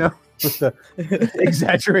pictures, you know, with the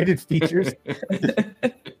exaggerated features.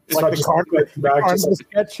 Like the carnival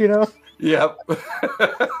sketch, you know? Yep.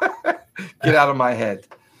 Get out of my head.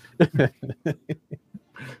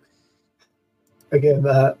 Again,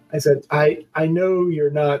 I said, I know you're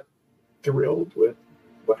not thrilled with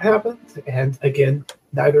what happened, and again,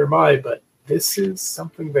 neither am I, but this is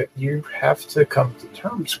something that you have to come to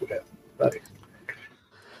terms with. Like,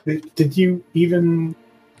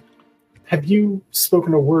 have you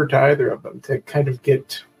spoken a word to either of them to kind of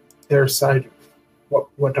get their side of what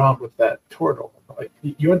went on with that turtle? Like,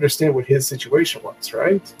 you understand what his situation was,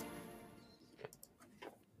 right?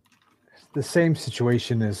 The same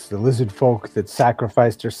situation as the lizard folk that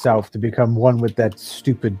sacrificed herself to become one with that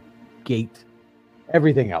stupid gate.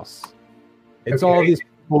 Everything else. It's all these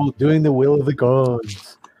people doing the will of the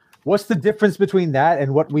gods. What's the difference between that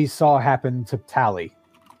and what we saw happen to Tally?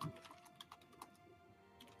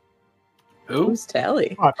 Who's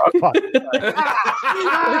Tally?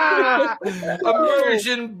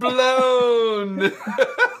 Immersion blown.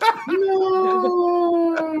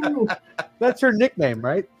 No! That's her nickname,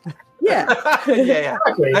 right? Yeah. Yeah.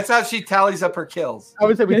 That's how she tallies up her kills. I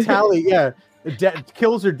would say we tally, yeah.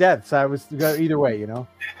 Kills or deaths. I was either way, you know.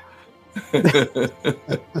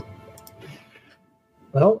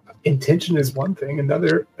 Well, intention is one thing.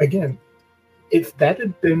 Another, again, if that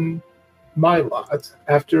had been my lot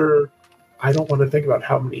after, I don't want to think about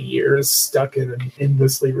how many years stuck in an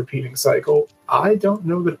endlessly repeating cycle, I don't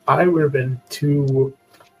know that I would have been too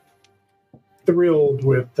thrilled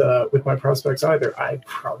with my prospects either. I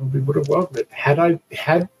probably would have welcomed it.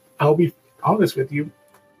 I'll be honest with you,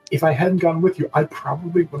 if I hadn't gone with you, I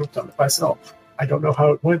probably would have done it myself. I don't know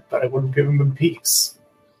how it went, but I would have given them peace.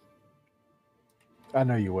 I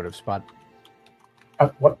know you would have, Spot.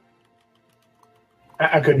 What?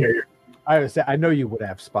 I couldn't hear you. I know you would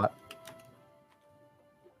have, Spot.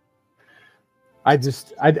 I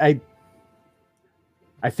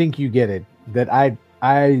think you get it. That I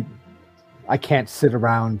can't sit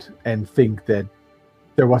around and think that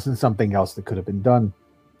there wasn't something else that could have been done,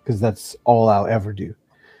 because that's all I'll ever do.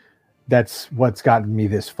 That's what's gotten me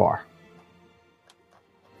this far.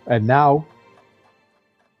 And now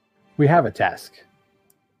we have a task.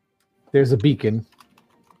 There's a beacon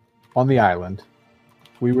on the island.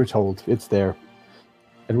 We were told it's there.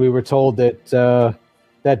 And we were told that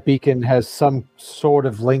that beacon has some sort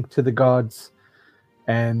of link to the gods.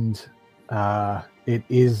 And it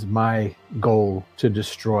is my goal to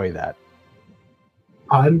destroy that.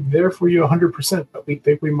 I'm there for you 100%, but we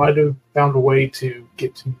think we might have found a way to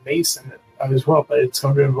get to Mason as well, but it's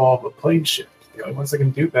going to involve a plane shift. The only ones that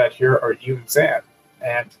can do that here are you and Zan,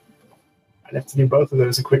 and I'd have to do both of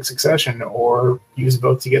those in quick succession or use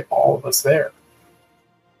both to get all of us there.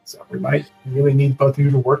 So we might really need both of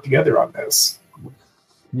you to work together on this.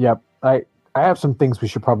 Yep. I have some things we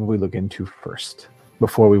should probably look into first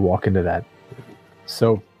before we walk into that.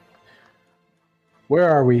 So, where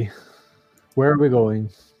are we? Where are we going?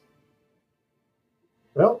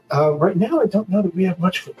 Well, right now I don't know that we have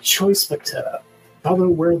much of a choice but to follow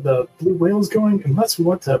where the blue whale's going, unless we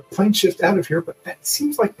want to plane shift out of here. But that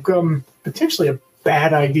seems like potentially a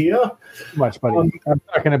bad idea. Too much, buddy. I'm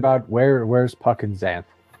talking about where's Puck and Xanth?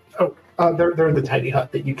 Oh, they're in the tiny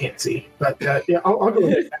hut that you can't see. But yeah, I'll go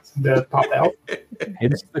ahead and ask them to pop out.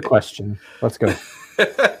 It's the question. Let's go.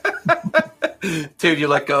 Dude, you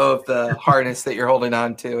let go of the harness that you're holding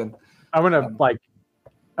on to, and I'm gonna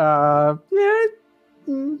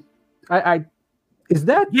I is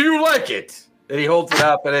that you like it? And he holds it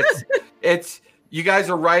up, and it's you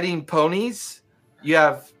guys are riding ponies. You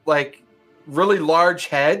have like really large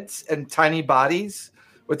heads and tiny bodies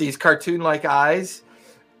with these cartoon-like eyes.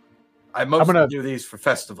 I mostly do these for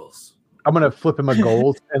festivals. I'm gonna flip him a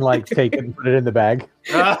gold and like take it and put it in the bag.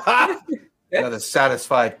 Another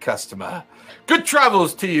satisfied customer. Good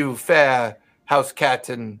travels to you, fair house cat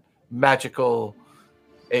and magical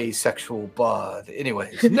asexual bard.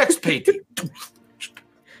 Anyways, next painting.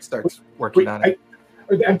 Starts working on it.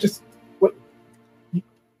 I'm just what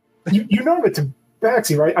you know it's a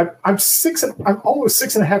Baxi, right? I'm almost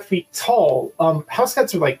 6.5 feet tall. House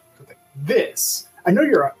cats are like this. I know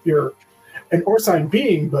you're an Orsine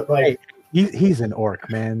being, but like he's an orc,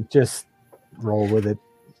 man. Just roll with it.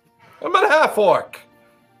 I'm a half orc.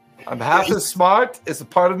 I'm half as smart as a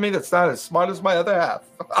part of me that's not as smart as my other half.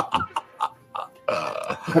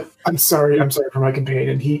 I'm sorry for my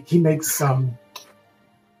companion. He makes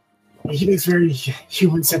very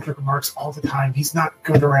human-centric remarks all the time. He's not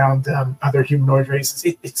good around other humanoid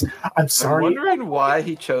races. I'm sorry. I'm wondering why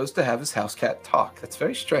he chose to have his house cat talk. That's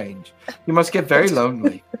very strange. He must get very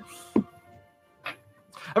lonely.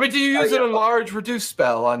 I mean, do you use an enlarge reduce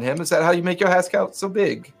spell on him? Is that how you make your house cat so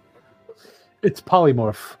big? It's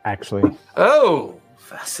polymorph, actually. Oh,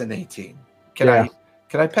 fascinating. Can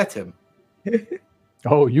I pet him?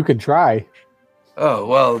 Oh, you can try. Oh,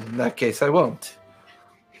 well, in that case, I won't.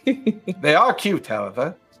 They are cute,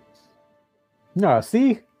 however. No,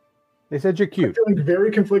 see? They said you're cute. I'm feeling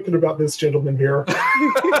very conflicted about this gentleman here.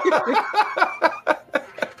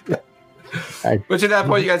 Which at that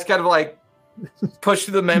point, you guys kind of like push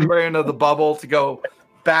through the membrane of the bubble to go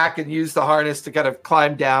back and use the harness to kind of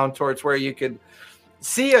climb down towards where you can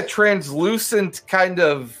see a translucent kind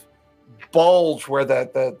of bulge where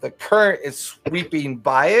the current is sweeping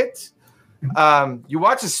by it. You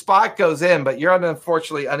watch a spot goes in, but you're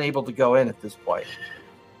unfortunately unable to go in at this point.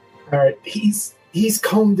 All right, he's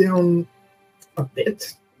calmed down a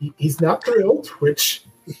bit. He's not thrilled, which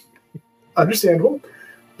understandable,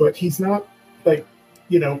 but he's not like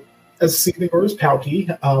as seething or as pouty.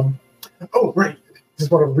 Oh right,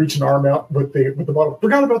 just want to reach an arm out with the bottle.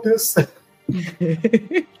 Forgot about this.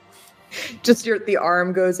 Just the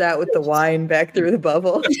arm goes out with the wine back through the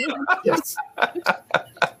bubble. Yes.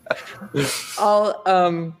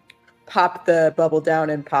 I'll pop the bubble down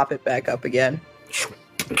and pop it back up again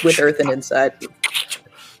with earthen inside.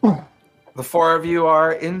 The four of you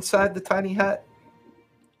are inside the tiny hut.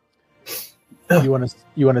 You want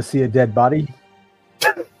to see a dead body?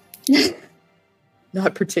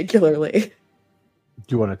 Not particularly.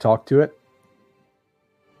 Do you want to talk to it?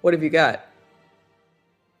 What have you got?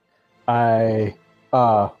 I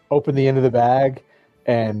open the end of the bag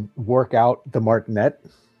and work out the martinet.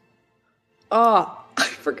 Oh, I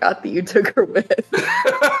forgot that you took her with.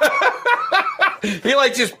 He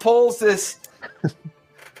just pulls this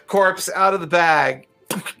corpse out of the bag,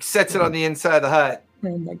 sets it on the inside of the hut.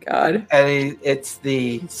 Oh my god. And it's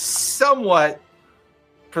the somewhat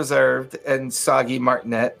preserved and soggy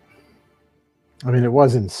martinet. I mean, it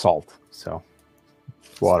was in salt, so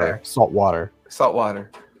water, salt water. Salt water.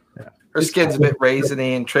 Yeah. Her skin's a bit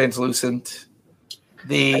raisiny and translucent.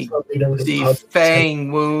 The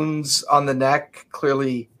fang wounds on the neck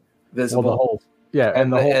clearly visible. Well, the whole,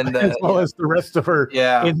 and the whole, as well as the rest of her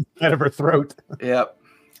inside of her throat. Yep.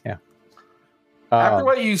 Yeah. After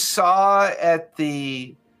what you saw at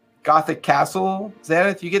the Gothic Castle,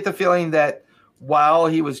 Xanath, you get the feeling that while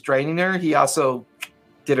he was draining her, he also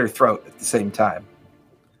did her throat at the same time.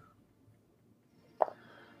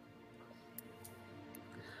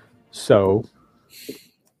 So,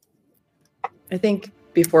 I think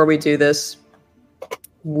before we do this,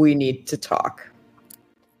 we need to talk.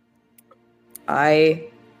 I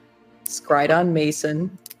scryed on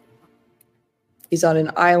Mason. He's on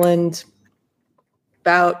an island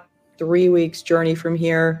about 3 weeks' journey from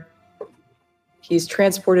here. He's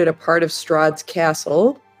transported a part of Strahd's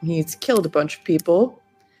castle. He's killed a bunch of people.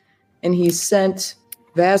 And he's sent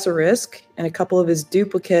Vazarisk and a couple of his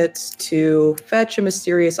duplicates to fetch a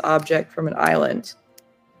mysterious object from an island.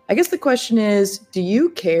 I guess the question is, do you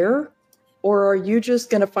care? Or are you just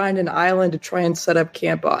going to find an island to try and set up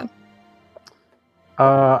camp on?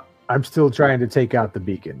 I'm still trying to take out the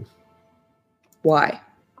beacon. Why?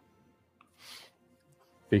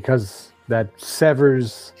 Because that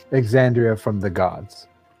severs Exandria from the gods.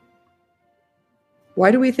 Why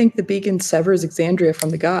do we think the beacon severs Exandria from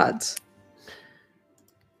the gods?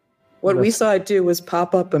 What we saw it do was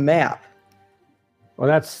pop up a map. Well,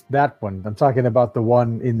 that's that one. I'm talking about the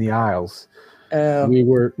one in the Isles. Oh.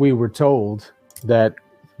 We were told that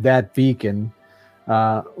beacon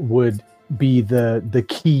would be the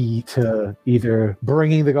key to either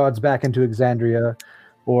bringing the gods back into Exandria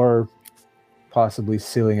or possibly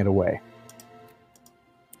sealing it away.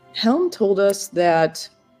 Helm told us that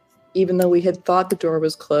even though we had thought the door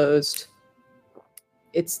was closed,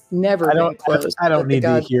 it's never been closed. I don't need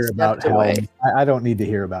to hear about Helm. I don't need to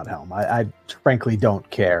hear about Helm. I frankly don't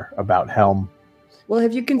care about Helm. Well,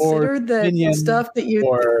 have you considered the stuff that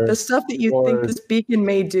you think this beacon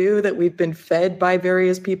may do that we've been fed by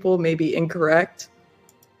various people may be incorrect?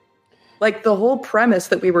 Like the whole premise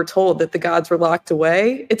that we were told that the gods were locked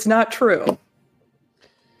away, it's not true.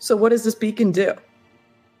 So what does this beacon do?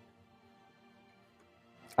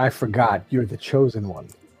 I forgot. You're the chosen one.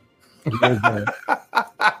 I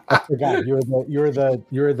forgot. You're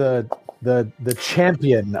the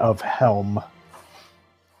champion of Helm.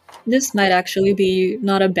 This might actually be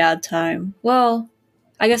not a bad time. Well,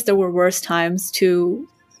 I guess there were worse times to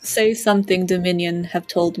say something Dominion have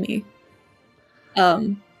told me. Now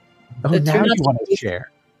you want to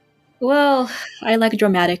share. Well, I like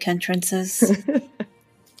dramatic entrances.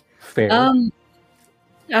 Fair.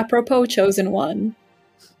 Apropos chosen one.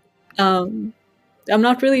 I'm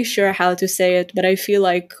not really sure how to say it, but I feel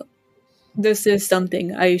like this is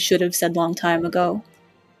something I should have said long time ago.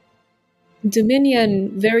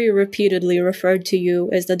 Dominion very repeatedly referred to you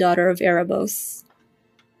as the daughter of Erebos.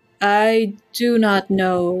 I do not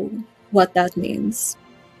know what that means.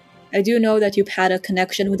 I do know that you've had a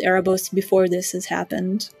connection with Erebos before this has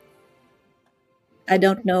happened. I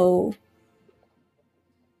don't know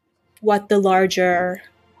what the larger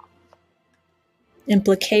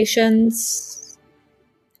implications,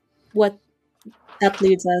 what that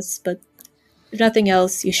leads us, but if nothing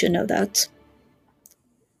else, you should know that.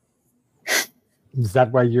 Is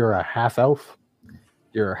that why you're a half elf?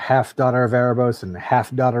 You're half daughter of Erebos and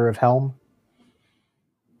half daughter of Helm?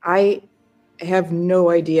 I have no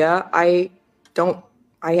idea. I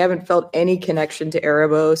haven't felt any connection to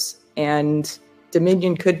Erebos, and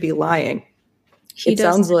Dominion could be lying. It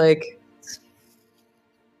sounds like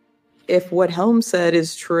if what Helm said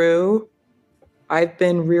is true, I've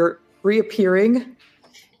been reappearing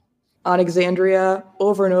on Exandria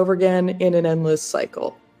over and over again in an endless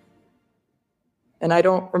cycle. And I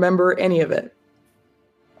don't remember any of it.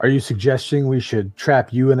 Are you suggesting we should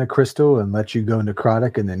trap you in a crystal and let you go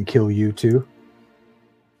necrotic and then kill you too?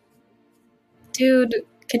 Dude,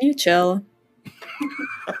 can you chill?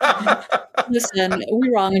 Listen, we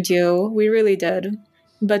wronged you. We really did.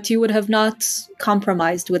 But you would have not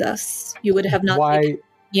compromised with us. You would have not taken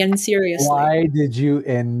Ian seriously. Why did you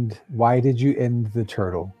end the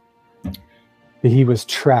turtle? He was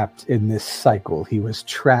trapped in this cycle. He was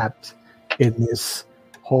trapped in this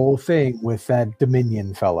whole thing with that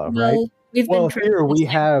Dominion fellow, right? Here we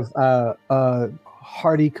have a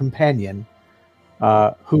hardy companion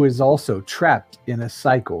who is also trapped in a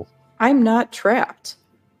cycle. I'm not trapped.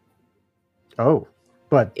 Oh,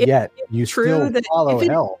 but yet you still follow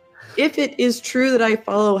Helm. If it is true that I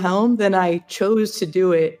follow Helm, then I chose to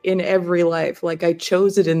do it in every life. Like I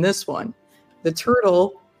chose it in this one. The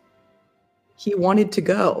turtle, he wanted to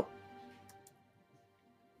go.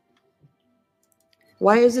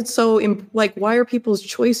 Why is it so, why are people's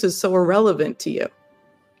choices so irrelevant to you?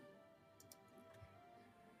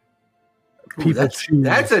 Ooh, that's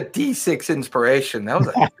a D6 inspiration. That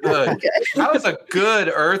was a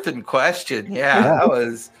good earthen question. Yeah.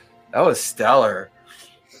 that was stellar.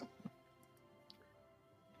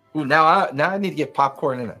 Ooh, now I need to get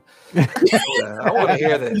popcorn in it. I want to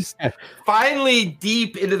hear this. Finally,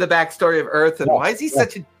 deep into the backstory of Earthen. Why is he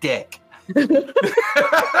such a dick?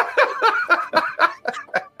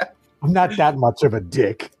 I'm not that much of a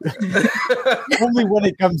dick. Only when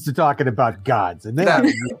it comes to talking about gods. And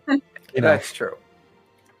then that's true.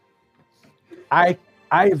 I've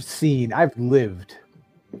lived.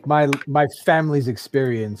 My family's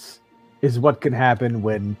experience is what can happen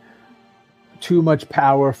when too much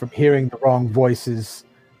power from hearing the wrong voices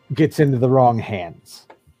gets into the wrong hands.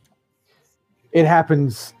 It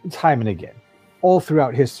happens time and again. all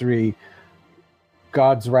throughout history,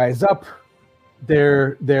 gods rise up,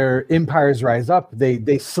 their empires rise up.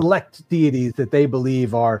 They select deities that they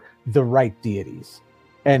believe are the right deities,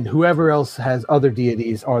 and whoever else has other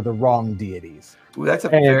deities are the wrong deities. Ooh, that's a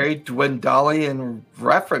very Dwendalian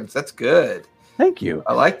reference. That's good. Thank you.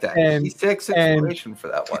 I like that. And, D6 inspiration for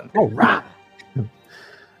that one. Oh, right.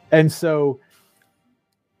 And so,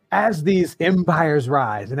 as these empires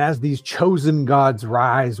rise, and as these chosen gods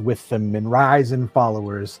rise with them and rise in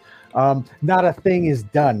followers, not a thing is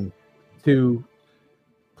done to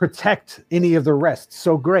protect any of the rest.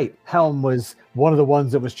 So great. Helm was one of the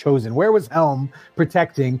ones that was chosen. Where was Helm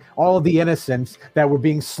protecting all of the innocents that were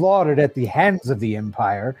being slaughtered at the hands of the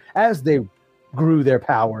Empire as they grew their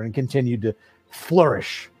power and continued to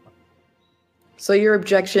flourish? So your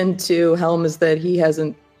objection to Helm is that he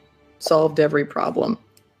hasn't solved every problem.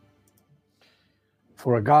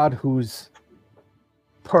 For a god whose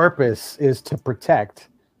purpose is to protect,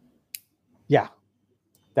 yeah,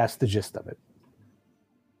 that's the gist of it.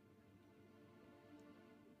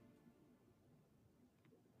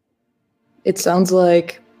 It sounds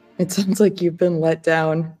like you've been let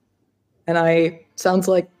down, and sounds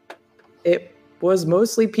like it was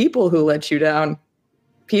mostly people who let you down.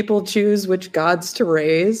 People choose which gods to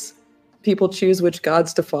raise, people choose which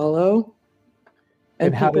gods to follow,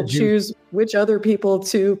 and people choose which other people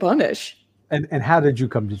to punish. And how did you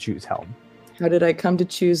come to choose Helm? How did I come to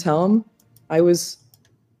choose Helm? I was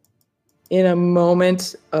in a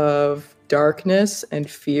moment of darkness and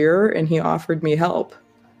fear, and he offered me help.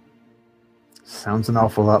 Sounds an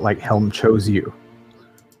awful lot like Helm chose you.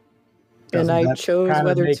 And I chose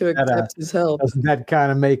whether to accept his help. Doesn't that kind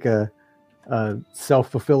of make a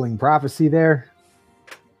self-fulfilling prophecy there?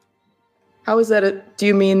 How is that? Do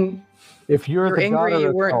you mean if you're the angry daughter you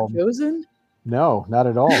of weren't Helm? Chosen? No, not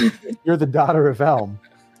at all. You're the daughter of Helm.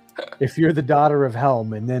 If you're the daughter of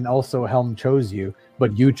Helm, and then also Helm chose you,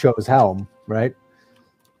 but you chose Helm, right?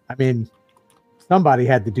 I mean, somebody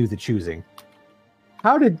had to do the choosing.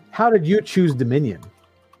 How did you choose Dominion?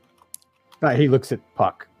 He looks at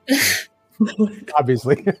Puck.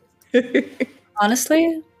 Obviously.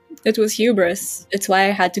 Honestly, it was hubris. It's why I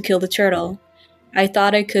had to kill the turtle. I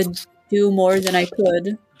thought I could do more than I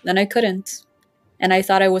could, then I couldn't. And I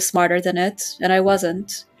thought I was smarter than it, and I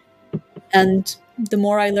wasn't. And the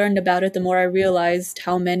more I learned about it, the more I realized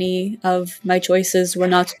how many of my choices were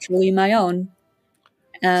not truly my own.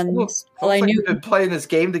 And all I knew, we've been playing this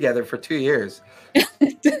game together for 2 years.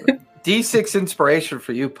 D6 inspiration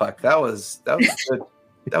for you, Puck. That was good.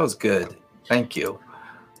 That was good. Thank you.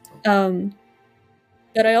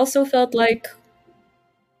 But I also felt like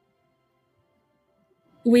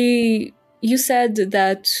you said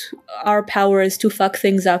that our power is to fuck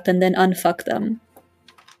things up and then unfuck them.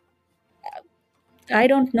 I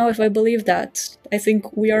don't know if I believe that. I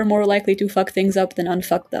think we are more likely to fuck things up than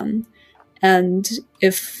unfuck them. And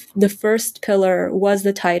if the first pillar was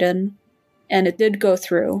the Titan, and it did go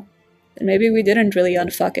through, then maybe we didn't really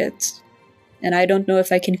unfuck it. And I don't know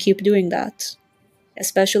if I can keep doing that.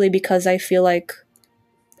 Especially because I feel like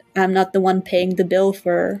I'm not the one paying the bill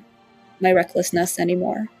for my recklessness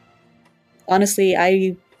anymore. Honestly,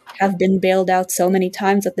 I have been bailed out so many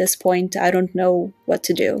times at this point, I don't know what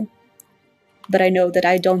to do. But I know that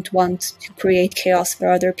I don't want to create chaos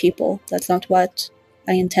for other people. That's not what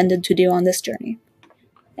I intended to do on this journey.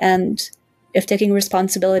 And if taking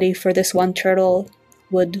responsibility for this one turtle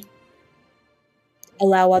would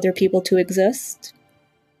allow other people to exist,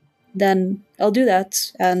 then I'll do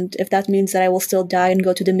that. And if that means that I will still die and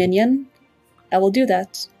go to Dominion, I will do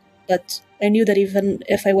that. But I knew that even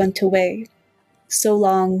if I went away, so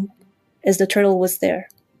long as the turtle was there,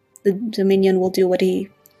 the Dominion will do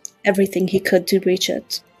everything he could to reach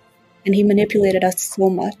it. And he manipulated us so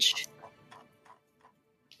much.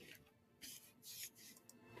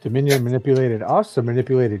 Dominion manipulated us or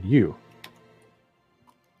manipulated you?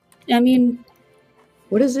 I mean,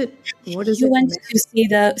 what is it? You went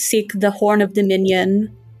to seek the Horn of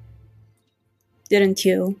Dominion, didn't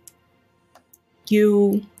you?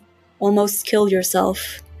 You almost killed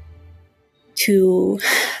yourself to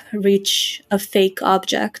reach a fake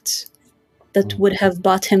object that would have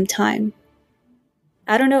bought him time.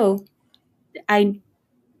 I don't know. I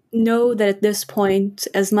know that at this point,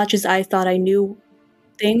 as much as I thought I knew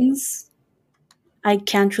things, I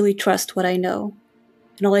can't really trust what I know.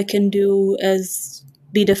 And all I can do is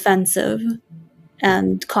be defensive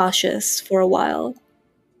and cautious for a while.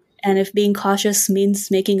 And if being cautious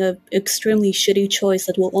means making an extremely shitty choice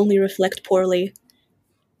that will only reflect poorly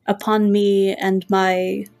upon me and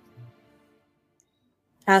my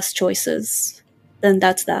past choices, then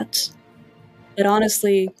that's that. But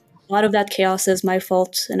honestly, a lot of that chaos is my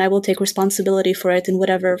fault, and I will take responsibility for it in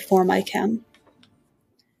whatever form I can.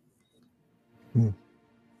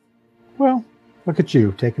 Well, look at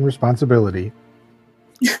you, taking responsibility.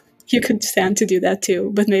 You could stand to do that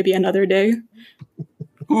too, but maybe another day.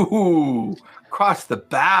 Ooh, cross the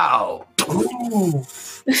bow. Ooh.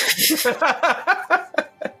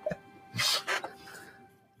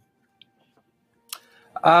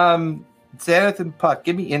 Xanath and Puck,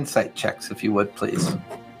 give me insight checks if you would, please.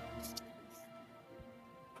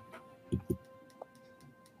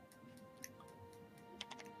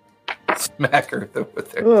 Smack her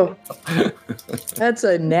with her. Oh, that's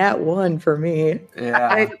a nat 1 for me.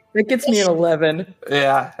 Yeah. That gets me an 11.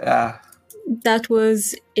 Yeah. That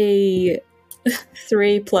was a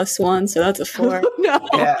 3 plus 1, so that's a 4. No.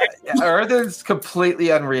 Yeah. Earthen's completely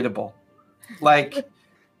unreadable. Like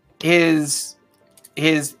his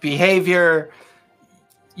behavior,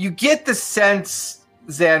 you get the sense,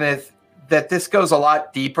 Xanath, that this goes a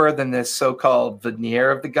lot deeper than this so-called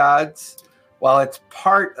veneer of the gods. While it's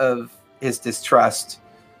part of his distrust,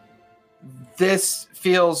 this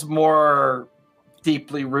feels more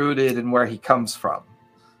deeply rooted in where he comes from,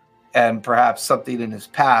 and perhaps something in his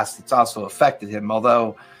past that's also affected him,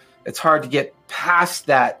 although it's hard to get past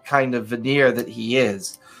that kind of veneer that he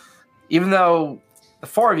is. Even though the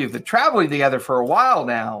four of you have been traveling together for a while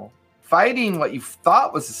now, fighting what you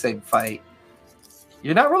thought was the same fight,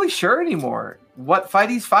 you're not really sure anymore what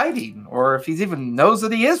fight he's fighting, or if he's even knows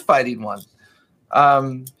that he is fighting one.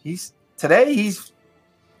 He's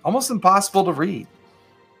almost impossible to read.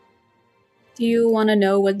 Do you want to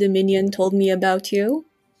know what the minion told me about you?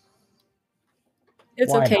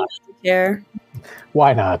 It's Why okay not? not to care.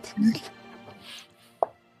 Why not?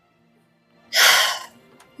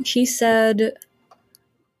 He said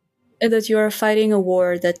that you are fighting a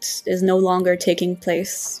war that is no longer taking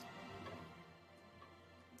place.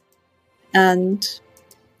 And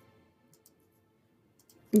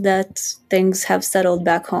that things have settled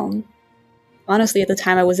back home. Honestly, at the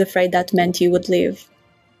time I was afraid that meant you would leave.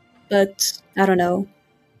 But I don't know.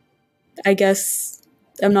 I guess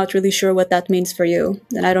I'm not really sure what that means for you,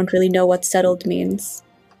 and I don't really know what settled means.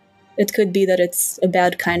 It could be that it's a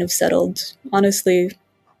bad kind of settled. Honestly,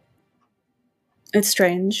 it's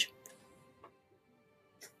strange.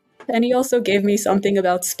 And he also gave me something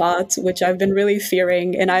about Spot, which I've been really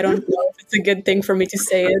fearing, and I don't know if it's a good thing for me to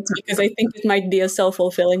say it, because I think it might be a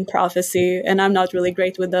self-fulfilling prophecy, and I'm not really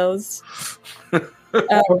great with those. But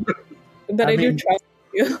I do trust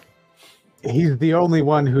you. He's the only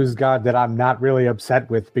one who's God that I'm not really upset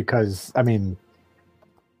with, because, I mean,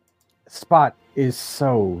 Spot is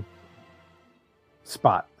so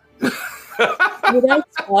Spot.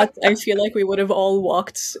 Without Spot, I feel like we would have all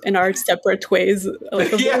walked in our separate ways.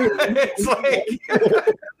 It's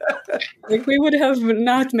Like we would have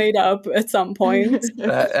not made up at some point.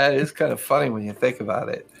 that is kind of funny when you think about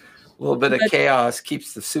it. A little bit of chaos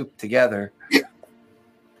keeps the soup together.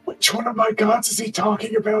 Which one of my gods is he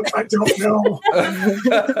talking about? I don't know.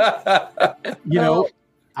 You know,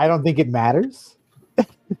 I don't think it matters.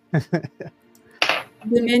 The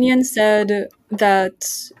minion said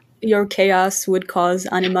that your chaos would cause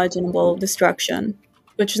unimaginable destruction,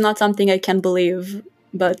 which is not something I can believe,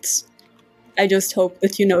 but I just hope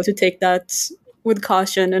that you know to take that with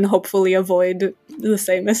caution and hopefully avoid the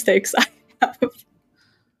same mistakes I have.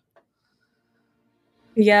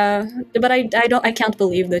 Yeah, but I can't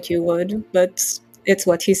believe that you would, but it's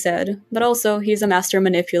what he said. But also, he's a master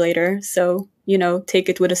manipulator, so, you know, take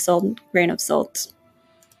it with a grain of salt.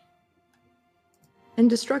 And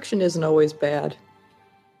destruction isn't always bad.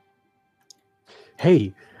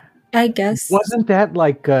 Hey, I guess. wasn't that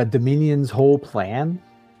like Dominion's whole plan?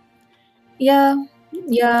 Yeah.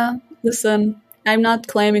 Listen, I'm not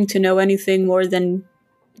claiming to know anything more than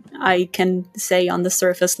I can say on the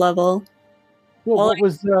surface level. Well,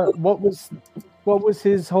 what was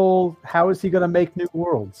his whole? How is he going to make new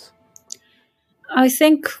worlds? I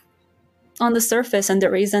think on the surface, and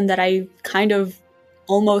the reason that I kind of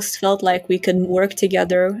almost felt like we could work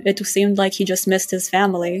together, it seemed like he just missed his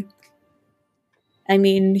family. I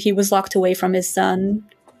mean, he was locked away from his son.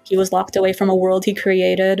 He was locked away from a world he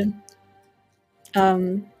created.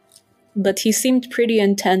 But he seemed pretty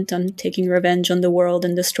intent on taking revenge on the world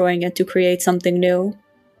and destroying it to create something new.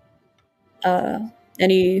 And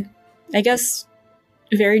he, I guess,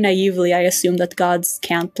 very naively, I assumed that gods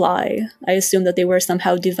can't lie. I assumed that they were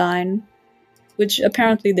somehow divine, which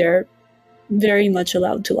apparently they're very much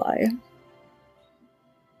allowed to lie.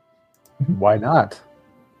 Why not?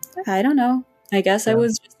 I don't know. I guess I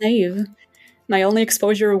was just naive. My only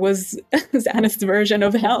exposure was Xanath's version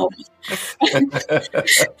of hell.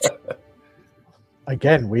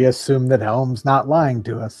 again, we assume that Helm's not lying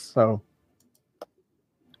to us, so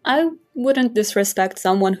I wouldn't disrespect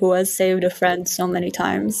someone who has saved a friend so many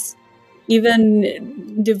times,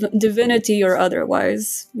 even divinity or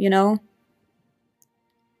otherwise. You know,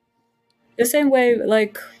 the same way,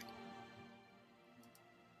 like,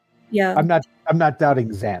 yeah, I'm not doubting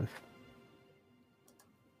Xanth.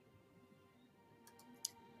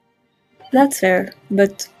 that's fair.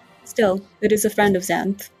 But still, it is a friend of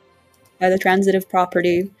Xanth. By the transitive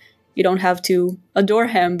property, you don't have to adore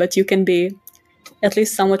him, but you can be at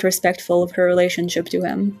least somewhat respectful of her relationship to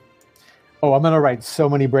him. Oh, I'm gonna write so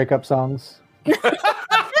many breakup songs.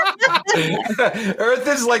 Earth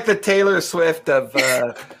is like the Taylor Swift of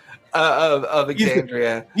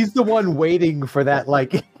Exandria. He's the one waiting for that,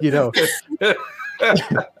 like, you know.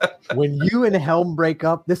 When you and Helm break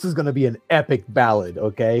up, this is gonna be an epic ballad,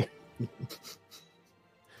 okay?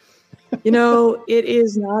 You know, it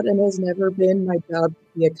is not and has never been my job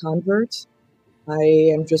to be a convert. I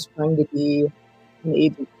am just trying to be an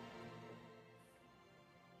agent.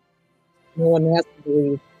 No one has to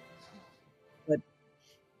believe, but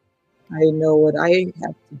I know what I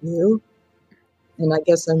have to do, and I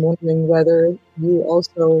guess I'm wondering whether you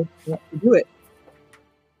also want to do it.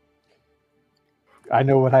 I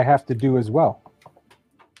know what I have to do as well.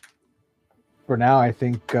 For now, I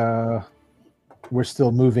think we're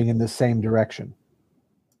still moving in the same direction.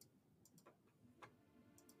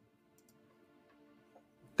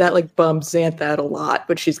 That like bums Xanth out a lot,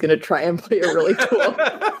 but she's gonna try and play it really cool.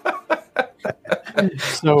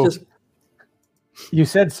 So you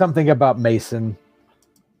said something about Mason.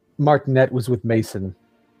 Martinet was with Mason.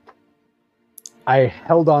 I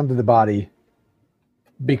held on to the body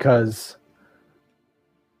because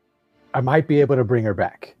I might be able to bring her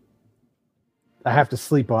back. I have to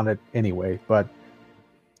sleep on it anyway, but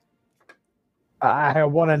I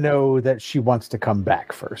want to know that she wants to come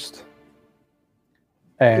back first.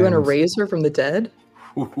 And You want to raise her from the dead?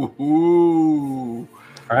 Ooh.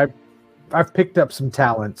 I've picked up some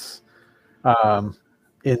talents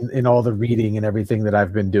in all the reading and everything that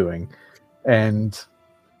I've been doing, and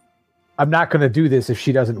I'm not going to do this if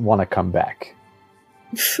she doesn't want to come back.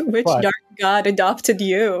 Which But- dark god adopted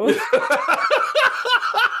you?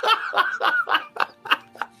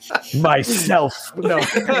 Myself, no.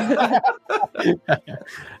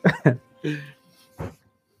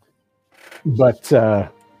 But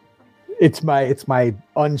it's my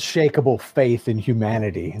unshakable faith in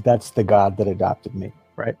humanity. That's the god that adopted me,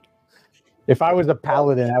 right? If I was a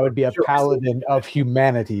paladin, I would be a paladin of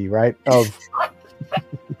humanity, right? Of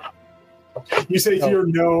You say to your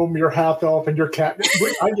gnome, your half elf, and your cat.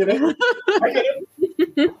 I get it. I get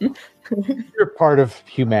it. you're part of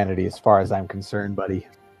humanity, as far as I'm concerned, buddy.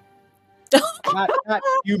 Not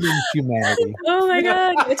human humanity. Oh my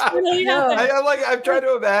god, it's really happening. I'm trying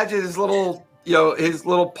to imagine his little, his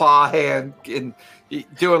little paw hand in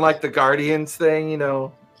doing like the Guardians thing,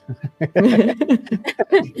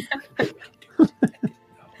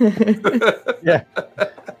 Yeah.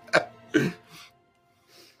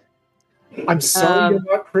 I'm sorry you're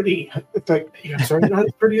not pretty. It's like, I'm sorry you're not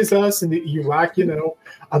as pretty as us, and that you lack,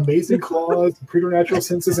 amazing claws, and preternatural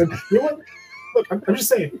senses, and you know what? Look, I'm just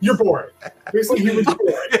saying, you're boring. Basically, humans are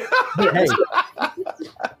boring. Hey,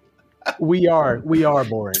 we are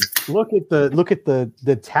boring. Look at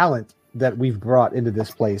the talent that we've brought into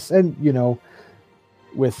this place, and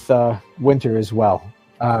with Winter as well.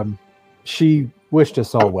 She wished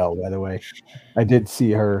us all well. By the way, I did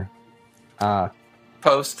see her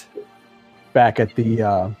post back at the.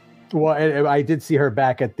 I did see her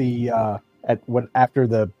back at the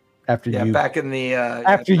after you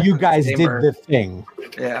guys did the thing.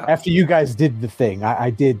 Yeah. After you guys did the thing, I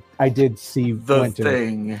did see the Winter.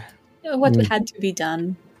 thing. What had to be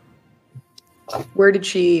done? Where did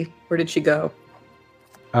she go?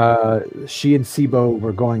 She and Sibo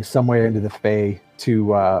were going somewhere into the Fae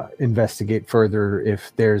to investigate further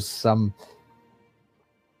if there's some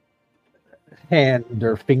hand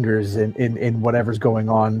or fingers in whatever's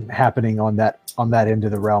happening on that end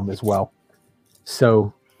of the realm as well.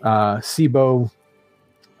 So Sibo,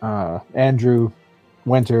 Andrew,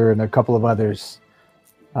 Winter, and a couple of others,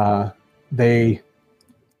 they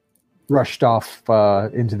rushed off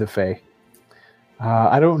into the Fae.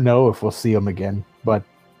 I don't know if we'll see them again, but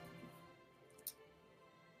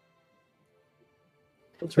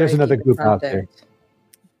there's another group out there.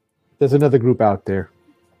 There's another group out there.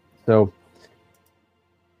 So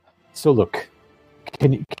look,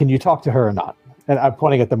 can you talk to her or not? And I'm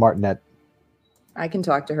pointing at the Martinet. I can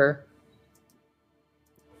talk to her.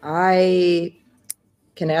 I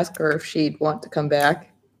can ask her if she'd want to come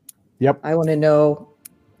back. Yep. I want to know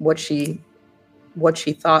what she what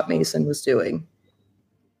she thought Mason was doing.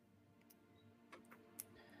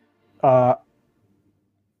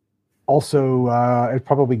 Also, it's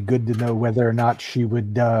probably good to know whether or not she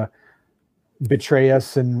would betray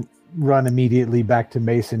us and run immediately back to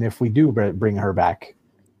Mason if we do bring her back.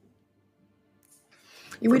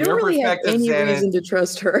 We don't really have any reason to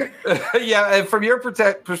trust her. Yeah, and from your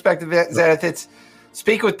perspective, Zenith, it's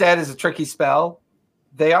speak with dead is a tricky spell.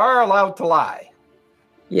 They are allowed to lie.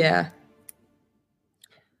 Yeah.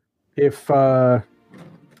 If old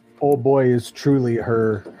boy is truly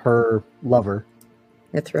her lover.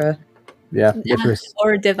 Mithra. Yeah, Mithras.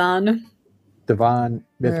 Or Devon.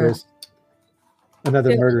 Mithras.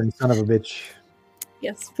 Another murdering son of a bitch.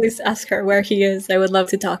 Yes, please ask her where he is. I would love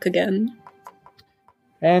to talk again.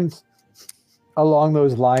 And along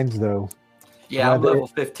those lines, though. Yeah, I'm level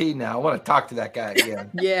 15 now. I want to talk to that guy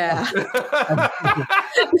again. Yeah.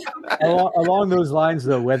 Along those lines,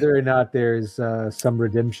 though, whether or not there's some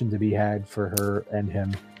redemption to be had for her and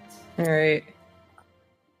him. All right.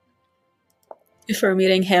 If we're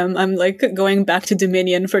meeting him, I'm like going back to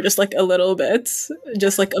Dominion for just like a little bit.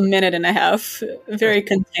 Just like a minute and a half. Very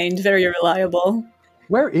contained, very reliable.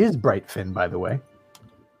 Where is Brightfin, by the way?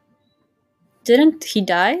 Didn't he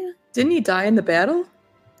die? Didn't he die in the battle?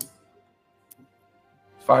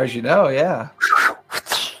 As far as you know, yeah.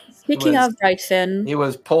 Speaking of Brightfin, he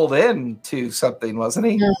was pulled into something, wasn't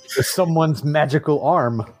he? With someone's magical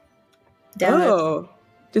arm. Oh,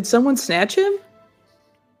 did someone snatch him?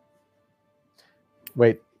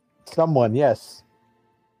 Wait, someone, yes.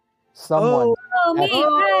 Someone. Oh, me,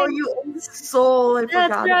 right. You ate his soul. I That's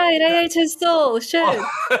forgot. right, I ate his soul. Shit.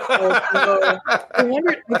 I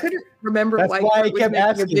couldn't remember That's why I Kurt was kept making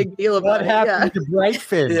asking, a big deal about what it. happened to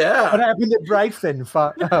Brightfin? Yeah. What happened to Brightfin,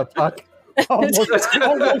 Puck? Almost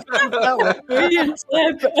that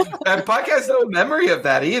one. And Puck has no memory of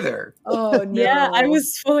that either. Oh, no. Yeah, I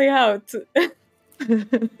was fully out.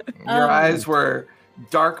 Your eyes were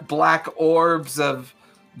dark black orbs of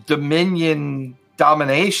Dominion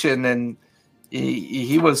domination, and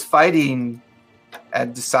he was fighting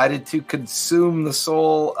and decided to consume the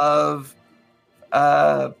soul of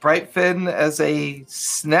Brightfin as a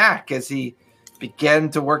snack as he began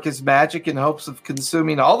to work his magic in hopes of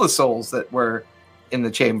consuming all the souls that were in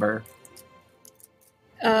the chamber.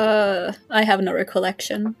 I have no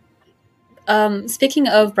recollection. Speaking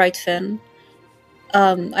of Brightfin,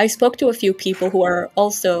 I spoke to a few people who are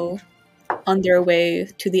also on their way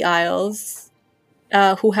to the Isles,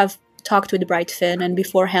 who have talked with Brightfin and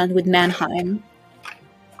beforehand with Mannheim.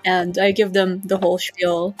 And I give them the whole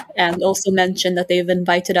spiel and also mention that they've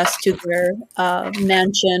invited us to their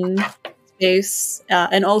mansion space,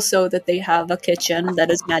 and also that they have a kitchen that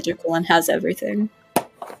is magical and has everything.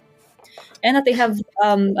 And that they have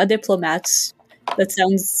a diplomat that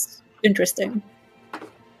sounds interesting.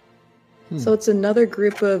 So it's another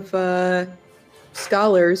group of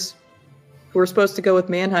scholars who are supposed to go with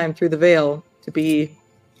Mannheim through the Veil to be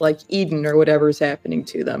like Eden or whatever's happening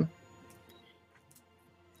to them.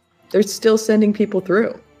 They're still sending people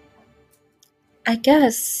through. I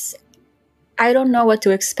guess I don't know what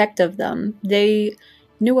to expect of them. They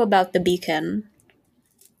knew about the beacon,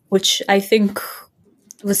 which I think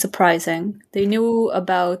was surprising. They knew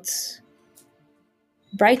about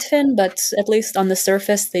Brightfin, but at least on the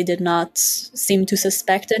surface they did not seem to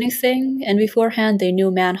suspect anything, and beforehand they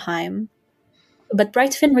knew Mannheim. But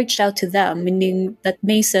Brightfin reached out to them, meaning that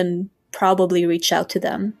Mason probably reached out to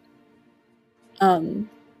them.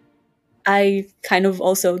 I kind of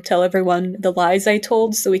also tell everyone the lies I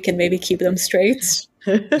told so we can maybe keep them straight.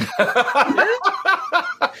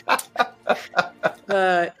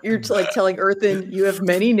 You're like telling Earthen, you have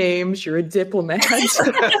many names, you're a diplomat.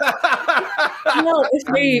 Well, if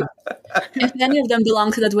any of them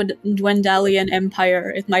belong to the Dwendalian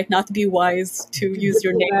Empire, it might not be wise to use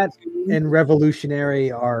your name. And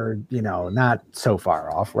revolutionary are, not so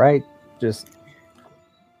far off, right? Just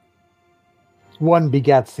one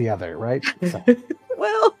begets the other, right? So.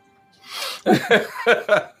 Well.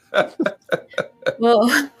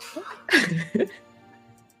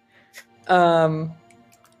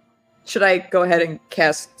 Should I go ahead and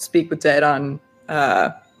cast Speak with Dead on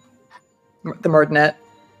the Martinet?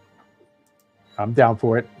 I'm down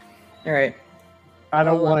for it. All right. I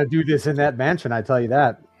don't want to do this in that mansion, I tell you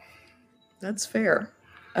that. That's fair.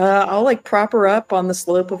 I'll prop her up on the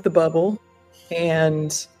slope of the bubble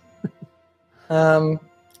and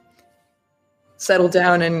settle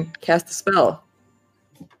down and cast the spell.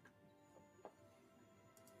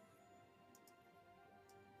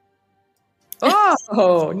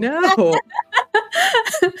 Oh, no.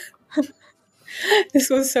 This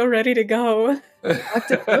was so ready to go.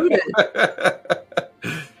 Activated.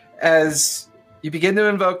 as you begin to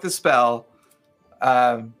invoke the spell,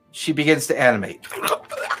 she begins to animate.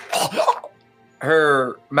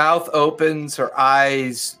 Her mouth opens, her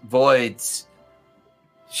eyes voids.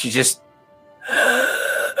 She just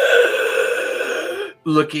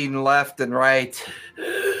looking left and right.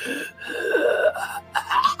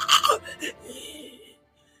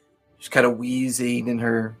 She's kind of wheezing in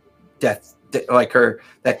her death, like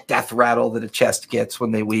that death rattle that a chest gets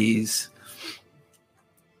when they wheeze.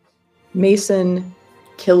 Mason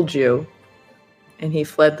killed you, and he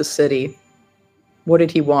fled the city. What did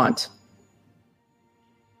he want?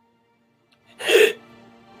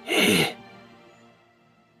 He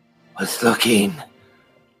was looking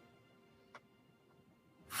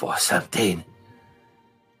for something.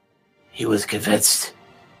 He was convinced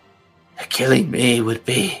that killing me would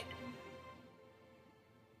be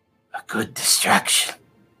a good distraction.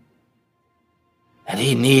 And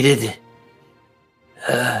he needed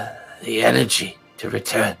the energy to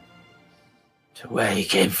return to where he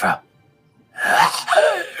came from.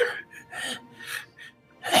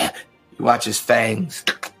 You watch his fangs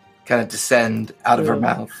kind of descend out of her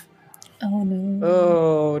mouth. Oh no.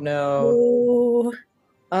 Oh no.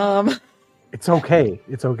 Oh. It's okay.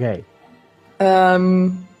 It's okay.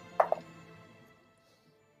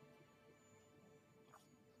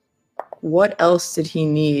 What else did he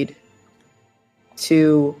need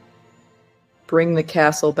to bring the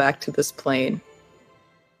castle back to this plane?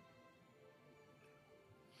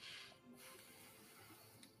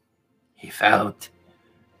 He found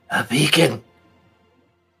a beacon.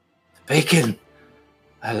 The beacon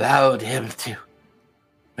allowed him to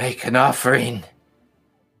make an offering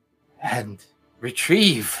and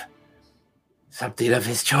retrieve something of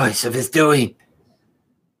his choice, of his doing.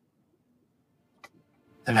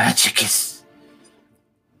 The magic is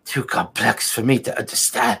too complex for me to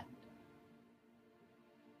understand.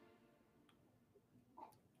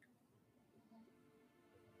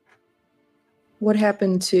 What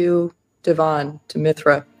happened to Devon, to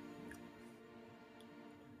Mithra?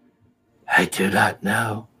 I do not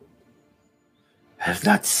know. I have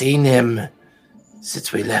not seen him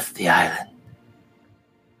since we left the island.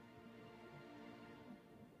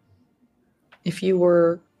 If you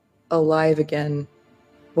were alive again,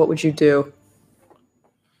 what would you do?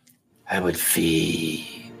 I would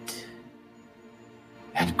feed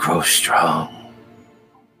and grow strong.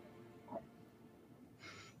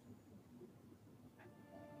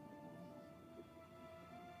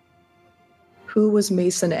 Who was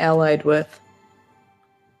Mason allied with?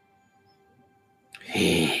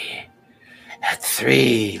 He had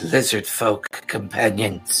 3 lizard folk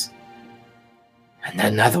companions, and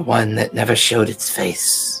another one that never showed its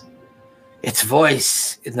face. Its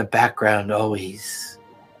voice in the background always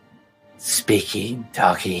speaking,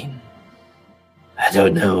 talking. I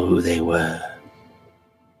don't know who they were.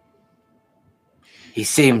 He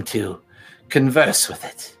seemed to converse with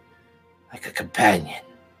it like a companion.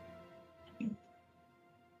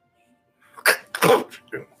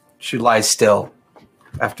 She lies still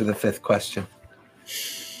after the 5th question.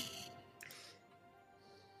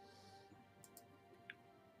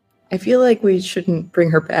 I feel like we shouldn't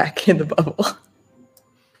bring her back in the bubble.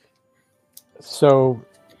 So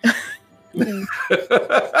you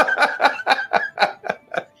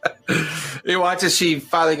watch as she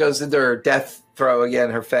finally goes into her death throw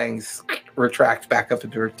again. Her fangs retract back up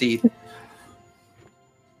into her teeth.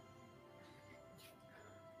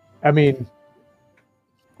 I mean,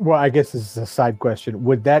 well, I guess this is a side question.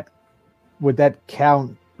 Would that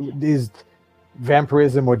count? Is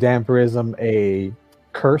vampirism or dampirism a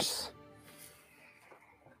curse?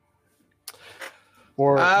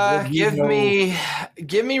 Or give me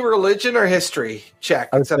religion or history check.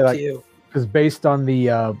 It's up to you. Because based on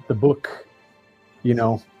the book, you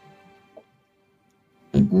know,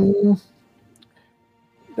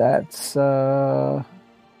 that's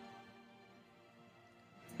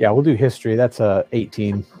yeah, we'll do history. That's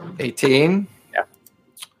 18. 18? Yeah.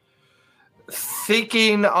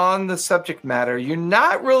 Thinking on the subject matter, you're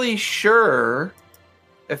not really sure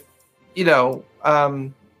if, you're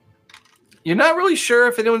not really sure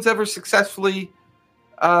if anyone's ever successfully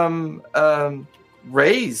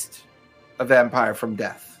raised a vampire from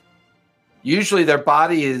death. Usually their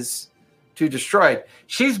body is too destroyed.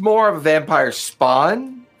 She's more of a vampire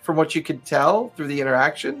spawn, from what you can tell through the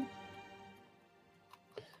interaction.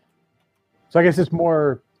 So I guess it's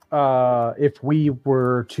more if we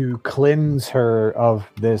were to cleanse her of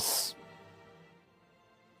this,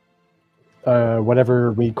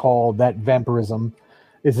 whatever we call that vampirism,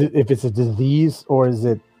 is it if it's a disease or is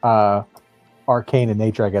it arcane in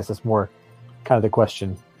nature? I guess that's more kind of the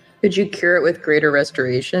question. Could you cure it with greater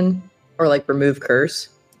restoration or like remove curse?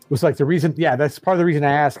 Was like the reason. Yeah, that's part of the reason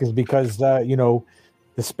I ask is because the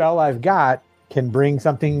spell I've got can bring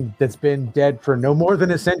something that's been dead for no more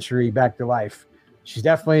than a century back to life. She's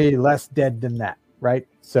definitely less dead than that, right?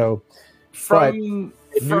 So, but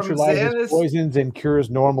it neutralizes Xanath's, poisons and cures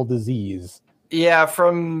normal disease. Yeah,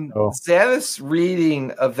 from Xanath's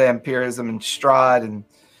reading of vampirism and Strahd and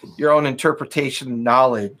your own interpretation and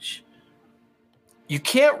knowledge, you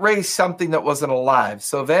can't raise something that wasn't alive.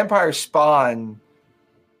 So vampires spawn,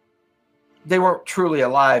 they weren't truly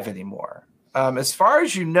alive anymore. As far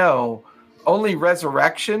as you know, only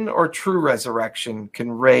resurrection or true resurrection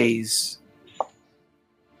can raise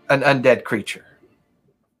an undead creature.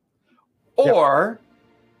 Or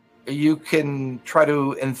you can try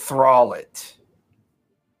to enthrall it.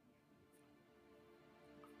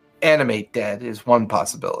 Animate dead is one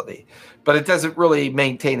possibility, but it doesn't really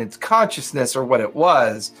maintain its consciousness or what it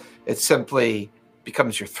was. It simply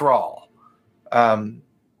becomes your thrall.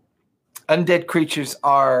 Undead creatures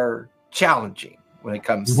are challenging when it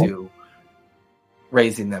comes to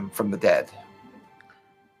raising them from the dead.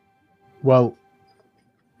 Well,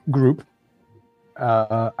 group,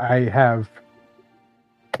 I have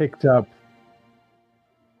picked up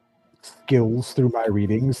skills through my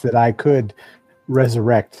readings that I could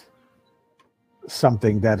resurrect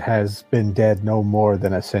something that has been dead no more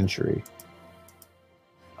than a century.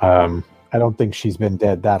 I don't think she's been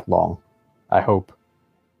dead that long. I hope.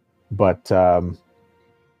 But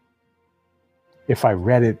if I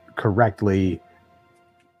read it correctly,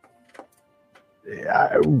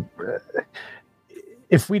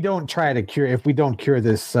 if we don't cure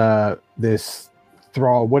this this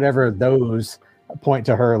thrall, whatever those point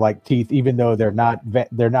to her like teeth, even though they're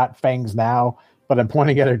not fangs now, but I'm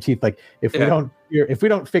pointing at her teeth. Like if we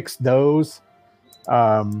don't fix those,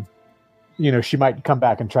 she might come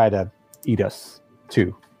back and try to eat us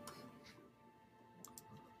too.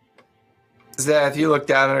 Zeth, you look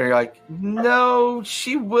down at her, you're like, no,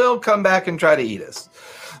 she will come back and try to eat us.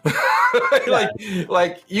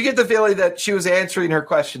 like you get the feeling that she was answering her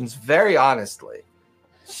questions very honestly.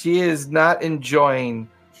 She is not enjoying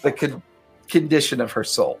the condition of her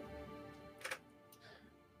soul.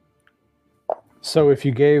 So if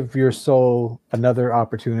you gave your soul another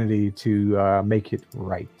opportunity to make it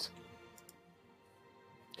right,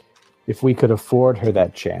 if we could afford her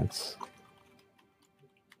that chance.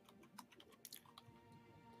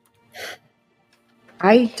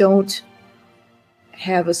 I don't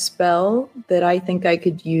have a spell that I think I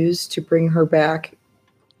could use to bring her back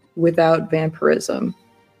without vampirism.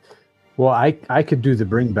 Well, I could do the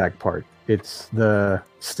bring back part. It's the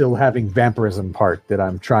still having vampirism part that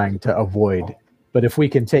I'm trying to avoid. But if we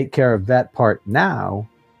can take care of that part now,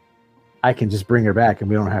 I can just bring her back and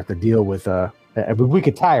we don't have to deal with we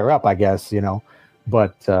could tie her up, I guess,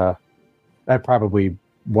 but I probably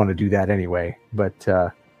want to do that anyway. But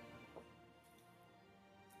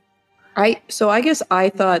I guess I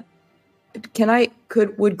thought,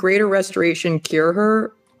 would greater restoration cure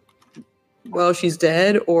her while she's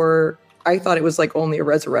dead, or I thought it was like only a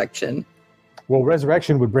resurrection. Well,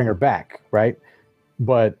 resurrection would bring her back, right?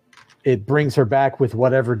 But it brings her back with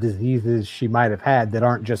whatever diseases she might have had that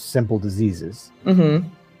aren't just simple diseases. Mm-hmm.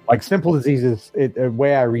 Like simple diseases, the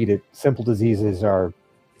way I read it, simple diseases are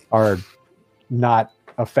not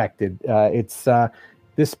affected.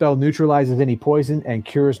 This spell neutralizes any poison and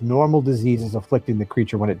cures normal diseases afflicting the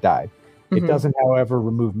creature when it died. Mm-hmm. It doesn't, however,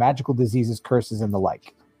 remove magical diseases, curses, and the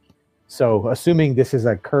like. So, assuming this is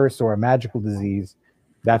a curse or a magical disease,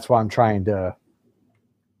 that's why I'm trying to...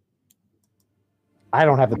 I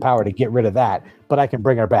don't have the power to get rid of that, but I can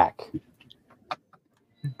bring her back.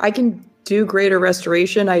 I can do greater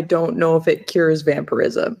restoration. I don't know if it cures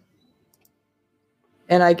vampirism.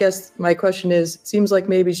 And I guess my question is, it seems like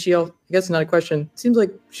maybe I guess not a question, it seems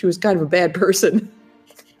like she was kind of a bad person,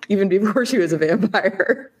 even before she was a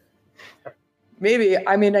vampire. Maybe,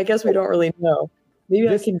 I guess we don't really know. Maybe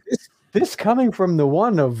this coming from the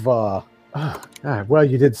one of, well,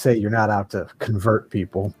 you did say you're not out to convert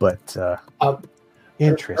people, but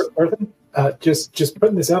interesting. Just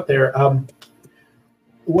putting this out there,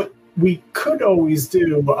 what we could always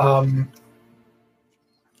do,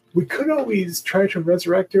 we could always try to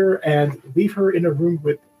resurrect her and leave her in a room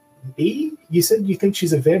with me. You said you think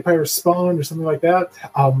she's a vampire spawn or something like that.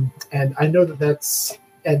 And I know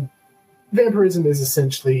and vampirism is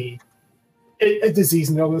essentially a disease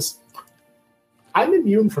and illness. I'm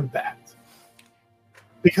immune from that.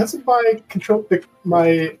 Because of my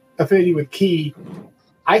my affinity with Ki,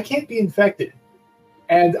 I can't be infected.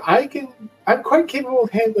 And I'm quite capable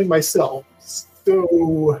of handling myself.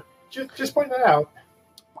 So just point that out.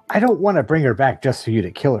 I don't want to bring her back just for you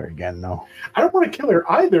to kill her again, though. I don't want to kill her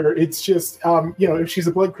either. It's just, if she's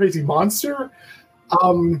a blood crazy monster,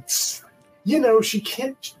 she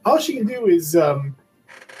can't. All she can do is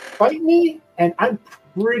fight me, and I'm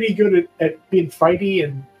pretty good at being fighty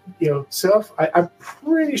and stuff. I'm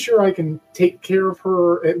pretty sure I can take care of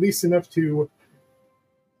her at least enough to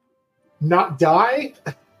not die,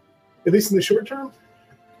 at least in the short term.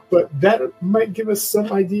 But that might give us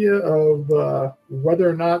some idea of whether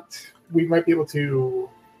or not we might be able to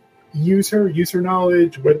use her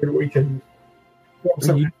knowledge, whether we can form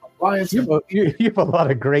some alliance. You have a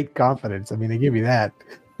lot of great confidence. I mean, I give you that.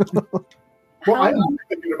 Well, I'm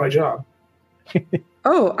good at my job.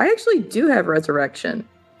 Oh, I actually do have resurrection,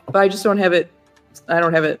 but I just don't have it. I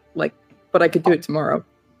don't have it but I could do it tomorrow.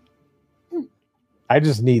 I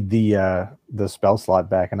just need the spell slot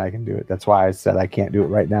back, and I can do it. That's why I said I can't do it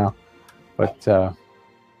right now. But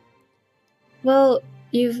well,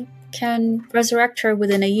 you can resurrect her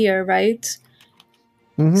within a year, right?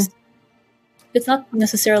 Mm-hmm. It's not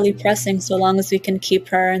necessarily pressing so long as we can keep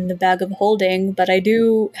her in the bag of holding, but I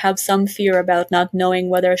do have some fear about not knowing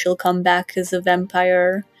whether she'll come back as a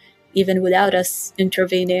vampire even without us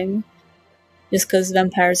intervening, just because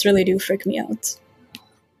vampires really do freak me out.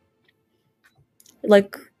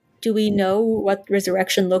 Do we know what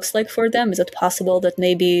resurrection looks like for them? Is it possible that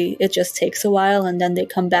maybe it just takes a while and then they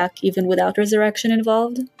come back even without resurrection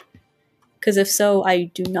involved? Because if so, I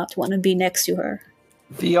do not want to be next to her.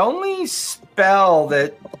 The only spell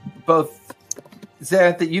that both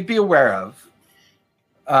Xanth that you'd be aware of,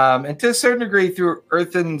 and to a certain degree through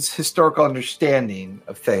Earthen's historical understanding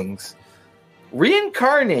of things,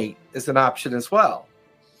 reincarnate is an option as well.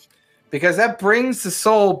 Because that brings the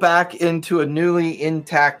soul back into a newly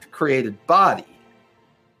intact created body.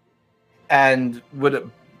 And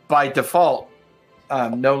would, by default,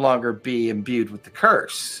 no longer be imbued with the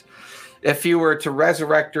curse. If you were to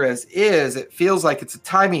resurrect her as is, it feels like it's a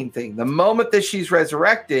timing thing. The moment that she's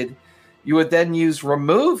resurrected, you would then use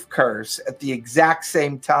remove curse at the exact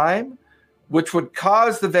same time, which would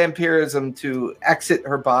cause the vampirism to exit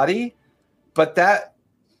her body. But that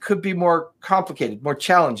could be more complicated, more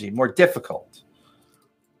challenging, more difficult.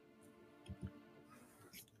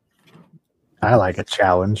 I like a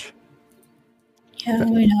challenge. Yeah,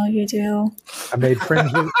 we know you do. I made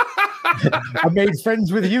friends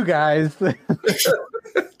with you guys.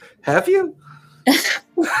 Have you?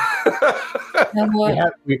 We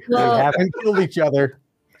haven't killed each other.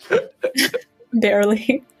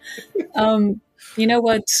 Barely. You know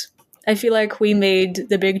what? I feel like we made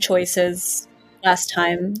the big choices last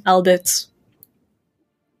time, albeit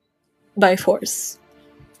by force.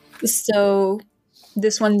 So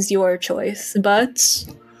this one's your choice, but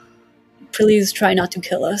please try not to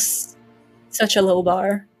kill us. Such a low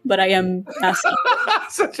bar, but I am asking.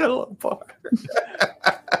 Such a low bar.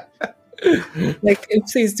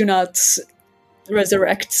 Please do not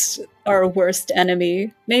resurrect our worst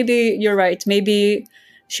enemy. Maybe you're right. Maybe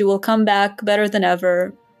she will come back better than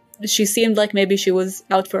ever. She seemed like maybe she was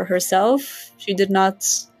out for herself. She did not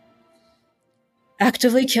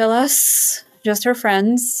actively kill us, just her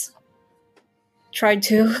friends tried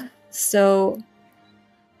to. So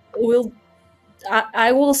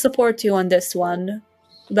I will support you on this one,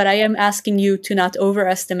 but I am asking you to not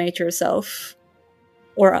overestimate yourself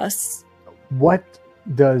or us. What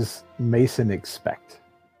does Mason expect?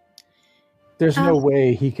 There's no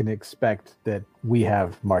way he can expect that we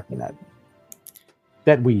have Martinet.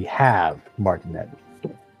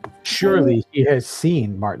 Surely he has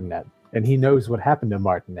seen Martinet, and he knows what happened to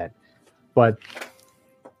Martinet. But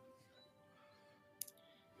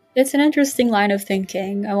it's an interesting line of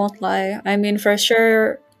thinking, I won't lie. I mean, for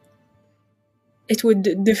sure, it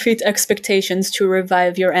would defeat expectations to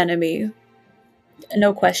revive your enemy.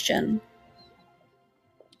 No question.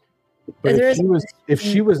 But if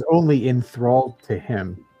she was only enthralled to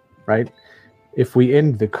him, right? If we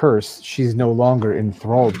end the curse, she's no longer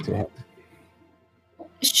enthralled to him.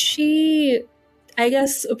 She, I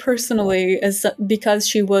guess, personally, because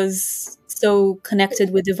she was so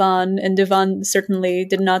connected with Devon, and Devon certainly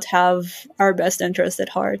did not have our best interest at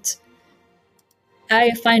heart.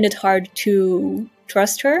 I find it hard to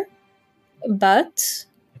trust her, but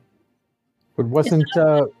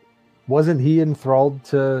wasn't he enthralled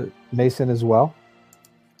to Mason as well?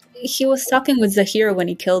 He was talking with Zahir when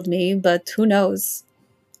he killed me, but who knows?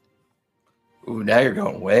 Ooh, now you're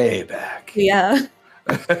going way back. Yeah.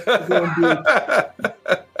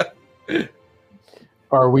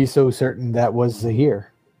 Are we so certain that was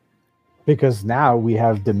Zahir? Because now we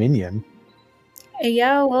have Dominion.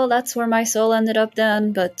 Yeah, well, that's where my soul ended up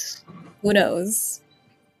then, but who knows?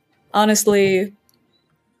 Honestly,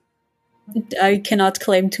 I cannot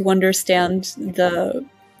claim to understand the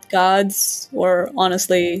gods or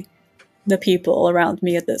honestly the people around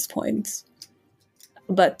me at this point.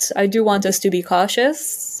 But I do want us to be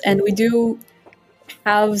cautious, and we do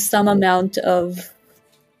have some amount of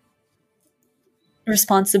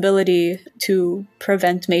responsibility to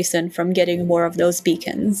prevent Mason from getting more of those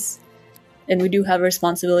beacons. And we do have a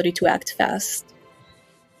responsibility to act fast.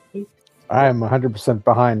 I am 100%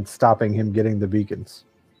 behind stopping him getting the beacons.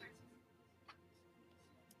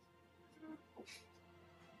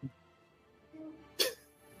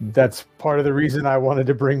 That's part of the reason I wanted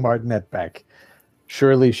to bring Martinette back.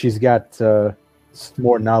 Surely she's got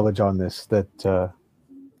more knowledge on this that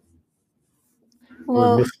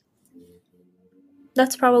Well,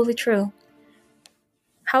 that's probably true.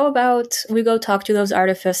 How about we go talk to those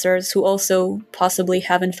artificers who also possibly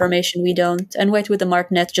have information we don't, and wait with the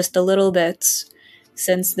Martinet just a little bit,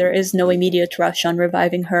 since there is no immediate rush on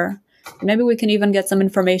reviving her. Maybe we can even get some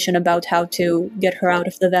information about how to get her out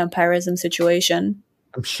of the vampirism situation.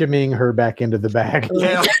 I'm shimmying her back into the bag.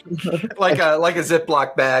 Yeah, like a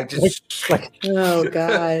Ziploc bag. Just Oh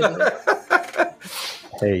God.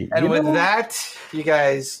 Hey, and with that, you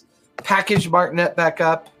guys package Martinet back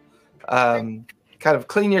up, kind of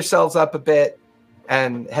clean yourselves up a bit,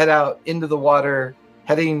 and head out into the water,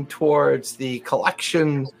 heading towards the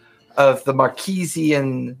collection of the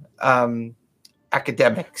Marquesian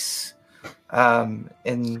academics,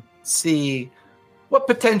 and see what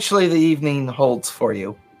potentially the evening holds for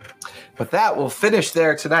you. But that will finish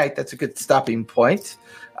there tonight. That's a good stopping point.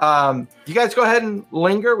 You guys go ahead and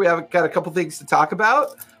linger. We have got a couple things to talk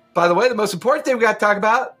about. By the way, the most important thing we got to talk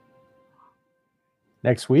about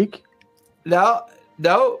next week? No.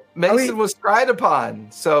 Mason was tried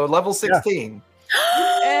upon. So level 16.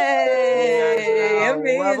 Hey,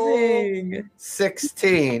 amazing. Level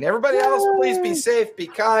 16. Everybody else, please be safe, be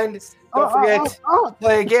kind. Don't forget,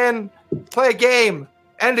 play again, play a game,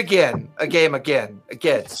 and again, a game again.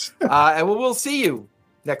 And we'll see you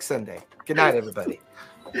next Sunday. Good night, everybody.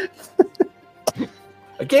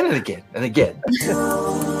 Again and again and again.